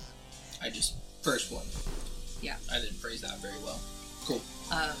 Yeah. I just, first one. Yeah. I didn't phrase that very well. Cool.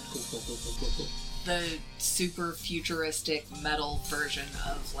 Cool. The super futuristic metal version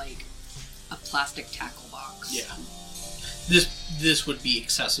of, like, a plastic tackle box. Yeah. This would be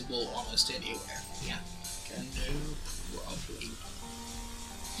accessible almost anywhere. Yeah. Okay. No problem.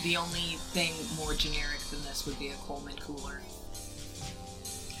 The only thing more generic than this would be a Coleman cooler.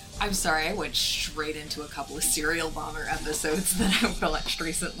 I'm sorry, I went straight into a couple of Serial Bomber episodes that I've watched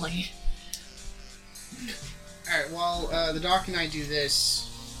recently. Alright, while the doc and I do this,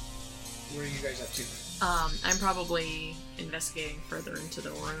 what are you guys up to? I'm probably investigating further into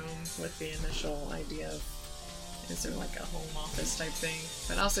the room with the initial idea of, is there like a home office type thing?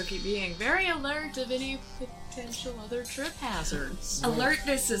 But also keep being very alert of any potential other trip hazards.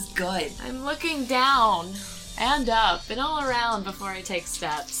 Alertness is good. I'm looking down and up and all around before I take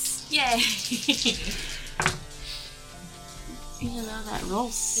steps. Yay! Even though that roll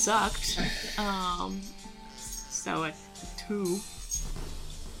sucked. So a 2.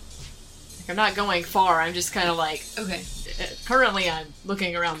 Like, I'm not going far, I'm just kind of like, Okay. Currently I'm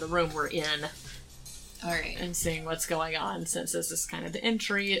looking around the room we're in. Alright. And seeing what's going on. Since this is kind of the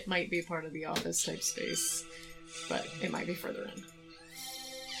entry, it might be part of the office type space, but it might be further in.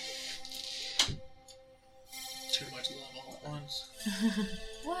 Too much love all at once. those.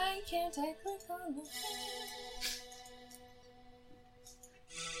 Why can't I click on the thing?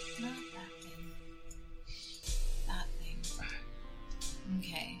 Not that thing. That thing.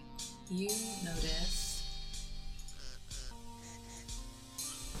 Okay. You notice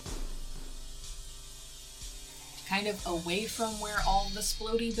kind of away from where all the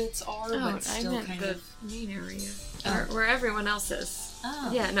splody bits are, but still I meant kind the of main area. Oh. Where everyone else is.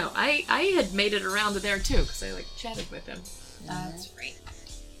 Oh. Yeah, no, I had made it around to there too, because I chatted with him. That's right.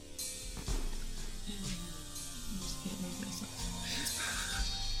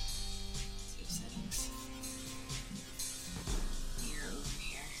 Save settings. Here, over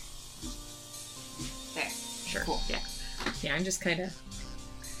here. There. Sure. Cool. Yeah. Yeah, I'm just kind of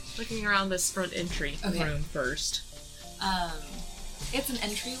looking around this front entry room first. It's an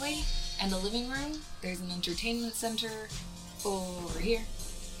entryway and a living room. There's an entertainment center over here.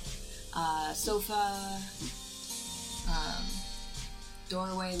 Sofa.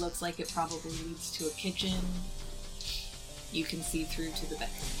 Doorway looks like it probably leads to a kitchen. You can see through to the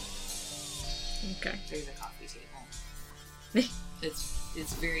bedroom. Okay. There's a coffee table.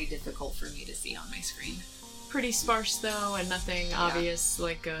 It's very difficult for me to see on my screen. Pretty sparse though, and nothing obvious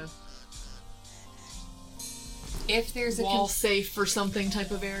like a If there's a wall safe or something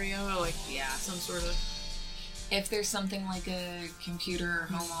type of area, or like some sort of. If there's something like a computer or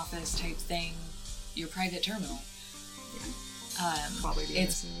home office type thing, your private terminal. Probably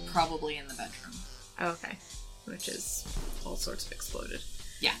it's probably in the bedroom. Okay. Which is all sorts of exploded.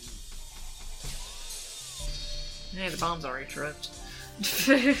 Yeah. Hey, the bomb's already tripped.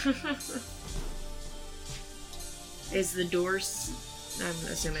 Is the doors... I'm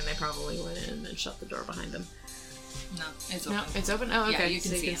assuming they probably went in and shut the door behind them. No, it's open. No, it's open? Oh, okay. Yeah, you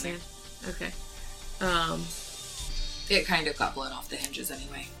can see in there. Okay. It kind of got blown off the hinges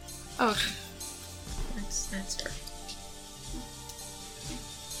anyway. Oh, okay. That's fair.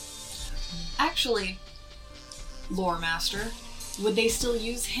 Actually, Lore Master, would they still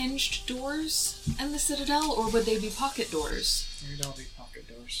use hinged doors in the Citadel, or would they be pocket doors? They'd all be pocket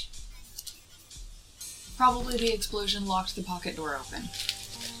doors. Probably the explosion locked the pocket door open.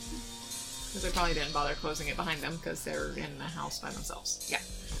 Because they probably didn't bother closing it behind them because they're in the house by themselves. Yeah.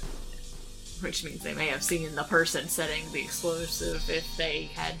 Which means they may have seen the person setting the explosive if they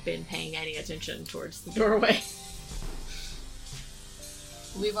had been paying any attention towards the doorway.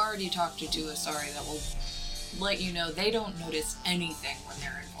 We've already talked to Asari that will let you know they don't notice anything when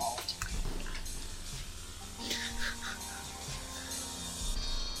they're involved.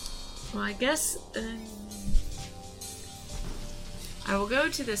 Well, I guess I will go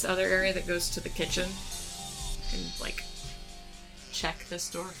to this other area that goes to the kitchen and, check this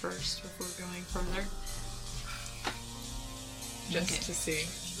door first before going further. Just to see.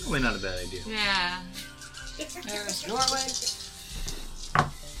 Probably not a bad idea. Yeah. There's a doorway.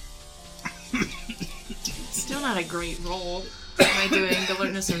 Still not a great roll. Am I doing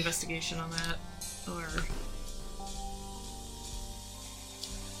alertness or investigation on that? Or...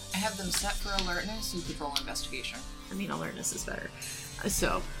 I have them set for alertness. You could roll investigation. I mean, alertness is better.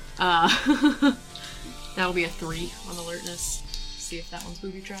 So, that'll be a 3 on alertness. See if that one's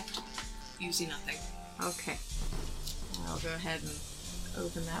booby-trapped. You see nothing. Okay. I'll go ahead and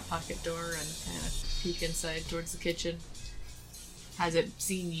open that pocket door and kind of peek inside towards the kitchen. Has it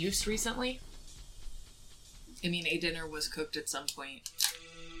seen use recently? I mean, a dinner was cooked at some point,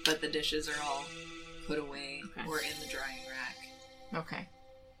 but the dishes are all put away or in the drying rack. Okay.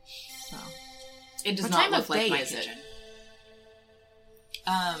 So, it does what not time look of like day my is kitchen.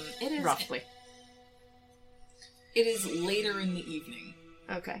 It is roughly. It is later in the evening.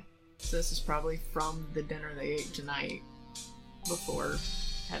 Okay. So this is probably from the dinner they ate tonight before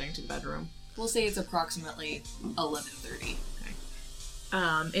heading to the bedroom. We'll say it's approximately 11:30.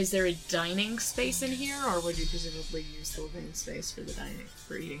 Okay. Is there a dining space in here, or would you presumably use the living space for the dining,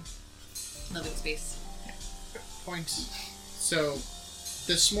 for eating? Living space. Okay. Point. So,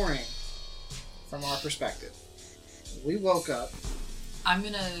 this morning, from our perspective, we woke up. I'm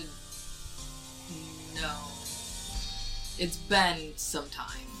gonna... No. It's been some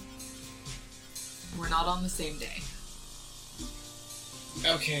time. We're not on the same day.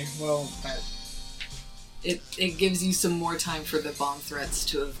 Okay, well, It gives you some more time for the bomb threats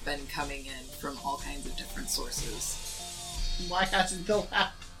to have been coming in from all kinds of different sources. why hasn't the lab...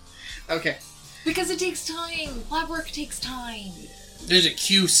 Okay. Because it takes time! Lab work takes time! There's a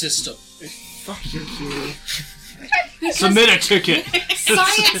queue system. Fuck your queue. Submit a ticket.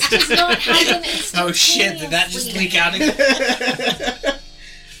 Science does not happen instantaneously. Oh shit, did that just leak out again?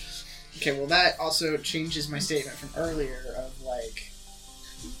 Okay, well that also changes my statement from earlier of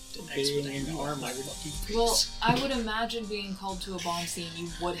being in armor. Well, I would imagine being called to a bomb scene, you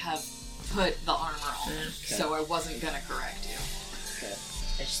would have put the armor on. Okay. So I wasn't gonna correct you. Okay.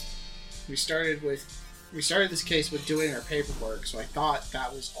 We started this case with doing our paperwork, so I thought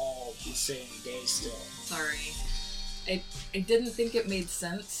that was all the same day still. Sorry. I didn't think it made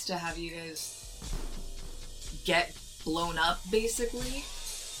sense to have you guys get blown up, basically,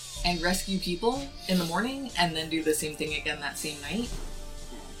 and rescue people in the morning, and then do the same thing again that same night.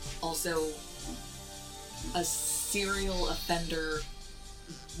 Also, a serial offender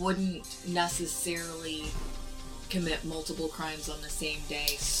wouldn't necessarily commit multiple crimes on the same day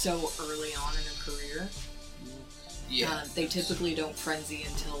so early on in a career. Yeah. They typically don't frenzy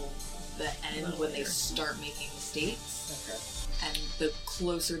until the end when they start making mistakes. Okay. And the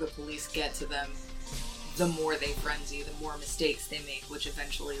closer the police get to them, the more they frenzy, the more mistakes they make, which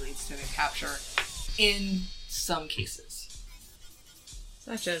eventually leads to their capture in some cases.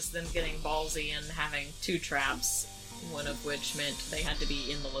 Such as them getting ballsy and having 2 traps, one of which meant they had to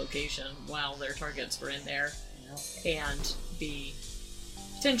be in the location while their targets were in there, and be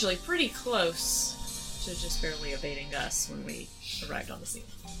potentially pretty close to just barely evading us when we arrived on the scene.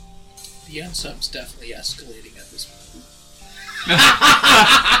 The unsub's definitely escalating at this point.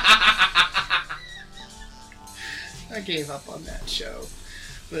 I gave up on that show,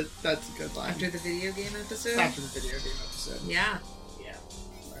 but that's a good line. After the video game episode? After the video game episode. Yeah. Yeah.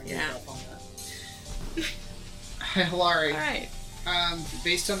 I Yeah. gave up on that. Hilari. Alright.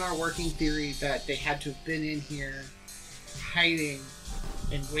 Based on our working theory that they had to have been in here hiding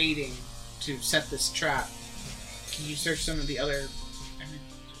and waiting to set this trap, can you search some of the other...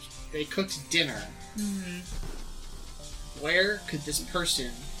 they cooked dinner. Mm-hmm. Where could this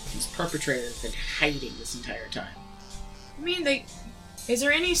person, this perpetrator, have been hiding this entire time? I mean, is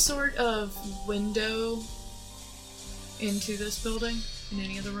there any sort of window into this building in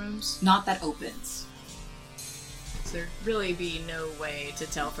any of the rooms? Not that opens. So there'd really be no way to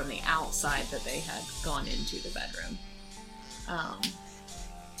tell from the outside that they had gone into the bedroom.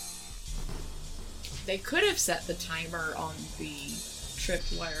 They could have set the timer on the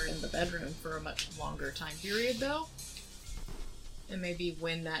tripwire in the bedroom for a much longer time period, though. And maybe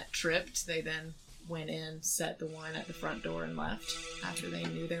when that tripped, they then went in, set the one at the front door, and left after they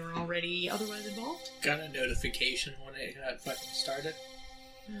knew they were already otherwise involved. Got a notification when it got fucking started.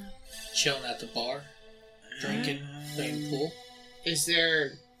 Yeah. Chilling at the bar, drinking, playing pool. Is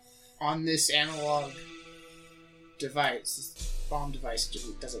there, on this analog device, this bomb device,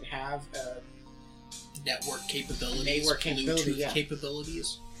 does it have Network capabilities, Network capability, Bluetooth yeah.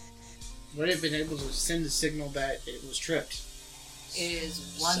 capabilities. would it have been able to send a signal that it was tripped? It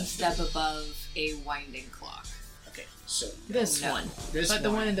is one step above a winding clock. Okay, so This No. one. this But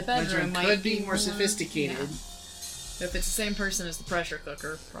the one in the bedroom might could be be more sophisticated. Yeah. If it's the same person as the pressure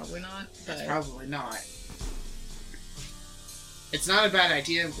cooker, probably not. But Probably not. It's not a bad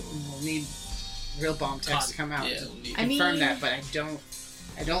idea. We'll need real bomb techs to come out Yeah, to we'll need- confirm mean- that, but I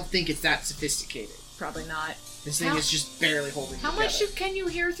don't think it's that sophisticated. probably not. This thing How- is just barely holding How together. much can you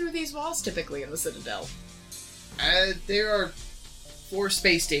hear through these walls typically in the Citadel? There are, for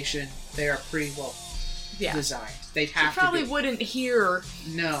space station, they are pretty well Yeah. designed. They'd You have probably to be. wouldn't hear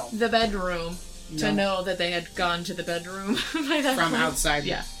No. the bedroom to No. know that they had gone to the bedroom by that From point. outside.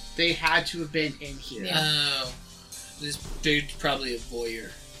 Yeah. They had to have been in here. Yeah. Oh, this dude's probably a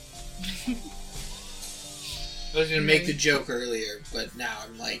voyeur. I was gonna make the joke earlier, but now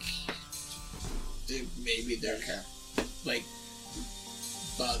I'm like, dude, maybe they're like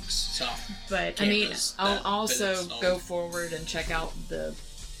bugs. So But I mean, cameras I'll that also been installed. go forward and check out the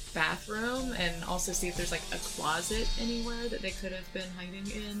bathroom and also see if there's like a closet anywhere that they could have been hiding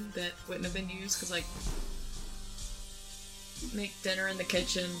in that wouldn't have been used. Because like, make dinner in the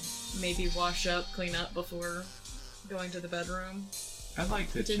kitchen, maybe wash up, clean up before going to the bedroom. I'd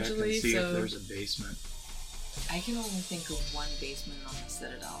like to check and Potentially, see so- if there's a basement. I can only think of one basement on the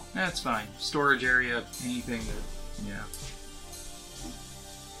Citadel. That's fine. Storage area, anything that, yeah.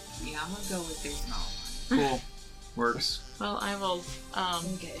 Yeah, I'm gonna go with there's not one. Cool. Works. Well, I will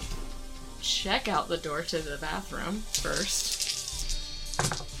Okay. check out the door to the bathroom first.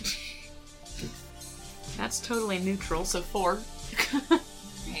 That's totally neutral, so 4.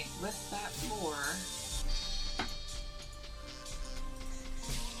 Okay, with that 4.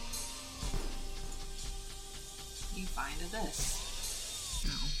 You find this.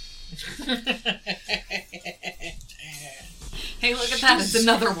 Hey, look at that! It's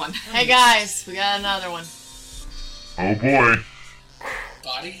another one. Hey guys, we got another one. Oh boy.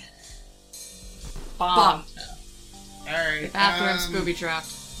 body. Bomb. Alright. Bathroom's booby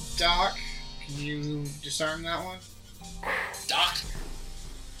trapped. Doc, can you disarm that one? Doc.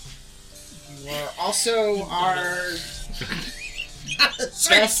 are also our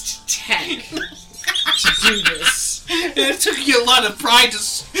best tech to do this. It took you a lot of pride to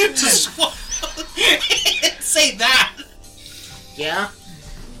swallow. Say that. Yeah?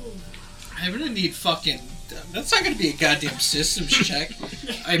 I'm gonna need fucking... That's not gonna be a goddamn systems check.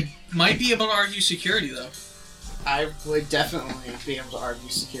 I might be able to argue security, though. I would definitely be able to argue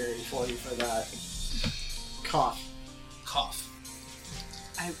security for you for that. Cough.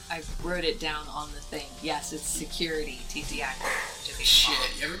 I wrote it down on the thing. Yes, it's security. TC active.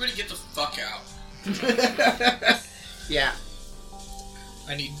 Shit, everybody get the fuck out. Yeah.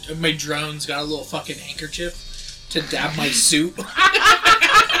 I need... My drone's got a little fucking handkerchief to dab my suit.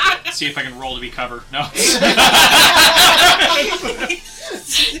 See if I can roll to be covered. No.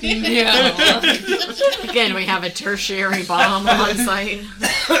 No. Again, we have a tertiary bomb on site.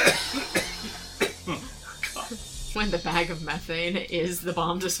 When the bag of methane is the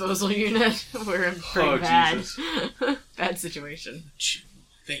bomb disposal unit, we're in pretty bad situation.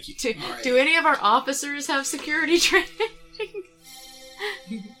 Thank you. Right. Do any of our officers have security training?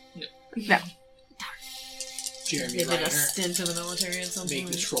 No. Jeremy They did a Reiner, stint in the military and something.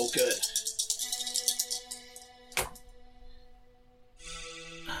 make this roll good.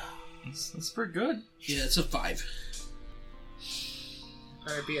 That's pretty good. Yeah, it's a 5.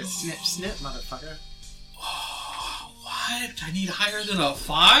 Better be a snip, motherfucker. Oh, what? I need higher than a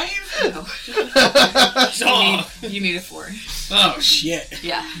 5? You need a 4. Oh, shit.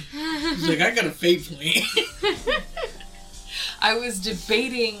 Yeah. It's like, I got a fate point. I was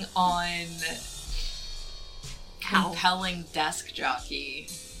debating on compelling desk jockey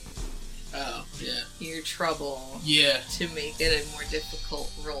Oh, yeah. your trouble Yeah. to make it a more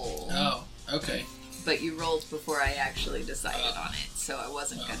difficult roll. Oh, okay. But you rolled before I actually decided on it, so I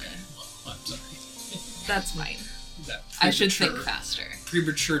wasn't gonna. Well, I'm sorry. That's fine. That I should think premature- faster.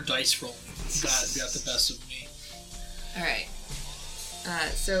 Premature dice roll got the best of me. Alright.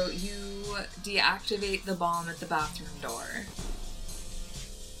 So you deactivate the bomb at the bathroom door.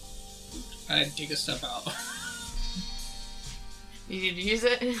 I take a step out. You need to use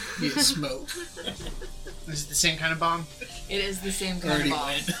it? Need smoke. Is it the same kind of bomb? It is the same kind Already of bomb.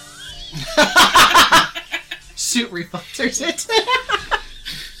 went. Suit reflectors it.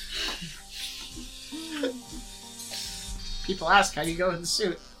 People ask, how do you go in the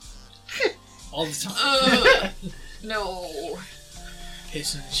suit? All the time. No.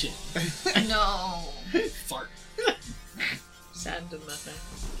 Piss and shit. No. Fart. Sand and methane.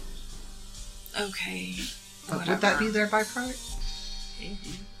 Okay. But would that be their byproduct?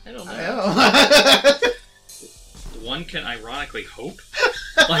 I don't know. I know. One can ironically hope.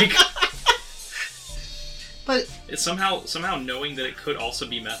 Like, But it's somehow knowing that it could also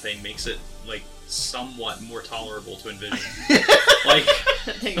be methane makes it like somewhat more tolerable to envision. Like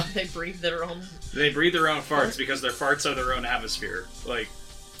they breathe their own. they breathe their own farts because their farts are their own atmosphere. Like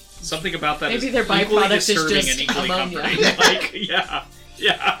something about that Maybe is their equally byproduct is disturbing just and equally ammonia. comforting. Like yeah.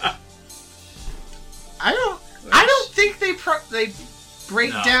 I don't think they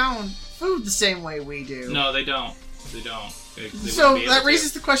break No. down food the same way we do. No, they don't. They don't. They So wouldn't be that able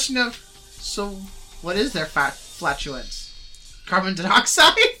raises the question of, so what is their flatulence? Carbon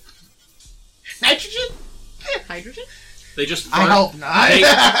dioxide? Nitrogen? Hydrogen? to. They just fart. I hope not.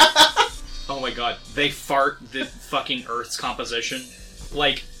 Oh my god, they fart the fucking Earth's composition.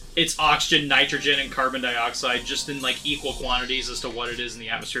 Like, it's oxygen, nitrogen, and carbon dioxide just in, like, equal quantities as to what it is in the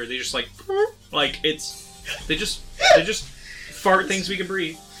atmosphere. They just, they just fart things we can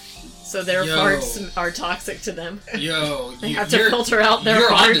breathe. So their Yo. farts are toxic to them. Yo, They have to filter out their You're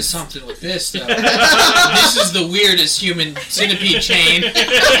farts. onto something with this, though. This is the weirdest human centipede chain.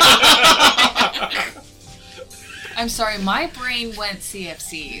 I'm sorry, my brain went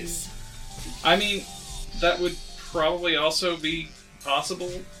CFCs. I mean, that would probably also be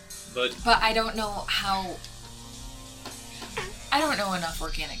possible, but But I don't know how. I don't know enough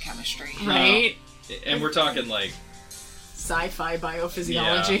organic chemistry. Right? and we're talking like Sci-fi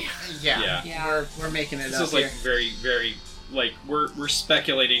biophysiology. Yeah. Yeah. We're making it this up is like here. very very like we're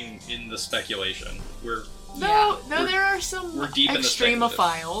speculating in the speculation. We're No, Yeah. there are some we're deep in the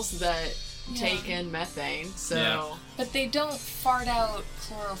extremophiles that Yeah. take in methane, so... Yeah. But they don't fart out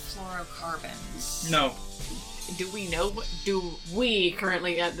chlorofluorocarbons. no. Do we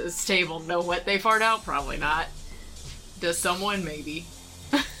currently at this table know what they fart out? Probably not. Does someone? Maybe.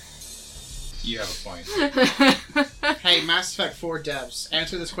 You have a point. Hey, Mass Effect 4 devs,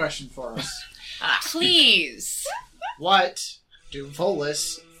 answer this question for us. Please. What do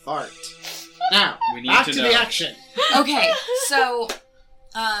Volus fart? Now, We need back to to know. the action. Okay, so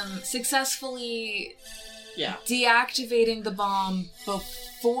successfully Yeah. deactivating the bomb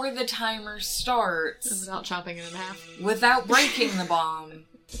before the timer starts Without chopping it in half. without breaking the bomb.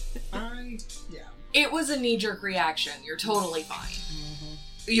 Yeah. It was a knee-jerk reaction. You're totally fine.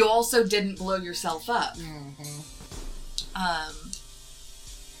 You also didn't blow yourself up.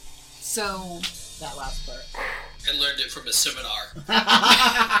 So That last part. I learned it from a seminar.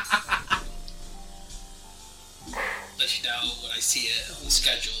 Let you know when I see it on the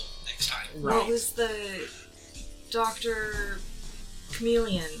schedule next time. what was the Dr.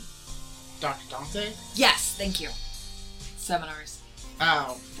 Chameleon? Dr. Dante? Yes, thank you. Seminars.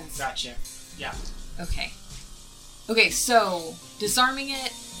 Oh, gotcha. Yeah. Okay. Okay, so disarming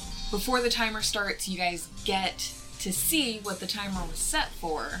it before the timer starts, you guys get to see what the timer was set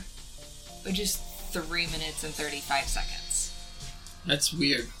for, but just 3 minutes and 35 seconds. That's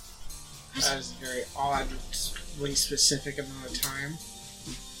weird. That is a very odd, really specific amount of time.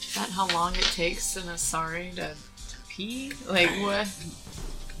 Is that how long it takes an Asari to pee? Like, what?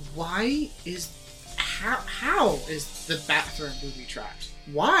 Why is... How is the bathroom booby trapped?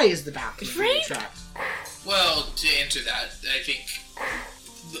 Why is the bathroom booby Right? trapped? Well, to answer that, I think...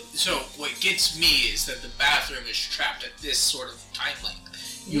 So, what gets me is that the bathroom is trapped at this sort of time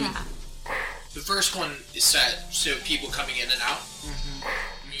length. Yeah. The first one is set so people coming in and out. Mm-hmm.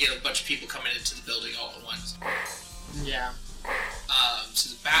 You get a bunch of people coming into the building all at once. Yeah. So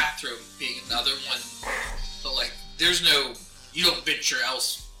the bathroom being another one. But, like, there's no... You don't venture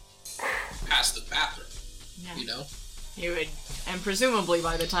else past the bathroom. Yeah. You know? You would, and presumably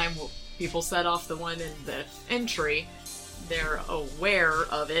by the time people set off the one in the entry, they're aware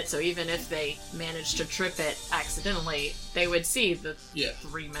of it, so even if they manage to trip it accidentally, they would see the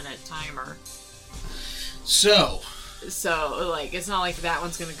 3-minute timer. So, like, it's not like that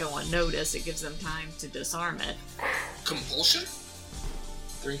one's gonna go unnoticed, it gives them time to disarm it. compulsion?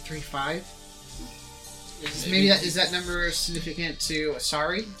 335? Maybe is that number significant to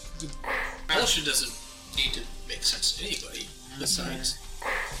Asari? Compulsion doesn't need to make sense to anybody besides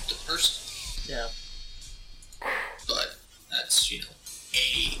the person. Yeah. But that's, a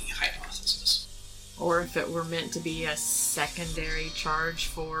hypothesis. Or if it were meant to be a secondary charge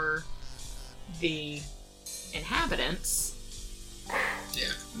for the inhabitants,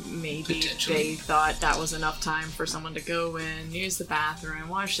 Yeah. maybe Potentially. they thought that was enough time for someone to go in, use the bathroom,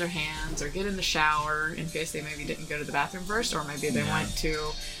 wash their hands, or get in the shower in case they maybe didn't go to the bathroom first, or maybe they went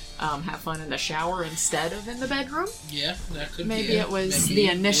to have fun in the shower instead of in the bedroom. Yeah, that could Maybe be it was maybe, the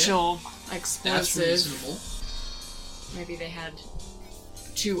initial That's explosive. reasonable. Maybe they had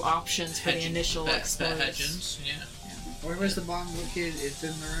two options for the initial explosive. Hedgens, yeah. Where was the bomb located? It's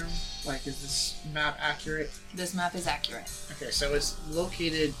in the room? Like, is this map accurate? This map is accurate. Okay, so it's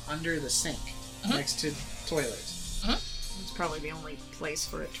located under the sink, next to toilets. It's probably the only place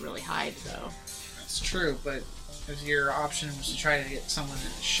for it to really hide, though. That's true, but if your option was to try to get someone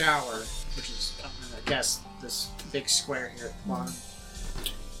in the shower, which is, I guess, this big square here at the bottom,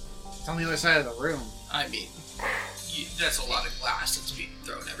 it's on the other side of the room. I mean, that's a lot of glass that's being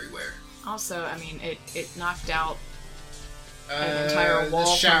thrown everywhere. Also, I mean, it knocked out an entire wall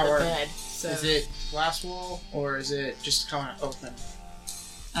the shower. from the bed. So Is it glass wall, or is it just kind of open?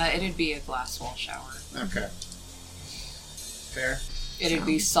 It'd be a glass wall shower. Okay. Fair. It'd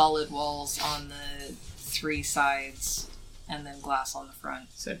be solid walls on the 3 sides, and then glass on the front.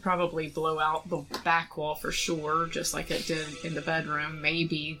 So it'd probably blow out the back wall for sure, just like it did in the bedroom.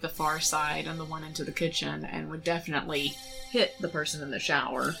 Maybe the far side and the one into the kitchen, and would definitely hit the person in the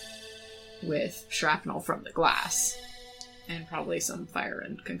shower with shrapnel from the glass. And probably some fire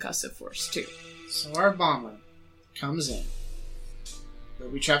and concussive force, too. So our bomber comes in,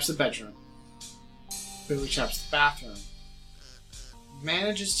 booby traps the bedroom, booby traps the bathroom,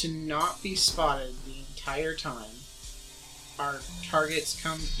 manages to not be spotted the entire time. Our targets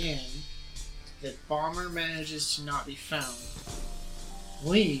come in, the bomber manages to not be found,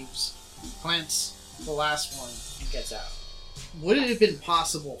 leaves, plants the last one, and gets out. Would it have been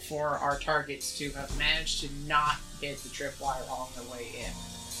possible for our targets to have managed to not hit the tripwire on their way in?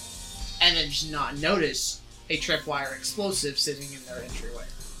 And then just not notice a tripwire explosive sitting in their entryway?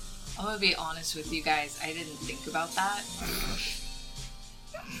 I'm gonna be honest with you guys, I didn't think about that.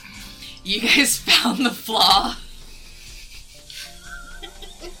 You guys found the flaw.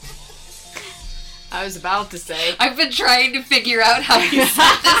 I was about to say, I've been trying to figure out how you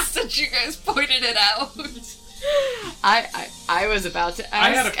said this since you guys pointed it out. I was about to I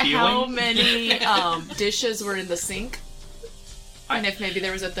had a ask how feeling. many dishes were in the sink, and if maybe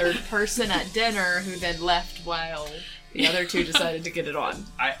there was a third person at dinner who then left while the other two decided to get it on.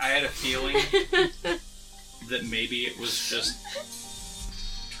 I had a feeling that maybe it was just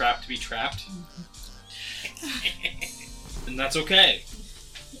trapped to be trapped. And that's okay.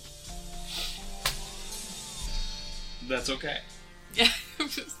 That's okay. Yeah.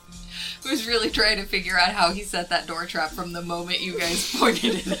 I was really trying to figure out how he set that door trap from the moment you guys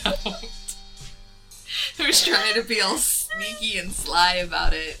pointed it out. I was trying to be all sneaky and sly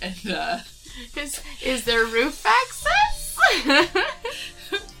about it, and Is there roof access?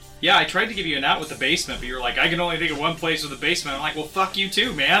 Yeah, I tried to give you an out with the basement, but you were like, I can only think of one place with a basement. I'm like, well, fuck you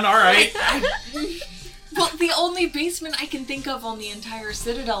too, man. All right. Well, the only basement I can think of on the entire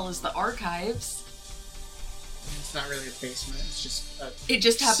Citadel is the archives. It's not really a basement. It's just a... It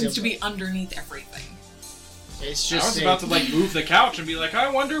just happens to be Simple. underneath everything. It's I just was about to like move the couch and be like, I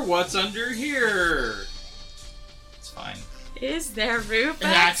wonder what's under here. It's fine. Is there roof an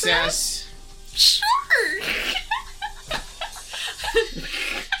access? access. Sure.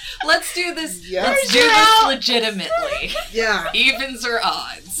 Let's do this. Yeah. Let's do this legitimately. Yeah. Evens or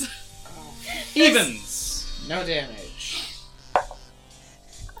odds? Evens. No damage.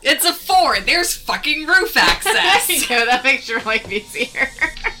 It's a 4. There's fucking roof access. Yeah, that makes your life easier.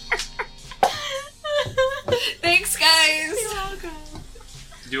 Thanks, guys.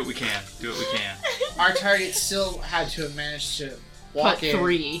 Do what we can. Do what we can. Our target still had to have managed to walk Put in,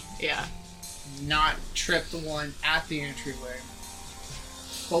 3. Yeah. not trip the one at the entryway.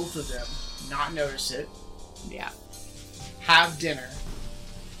 Both of them not notice it. Yeah. Have dinner.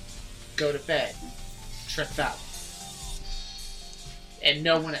 Go to bed. Trip that one. And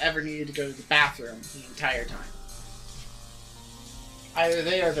no one ever needed to go to the bathroom the entire time. Either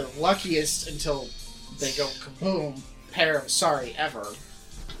they are the luckiest until they go kaboom, pair of sorry ever.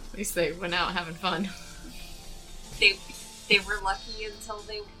 At least they went out having fun. They were lucky until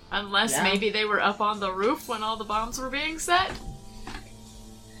they... Unless Yeah. maybe they were up on the roof when all the bombs were being set.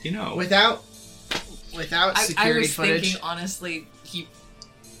 You know. Without I security was footage. thinking, honestly, he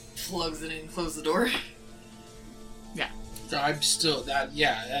plugs it in and closes the door. I'm still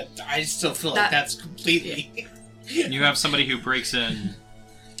I still feel like That- that's completely. You have somebody who breaks in,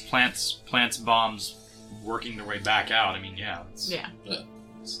 plants bombs, working their way back out. I mean, yeah. Yeah. It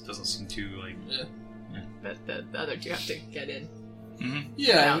doesn't seem too like. But the other two have to get in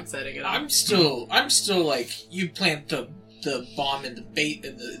Yeah, without setting it up. I'm still like you plant the bomb in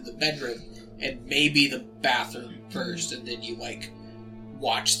the bedroom and maybe the bathroom first, and then you like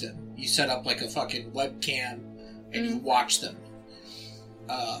watch them. You set up like a fucking webcam and you watch them,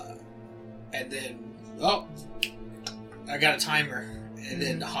 and then I got a timer, and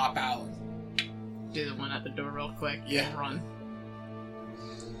then hop out. Do the one at the door real quick. Yeah. And run.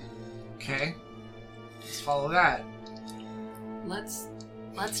 Okay. Let's follow that. Let's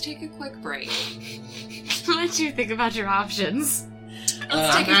take a quick break. What did you think about your options? Let's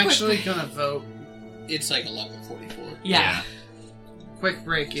I'm take a quick actually break. gonna vote. It's like 11:44. Yeah. Quick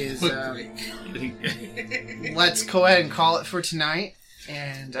break is. Quick break. Let's go ahead and call it for tonight,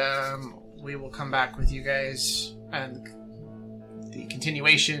 and we will come back with you guys and the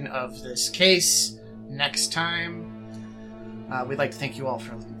continuation of this case next time. We'd like to thank you all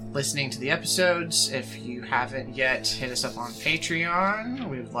for listening to the episodes. If you haven't yet, hit us up on Patreon.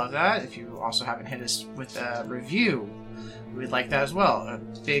 We would love that. If you also haven't hit us with a review, we'd like that as well. A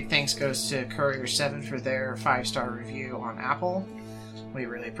big thanks goes to Courier7 for their 5-star review on Apple. We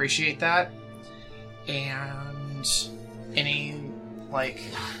really appreciate that. And any, like...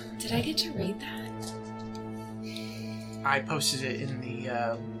 Did I get to read that? I posted it in the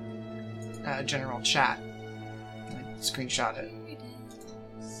general chat. I screenshot it.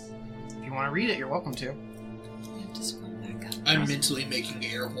 If you want to read it, you're welcome to. I have to scroll back up. I'm mentally making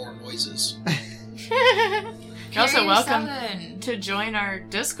air horn noises. You're also Carrier welcome 7. to join our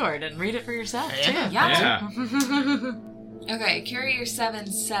Discord and read it for yourself, Yeah. too. Yeah. Okay, Carrier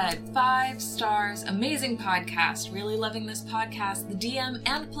 7 said, 5 stars, amazing podcast. Really loving this podcast. The DM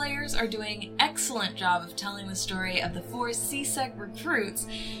and players are doing an excellent job of telling the story of the 4 CSEC recruits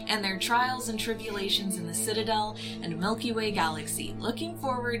and their trials and tribulations in the Citadel and Milky Way galaxy. Looking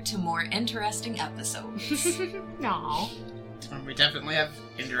forward to more interesting episodes. No. We definitely have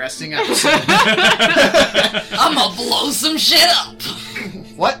interesting episodes. I'm gonna blow some shit up.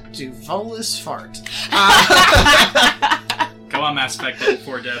 What do Volus fart? Come on, Mass Effect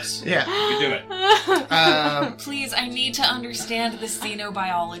 4 devs. Yeah. You can do it. Please, I need to understand the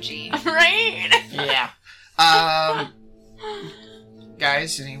xenobiology. Right? Yeah.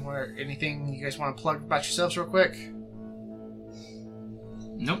 Guys, anything you guys want to plug about yourselves real quick?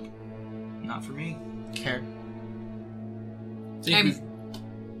 Nope. Not for me. Okay. I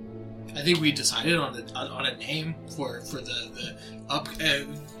I think we decided on a name for the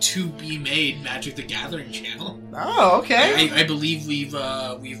to be made Magic the Gathering channel. Oh, okay. I believe we've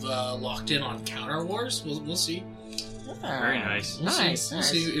locked in on Counter Wars. We'll see. Very nice. We'll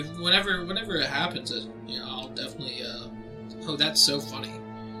see if whenever it happens. I'll definitely. Oh, that's so funny.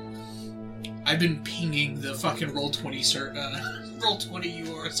 I've been pinging the fucking Roll20 Roll20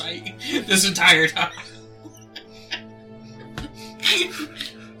 UR site this entire time.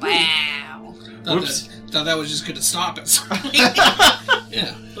 Wow. Thought that was just gonna stop at something.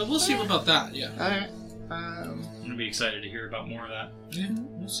 Yeah, but we'll see about that. Yeah. Alright. I'm gonna be excited to hear about more of that. Yeah,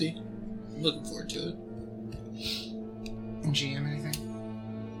 we'll see. I'm looking forward to it. GM, anything?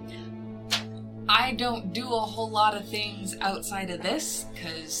 I don't do a whole lot of things outside of this,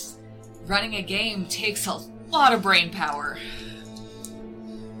 because running a game takes a lot of brain power.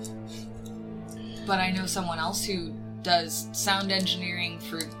 But I know someone else who does sound engineering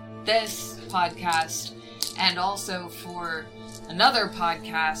for this podcast and also for another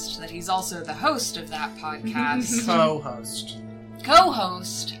podcast that he's also the host of that podcast.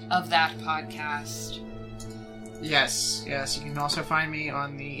 Co-host of that podcast. Yes. You can also find me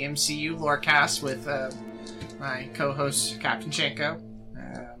on the MCU Lorecast with my co-host Captain Chenko.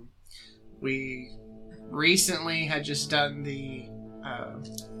 We recently had just done the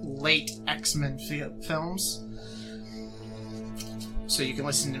late X-Men films, so you can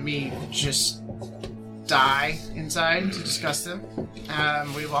listen to me just die inside to discuss them.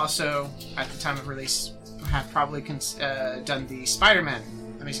 We've also, at the time of release, have probably done the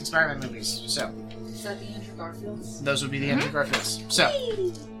Amazing Spider-Man movies. So is that the Andrew Garfields? Those would be the Andrew Garfields. So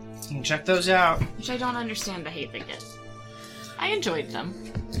you can check those out. Which I don't understand the hate they get. I enjoyed them.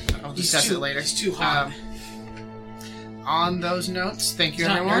 I'll discuss it later. It's too hot. On those notes, thank you, It's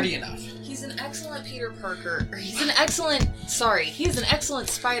not everyone. nerdy enough. He's an excellent Peter Parker. He's an excellent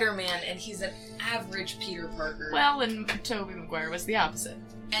Spider-Man, and he's an average Peter Parker. Well, and Tobey Maguire was the opposite.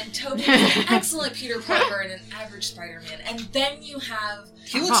 And Tobey was an excellent Peter Parker and an average Spider-Man. And then you have...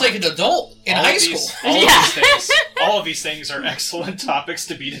 He looks like an adult in high school. All of these things are excellent topics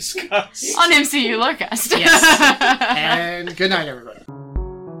to be discussed. On MCU Lorecast. Yes. And good night, everybody.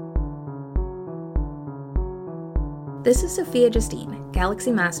 This is Sophia Justine,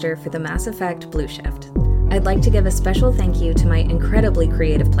 Galaxy Master for the Mass Effect Blue Shift. I'd like to give a special thank you to my incredibly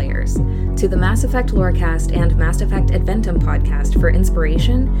creative players, to the Mass Effect Lorecast and Mass Effect Adventum podcast for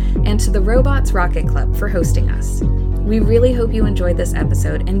inspiration, and to the Robots Rocket Club for hosting us. We really hope you enjoyed this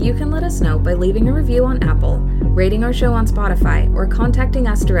episode, and you can let us know by leaving a review on Apple, rating our show on Spotify, or contacting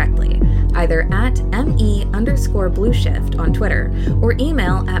us directly, either at ME_Blueshift on Twitter, or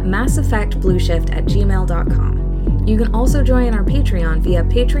email at masseffectblueshift@gmail.com. You can also join our Patreon via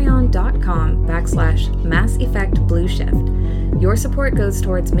patreon.com/Mass Effect Blue Shift. Your support goes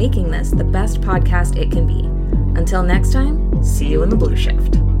towards making this the best podcast it can be. Until next time, see you in the Blue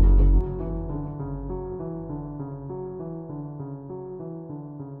Shift.